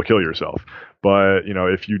you'll kill yourself. But,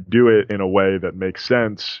 if you do it in a way that makes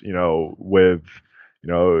sense, with,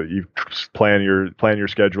 you plan your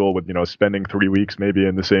schedule with, spending 3 weeks maybe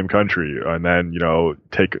in the same country, and then,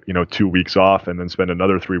 take, 2 weeks off and then spend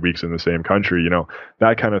another 3 weeks in the same country,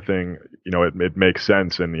 that kind of thing, it makes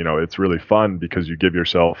sense. And, it's really fun because you give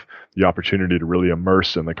yourself the opportunity to really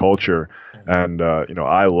immerse in the culture. And,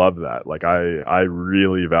 I love that. Like, I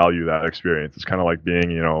really value that experience. It's kind of like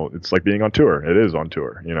being, it's like being on tour. It is on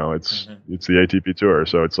tour, it's the ATP tour.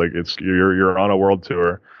 So it's like, you're on a world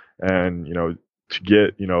tour, and, to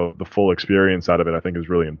get, the full experience out of it, I think is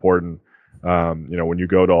really important. When you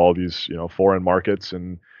go to all these, foreign markets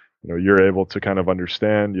and, you're able to kind of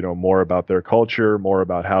understand, more about their culture, more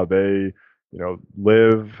about how they,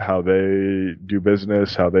 live, how they do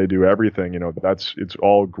business, how they do everything, it's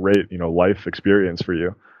all great, life experience for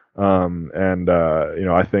you.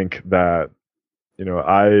 I think that,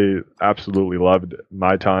 I absolutely loved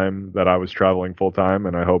my time that I was traveling full time,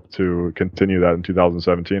 and I hope to continue that in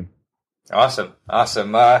 2017. Awesome.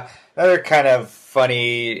 Another kind of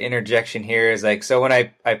funny interjection here is like, so when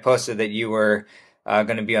I posted that you were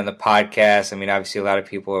going to be on the podcast, I mean, obviously a lot of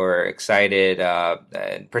people were excited,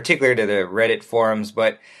 in particular to the Reddit forums,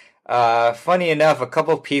 but funny enough, a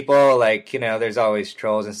couple people, like, there's always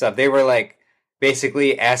trolls and stuff. They were like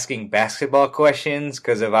basically asking basketball questions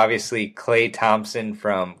because of obviously Klay Thompson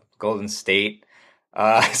from Golden State.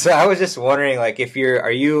 So I was just wondering, like,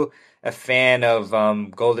 are you a fan of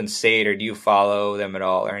Golden State, or do you follow them at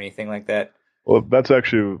all or anything like that? Well, that's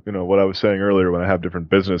actually, what I was saying earlier when I have different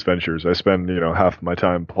business ventures. I spend, half my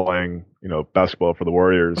time playing, basketball for the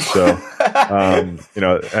Warriors. So,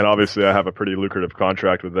 and obviously I have a pretty lucrative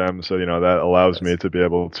contract with them. So, that allows me to be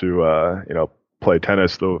able to, play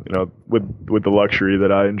tennis, though, with the luxury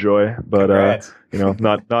that I enjoy. But,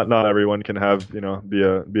 not everyone can have, be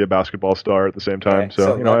a basketball star at the same time. Yeah,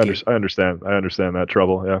 so, I understand that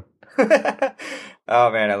trouble. Yeah. Oh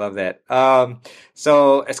man, I love that.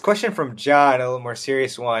 So it's a question from John, a little more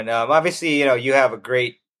serious one. Obviously, you have a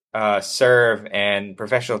great serve and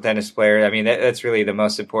professional tennis player. I mean, that's really the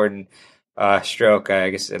most important stroke,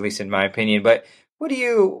 I guess, at least in my opinion. But what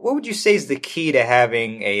would you say is the key to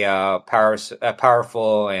having a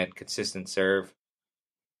powerful and consistent serve?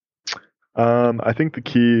 I think the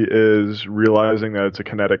key is realizing that it's a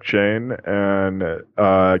kinetic chain and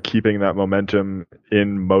keeping that momentum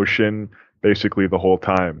in motion basically the whole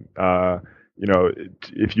time.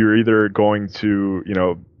 If you're either going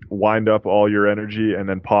to, wind up all your energy and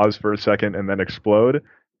then pause for a second and then explode,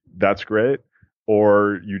 that's great.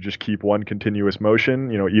 Or you just keep one continuous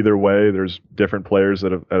motion. Either way, there's different players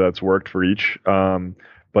that's worked for each.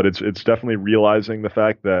 But it's definitely realizing the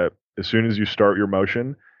fact that as soon as you start your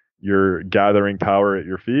motion, you're gathering power at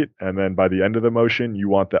your feet, and then by the end of the motion, you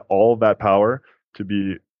want all of that power to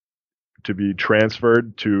be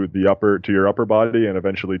transferred to your upper body and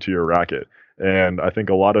eventually to your racket. And I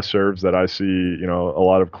think a lot of serves that I see, a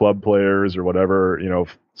lot of club players or whatever,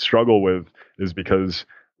 struggle with is because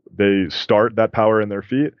they start that power in their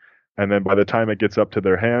feet, and then by the time it gets up to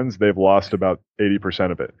their hands, they've lost about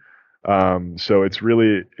 80% of it. So it's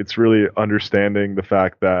really understanding the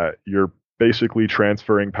fact that you're basically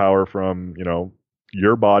transferring power from,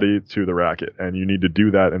 your body to the racket, and you need to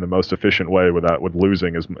do that in the most efficient way with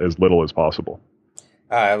losing as little as possible.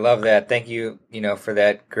 I love that. Thank you, for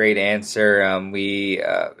that great answer. We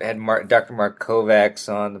had Dr. Mark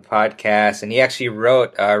Kovacs on the podcast, and he actually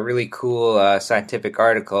wrote a really cool scientific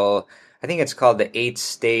article. I think it's called the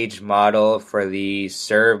 8-stage model for the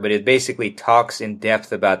serve, but it basically talks in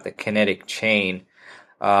depth about the kinetic chain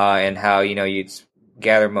and how, you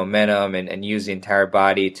gather momentum and use the entire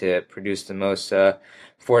body to produce the most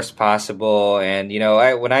force possible. And,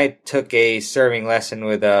 when I took a serving lesson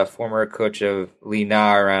with a former coach of Lee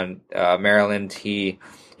Na around Maryland, he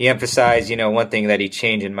emphasized, one thing that he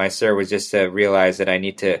changed in my serve was just to realize that I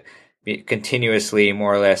need to continuously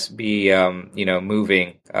more or less be,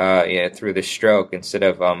 moving through the stroke instead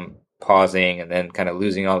of pausing and then kind of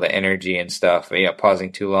losing all the energy and stuff,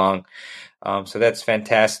 pausing too long. So that's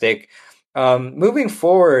fantastic. Moving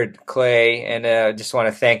forward, Klay, and just want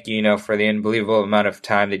to thank you, for the unbelievable amount of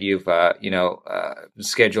time that you've,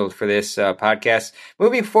 scheduled for this podcast.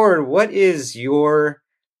 Moving forward, what is your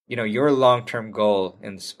long-term goal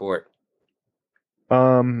in the sport?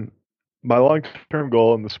 My long-term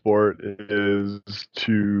goal in the sport is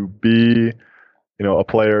to be, a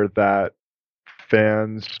player that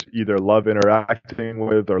fans either love interacting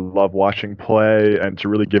with or love watching play, and to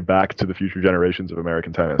really give back to the future generations of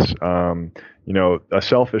American tennis. A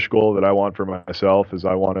selfish goal that I want for myself is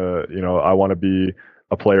I want to be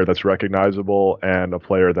a player that's recognizable and a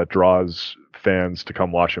player that draws fans to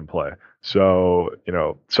come watch him play. So,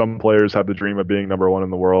 some players have the dream of being number one in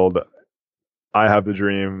the world. I have the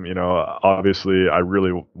dream, obviously I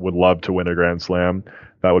really would love to win a Grand Slam.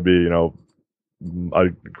 That would be, a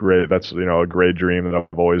great dream that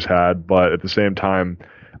I've always had. But at the same time,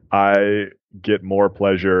 I get more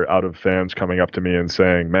pleasure out of fans coming up to me and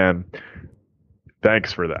saying, man,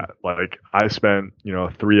 thanks for that. Like, I spent,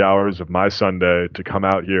 3 hours of my Sunday to come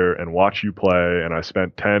out here and watch you play, and I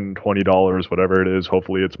spent $10, $20, whatever it is.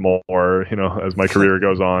 Hopefully it's more, as my career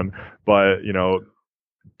goes on. But,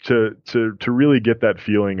 to really get that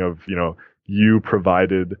feeling of, you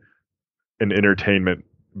provided an entertainment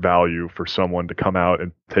value for someone to come out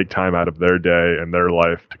and take time out of their day and their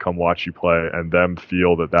life to come watch you play, and them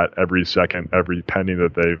feel that every second, every penny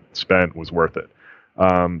that they spent was worth it.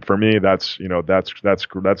 For me, that's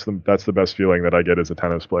the best feeling that I get as a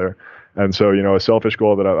tennis player. And so, a selfish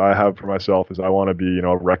goal that I have for myself is I want to be,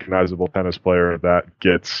 a recognizable tennis player that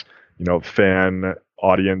gets, fan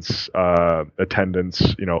audience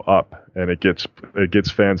attendance, up, and it gets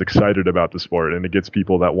fans excited about the sport, and it gets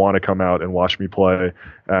people that want to come out and watch me play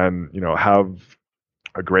and, have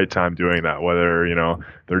a great time doing that, whether,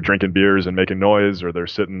 they're drinking beers and making noise, or they're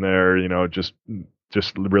sitting there, just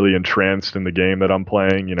really entranced in the game that I'm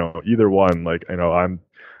playing, either one. Like, I'm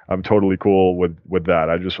totally cool with that.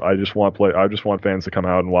 I just want fans to come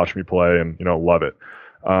out and watch me play and, love it.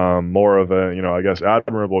 More of a, I guess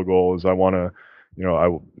admirable goal is I want to,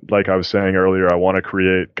 like I was saying earlier, I want to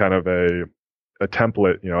create kind of a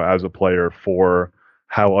template, as a player for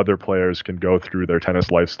how other players can go through their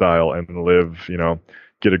tennis lifestyle and live,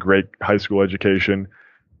 get a great high school education,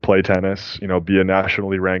 play tennis, be a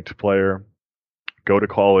nationally ranked player, go to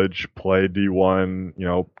college, play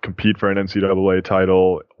D1, compete for an NCAA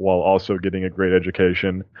title while also getting a great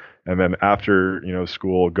education. And then after,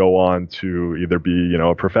 school, go on to either be,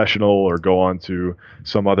 a professional or go on to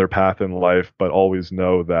some other path in life, but always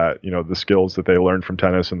know that, the skills that they learned from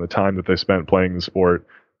tennis and the time that they spent playing the sport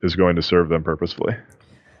is going to serve them purposefully.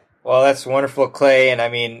 Well, that's wonderful, Clay. And I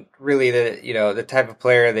mean, really, the type of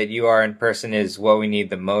player that you are in person is what we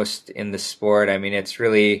need the most in the sport. I mean, it's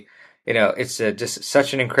really, it's just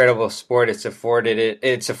such an incredible sport. It's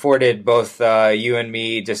afforded both you and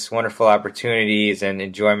me just wonderful opportunities and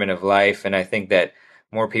enjoyment of life. And I think that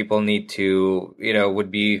more people need to,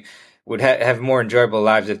 would have more enjoyable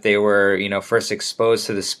lives if they were, first exposed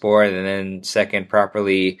to the sport, and then second,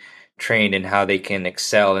 properly trained in how they can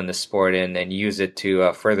excel in the sport and use it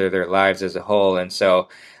to further their lives as a whole. And so,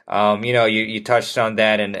 you touched on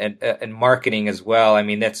that and marketing as well. I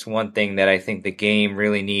mean, that's one thing that I think the game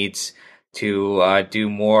really needs to do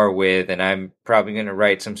more with. And I'm probably going to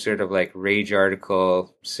write some sort of like rage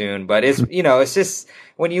article soon. But it's, it's just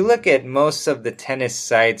when you look at most of the tennis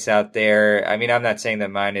sites out there, I mean, I'm not saying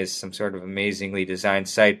that mine is some sort of amazingly designed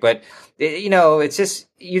site, but it's just,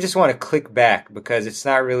 you just want to click back because it's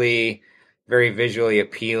not really very visually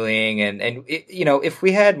appealing. And if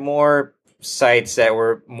we had more sites that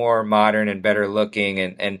were more modern and better looking,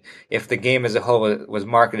 and if the game as a whole was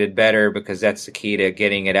marketed better, because that's the key to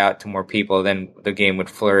getting it out to more people, then the game would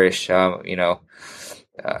flourish,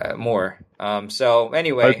 more. So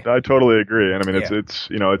anyway, I totally agree. And I mean, it's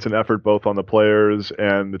it's an effort both on the players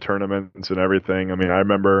and the tournaments and everything. I mean, I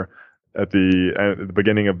remember at the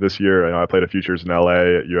beginning of this year, I played a Futures in LA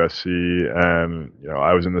at USC, and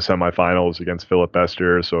I was in the semifinals against Philip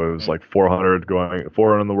Bester, so it was like 400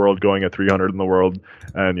 in the world going at 300 in the world.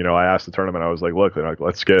 And I asked the tournament, I was like, look,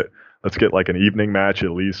 let's get like an evening match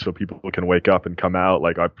at least, so people can wake up and come out.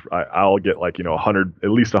 Like I'll get like 100, at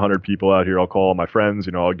least 100 people out here. I'll call all my friends.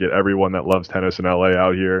 I'll get everyone that loves tennis in LA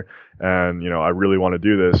out here. And I really want to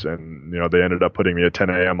do this. And they ended up putting me at 10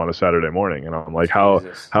 a.m. on a Saturday morning. And I'm like, how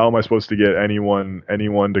am I supposed to get anyone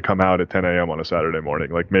to come out at 10 a.m. on a Saturday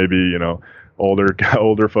morning? Like maybe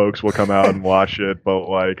older folks will come out and watch it, but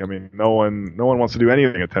like, I mean, no one wants to do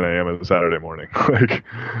anything at 10 a.m. on a Saturday morning. Like,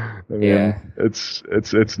 I mean, it's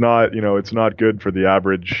not, it's not good for the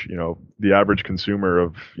average consumer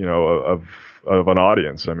of an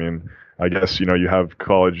audience. I mean, I guess, you have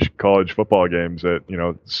college football games at,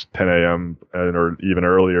 10 a.m. or even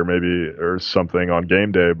earlier maybe, or something on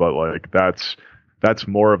game day, but like that's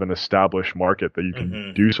more of an established market that you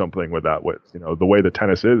can do something with that with. The way that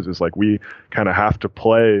tennis is like we kind of have to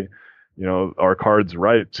play, our cards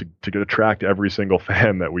right to attract every single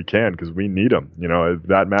fan that we can, because we need them.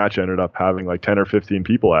 That match ended up having like 10 or 15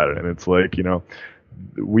 people at it, and it's like,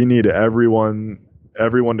 we need everyone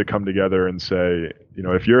to come together and say,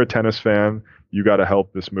 if you're a tennis fan, you got to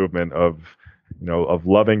help this movement of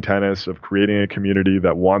loving tennis, of creating a community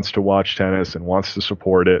that wants to watch tennis and wants to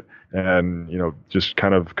support it, and just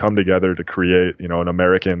kind of come together to create an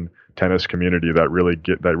American tennis community that really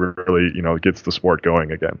gets the sport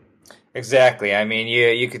going again. Exactly. I mean,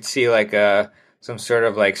 you could see like some sort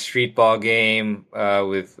of like street ball game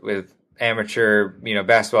with amateur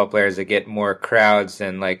basketball players that get more crowds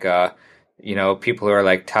than like people who are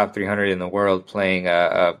like top 300 in the world playing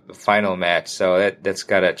a final match. So that's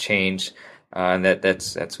got to change. And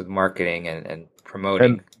that's with marketing and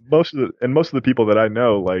promoting. And most of the people that I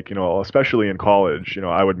know, like, especially in college,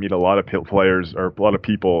 I would meet a lot of players or a lot of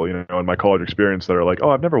people, in my college experience that are like, oh,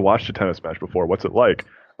 I've never watched a tennis match before. What's it like?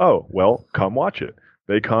 Oh, well, come watch it.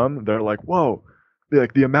 They come, they're like, whoa,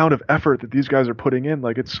 like the amount of effort that these guys are putting in,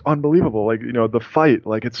 like it's unbelievable. Like, the fight,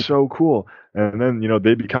 like it's so cool. And then,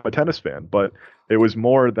 they become a tennis fan. But it was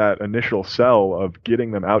more that initial sell of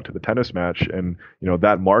getting them out to the tennis match and,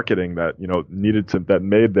 that marketing that, that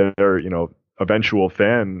made their, eventual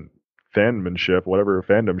fanmanship, whatever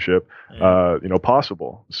fandomship,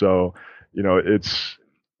 possible. So,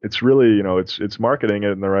 it's really, it's marketing it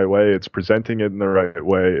in the right way. It's presenting it in the right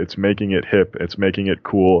way. It's making it hip. It's making it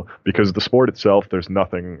cool, because the sport itself, there's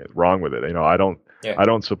nothing wrong with it. I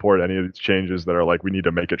don't support any of these changes that are like, we need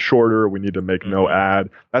to make it shorter. We need to make no ad.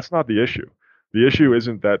 That's not the issue. The issue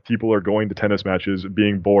isn't that people are going to tennis matches,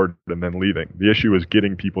 being bored, and then leaving. The issue is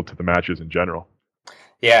getting people to the matches in general.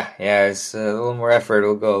 Yeah. It's a little more effort.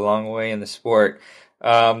 It'll go a long way in the sport.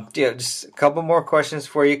 Just a couple more questions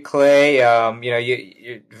for you, Clay.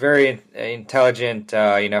 You're very intelligent,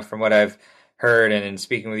 from what I've heard and in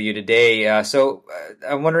speaking with you today. So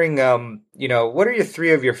I'm wondering, what are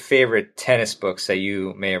three of your favorite tennis books that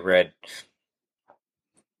you may have read?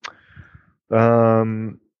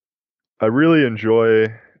 I really enjoy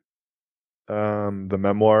the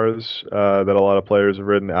memoirs that a lot of players have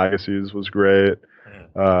written. Agassi's was great.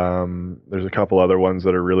 There's a couple other ones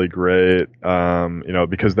that are really great,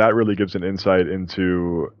 because that really gives an insight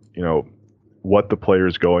into, what the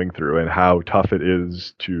player's going through and how tough it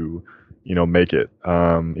is to, make it.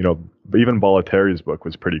 Even Bollettieri's book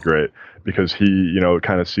was pretty great, because he,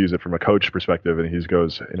 kind of sees it from a coach perspective, and he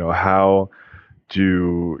goes, how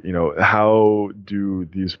do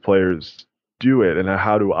these players do it, and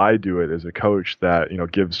how do I do it as a coach that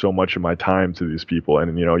gives so much of my time to these people?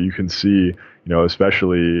 And you can see,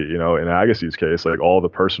 especially in Agassi's case, like all the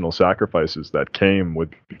personal sacrifices that came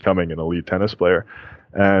with becoming an elite tennis player.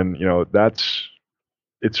 And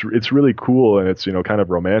it's really cool, and it's kind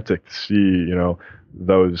of romantic to see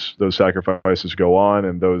those sacrifices go on,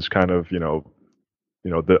 and those kind of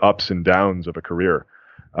the ups and downs of a career.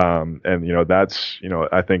 And that's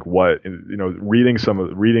I think what reading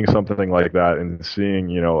something like that and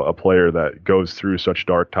seeing a player that goes through such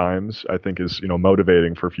dark times, I think is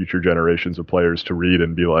motivating for future generations of players to read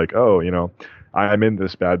and be like, oh, I'm in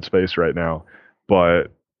this bad space right now,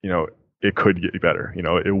 but it could get better.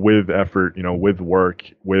 With effort, with work,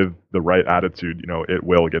 with the right attitude, it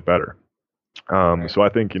will get better. So I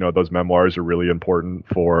think those memoirs are really important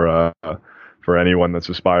for anyone that's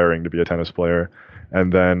aspiring to be a tennis player.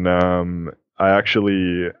 And then I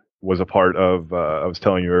actually was a part of, I was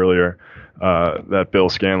telling you earlier, that Bill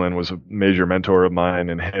Scanlon was a major mentor of mine,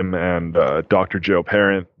 and him and Dr. Joe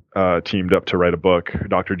Parent teamed up to write a book.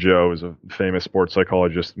 Dr. Joe is a famous sports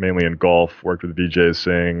psychologist, mainly in golf, worked with Vijay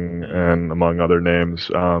Singh and among other names.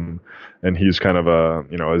 And he's kind of a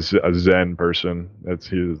Zen person.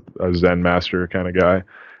 He's a Zen master kind of guy.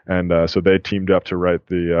 And so they teamed up to write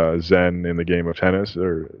the Zen in the Game of Tennis,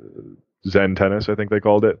 or Zen Tennis, I think they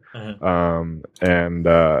called it. And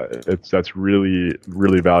that's really,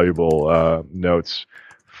 really valuable notes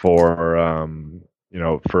for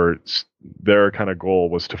for their kind of goal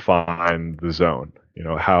was to find the zone.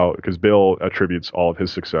 Because Bill attributes all of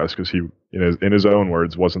his success because he, in his own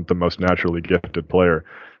words, wasn't the most naturally gifted player,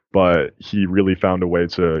 but he really found a way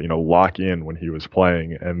to lock in when he was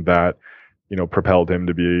playing, and that propelled him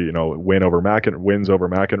to be, wins over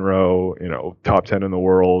McEnroe, top 10 in the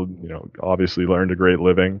world, obviously learned a great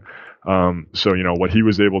living. So, what he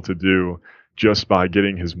was able to do just by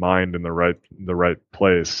getting his mind in the right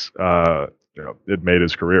place, it made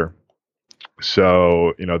his career.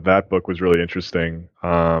 So, that book was really interesting.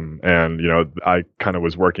 And, I kind of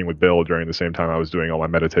was working with Bill during the same time I was doing all my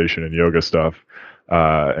meditation and yoga stuff.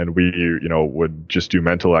 And we, would just do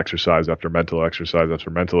mental exercise after mental exercise after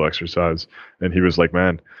mental exercise. And he was like,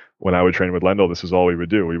 man, when I would train with Lendl, this is all we would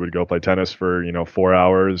do. We would go play tennis for, 4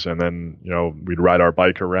 hours, and then, we'd ride our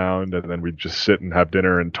bike around, and then we'd just sit and have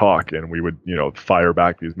dinner and talk. And we would, fire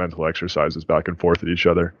back these mental exercises back and forth at each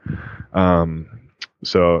other.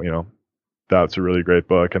 So, that's a really great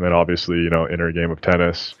book. And then obviously, Inner Game of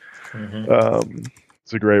Tennis.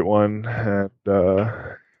 It's a great one. And,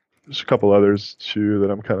 there's a couple others too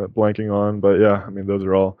that I'm kind of blanking on, but yeah, I mean, those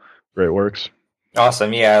are all great works.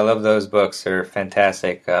 Awesome. Yeah, I love those books. They're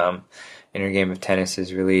fantastic. Inner Game of Tennis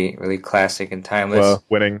is really, really classic and timeless.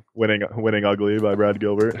 Winning Ugly by Brad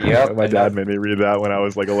Gilbert. Yep. My dad made me read that when I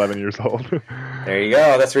was like 11 years old. There you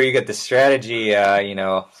go. That's where you get the strategy,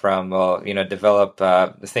 from, develop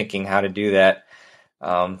the thinking how to do that.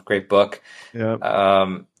 Great book. Yeah.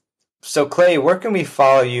 So Clay, where can we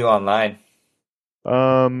follow you online?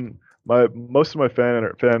 Most of my fan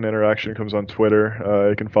interaction comes on Twitter.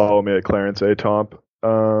 You can follow me at Clarence A. Tomp.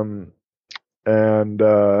 And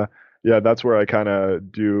yeah, that's where I kind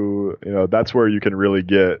of do, that's where you can really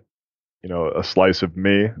get, a slice of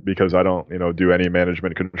me, because I don't, do any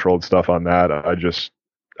management controlled stuff on that. I just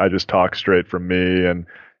talk straight from me, and,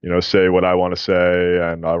 say what I want to say,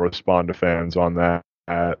 and I'll respond to fans on that.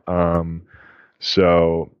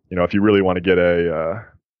 So, if you really want to get a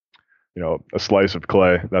slice of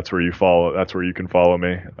Clay, that's where you can follow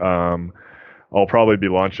me. I'll probably be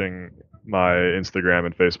launching my Instagram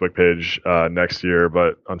and Facebook page next year,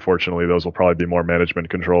 but unfortunately, those will probably be more management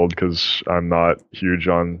controlled, because I'm not huge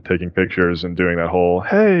on taking pictures and doing that whole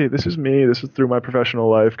 "Hey, this is me. This is through my professional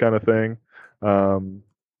life" kind of thing. Um,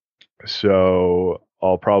 so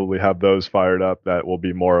I'll probably have those fired up. That will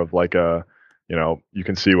be more of like you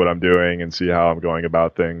can see what I'm doing and see how I'm going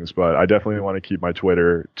about things. But I definitely want to keep my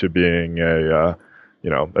Twitter to being a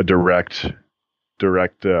direct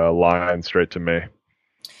line straight to me.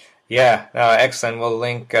 Yeah, excellent. We'll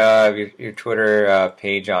link your Twitter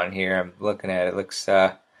page on here. I'm looking at it. Looks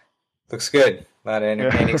good. A lot of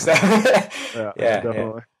entertaining stuff. Yeah,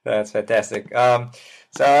 definitely. That's fantastic.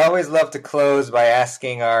 So I always love to close by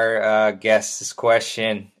asking our guests this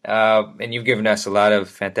question, and you've given us a lot of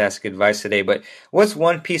fantastic advice today, but what's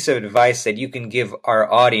one piece of advice that you can give our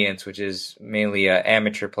audience, which is mainly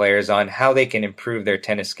amateur players, on how they can improve their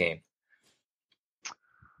tennis game?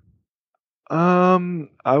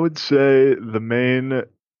 I would say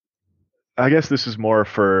I guess this is more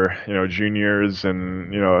for, juniors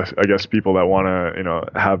and, I guess people that want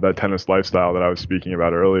to, have that tennis lifestyle that I was speaking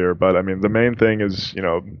about earlier. But I mean, the main thing is,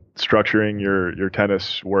 structuring your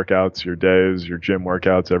tennis workouts, your days, your gym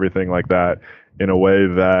workouts, everything like that in a way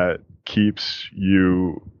that keeps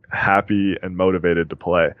you happy and motivated to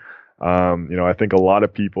play. I think a lot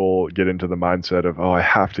of people get into the mindset of, oh, I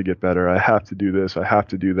have to get better. I have to do this. I have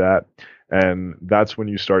to do that. And that's when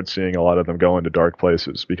you start seeing a lot of them go into dark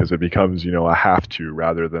places, because it becomes, a have to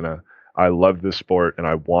rather than I love this sport and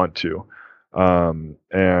I want to. And,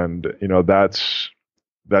 that's,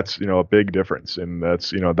 a big difference. And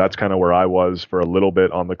that's kind of where I was for a little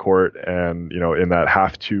bit on the court. And, in that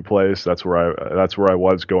have to place, that's where I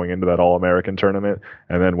was going into that All-American tournament.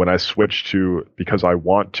 And then when I switched to because I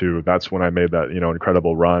want to, that's when I made that,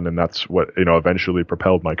 incredible run. And that's what, eventually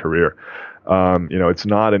propelled my career. It's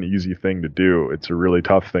not an easy thing to do. It's a really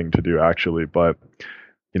tough thing to do, actually. But,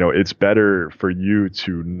 it's better for you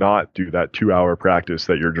to not do that 2-hour practice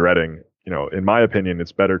that you're dreading. In my opinion,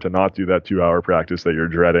 it's better to not do that 2-hour practice that you're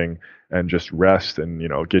dreading and just rest and,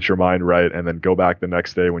 get your mind right, and then go back the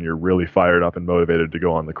next day when you're really fired up and motivated to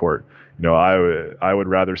go on the court. I would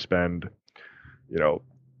rather spend,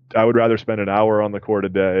 an hour on the court a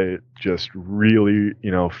day, just really,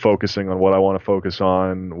 focusing on what I want to focus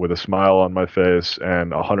on with a smile on my face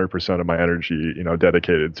and 100% of my energy,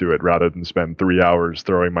 dedicated to it, rather than spend 3 hours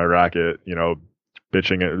throwing my racket,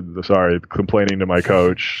 complaining to my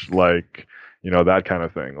coach, like, that kind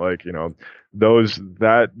of thing. Like,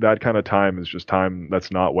 that kind of time is just time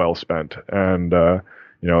that's not well spent. And,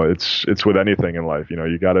 it's with anything in life,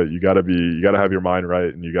 you gotta have your mind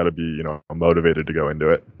right, and you gotta be, motivated to go into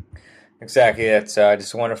it. Exactly. That's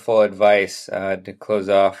just wonderful advice to close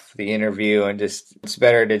off the interview. And just, it's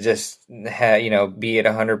better to just be at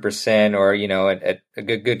 100%, or, at a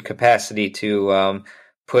good capacity to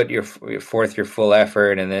put forth your full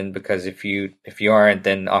effort. And then, because if you aren't,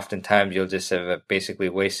 then oftentimes you'll just have basically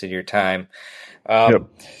wasted your time. Yep.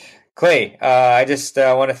 Clay, I just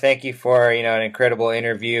want to thank you for an incredible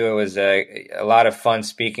interview. It was a lot of fun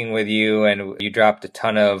speaking with you, and you dropped a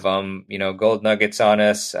ton of gold nuggets on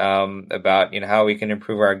us about how we can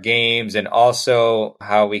improve our games, and also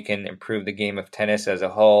how we can improve the game of tennis as a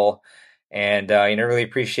whole. And really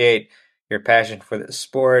appreciate your passion for the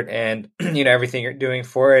sport, and everything you're doing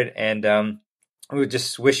for it. And we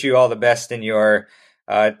just wish you all the best in your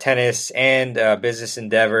tennis and business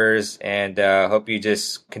endeavors, and hope you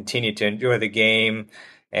just continue to enjoy the game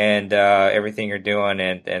and everything you're doing.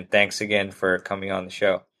 And thanks again for coming on the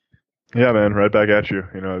show. Yeah, man, right back at you.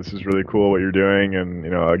 This is really cool what you're doing. And,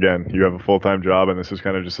 again, you have a full-time job, and this is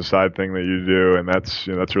kind of just a side thing that you do. And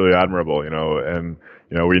that's really admirable, and,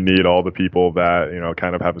 we need all the people that,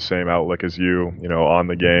 kind of have the same outlook as you, on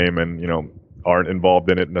the game, and, aren't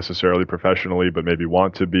involved in it necessarily professionally, but maybe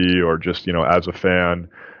want to be, or just, as a fan.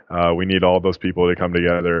 We need all those people to come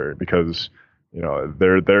together, because,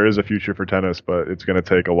 there is a future for tennis, but it's going to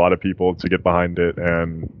take a lot of people to get behind it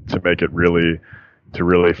and to make it really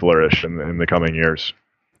flourish in the coming years.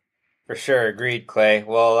 For sure. Agreed, Clay.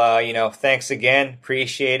 Well, thanks again.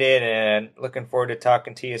 Appreciate it. And looking forward to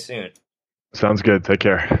talking to you soon. Sounds good. Take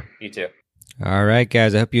care. You too. All right,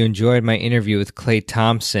 guys. I hope you enjoyed my interview with Klay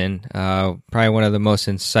Thompson. Probably one of the most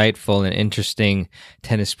insightful and interesting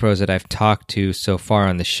tennis pros that I've talked to so far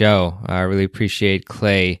on the show. I really appreciate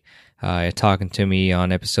Klay talking to me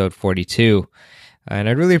on episode 42. And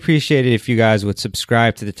I'd really appreciate it if you guys would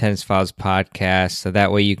subscribe to the Tennis Files podcast, so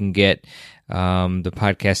that way you can get the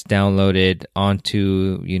podcast downloaded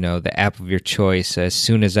onto the app of your choice as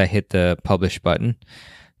soon as I hit the publish button.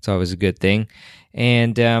 It's always a good thing.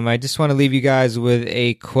 And I just want to leave you guys with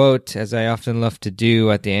a quote, as I often love to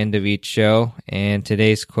do at the end of each show. And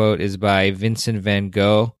today's quote is by Vincent van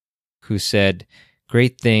Gogh, who said,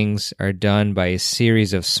 "Great things are done by a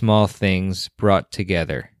series of small things brought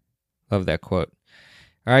together." Love that quote.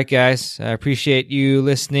 All right, guys, I appreciate you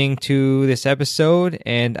listening to this episode,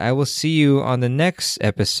 and I will see you on the next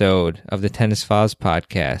episode of the Tennis Files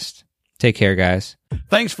podcast. Take care, guys.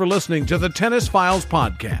 Thanks for listening to the Tennis Files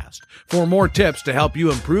podcast. For more tips to help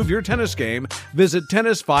you improve your tennis game, visit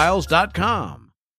tennisfiles.com.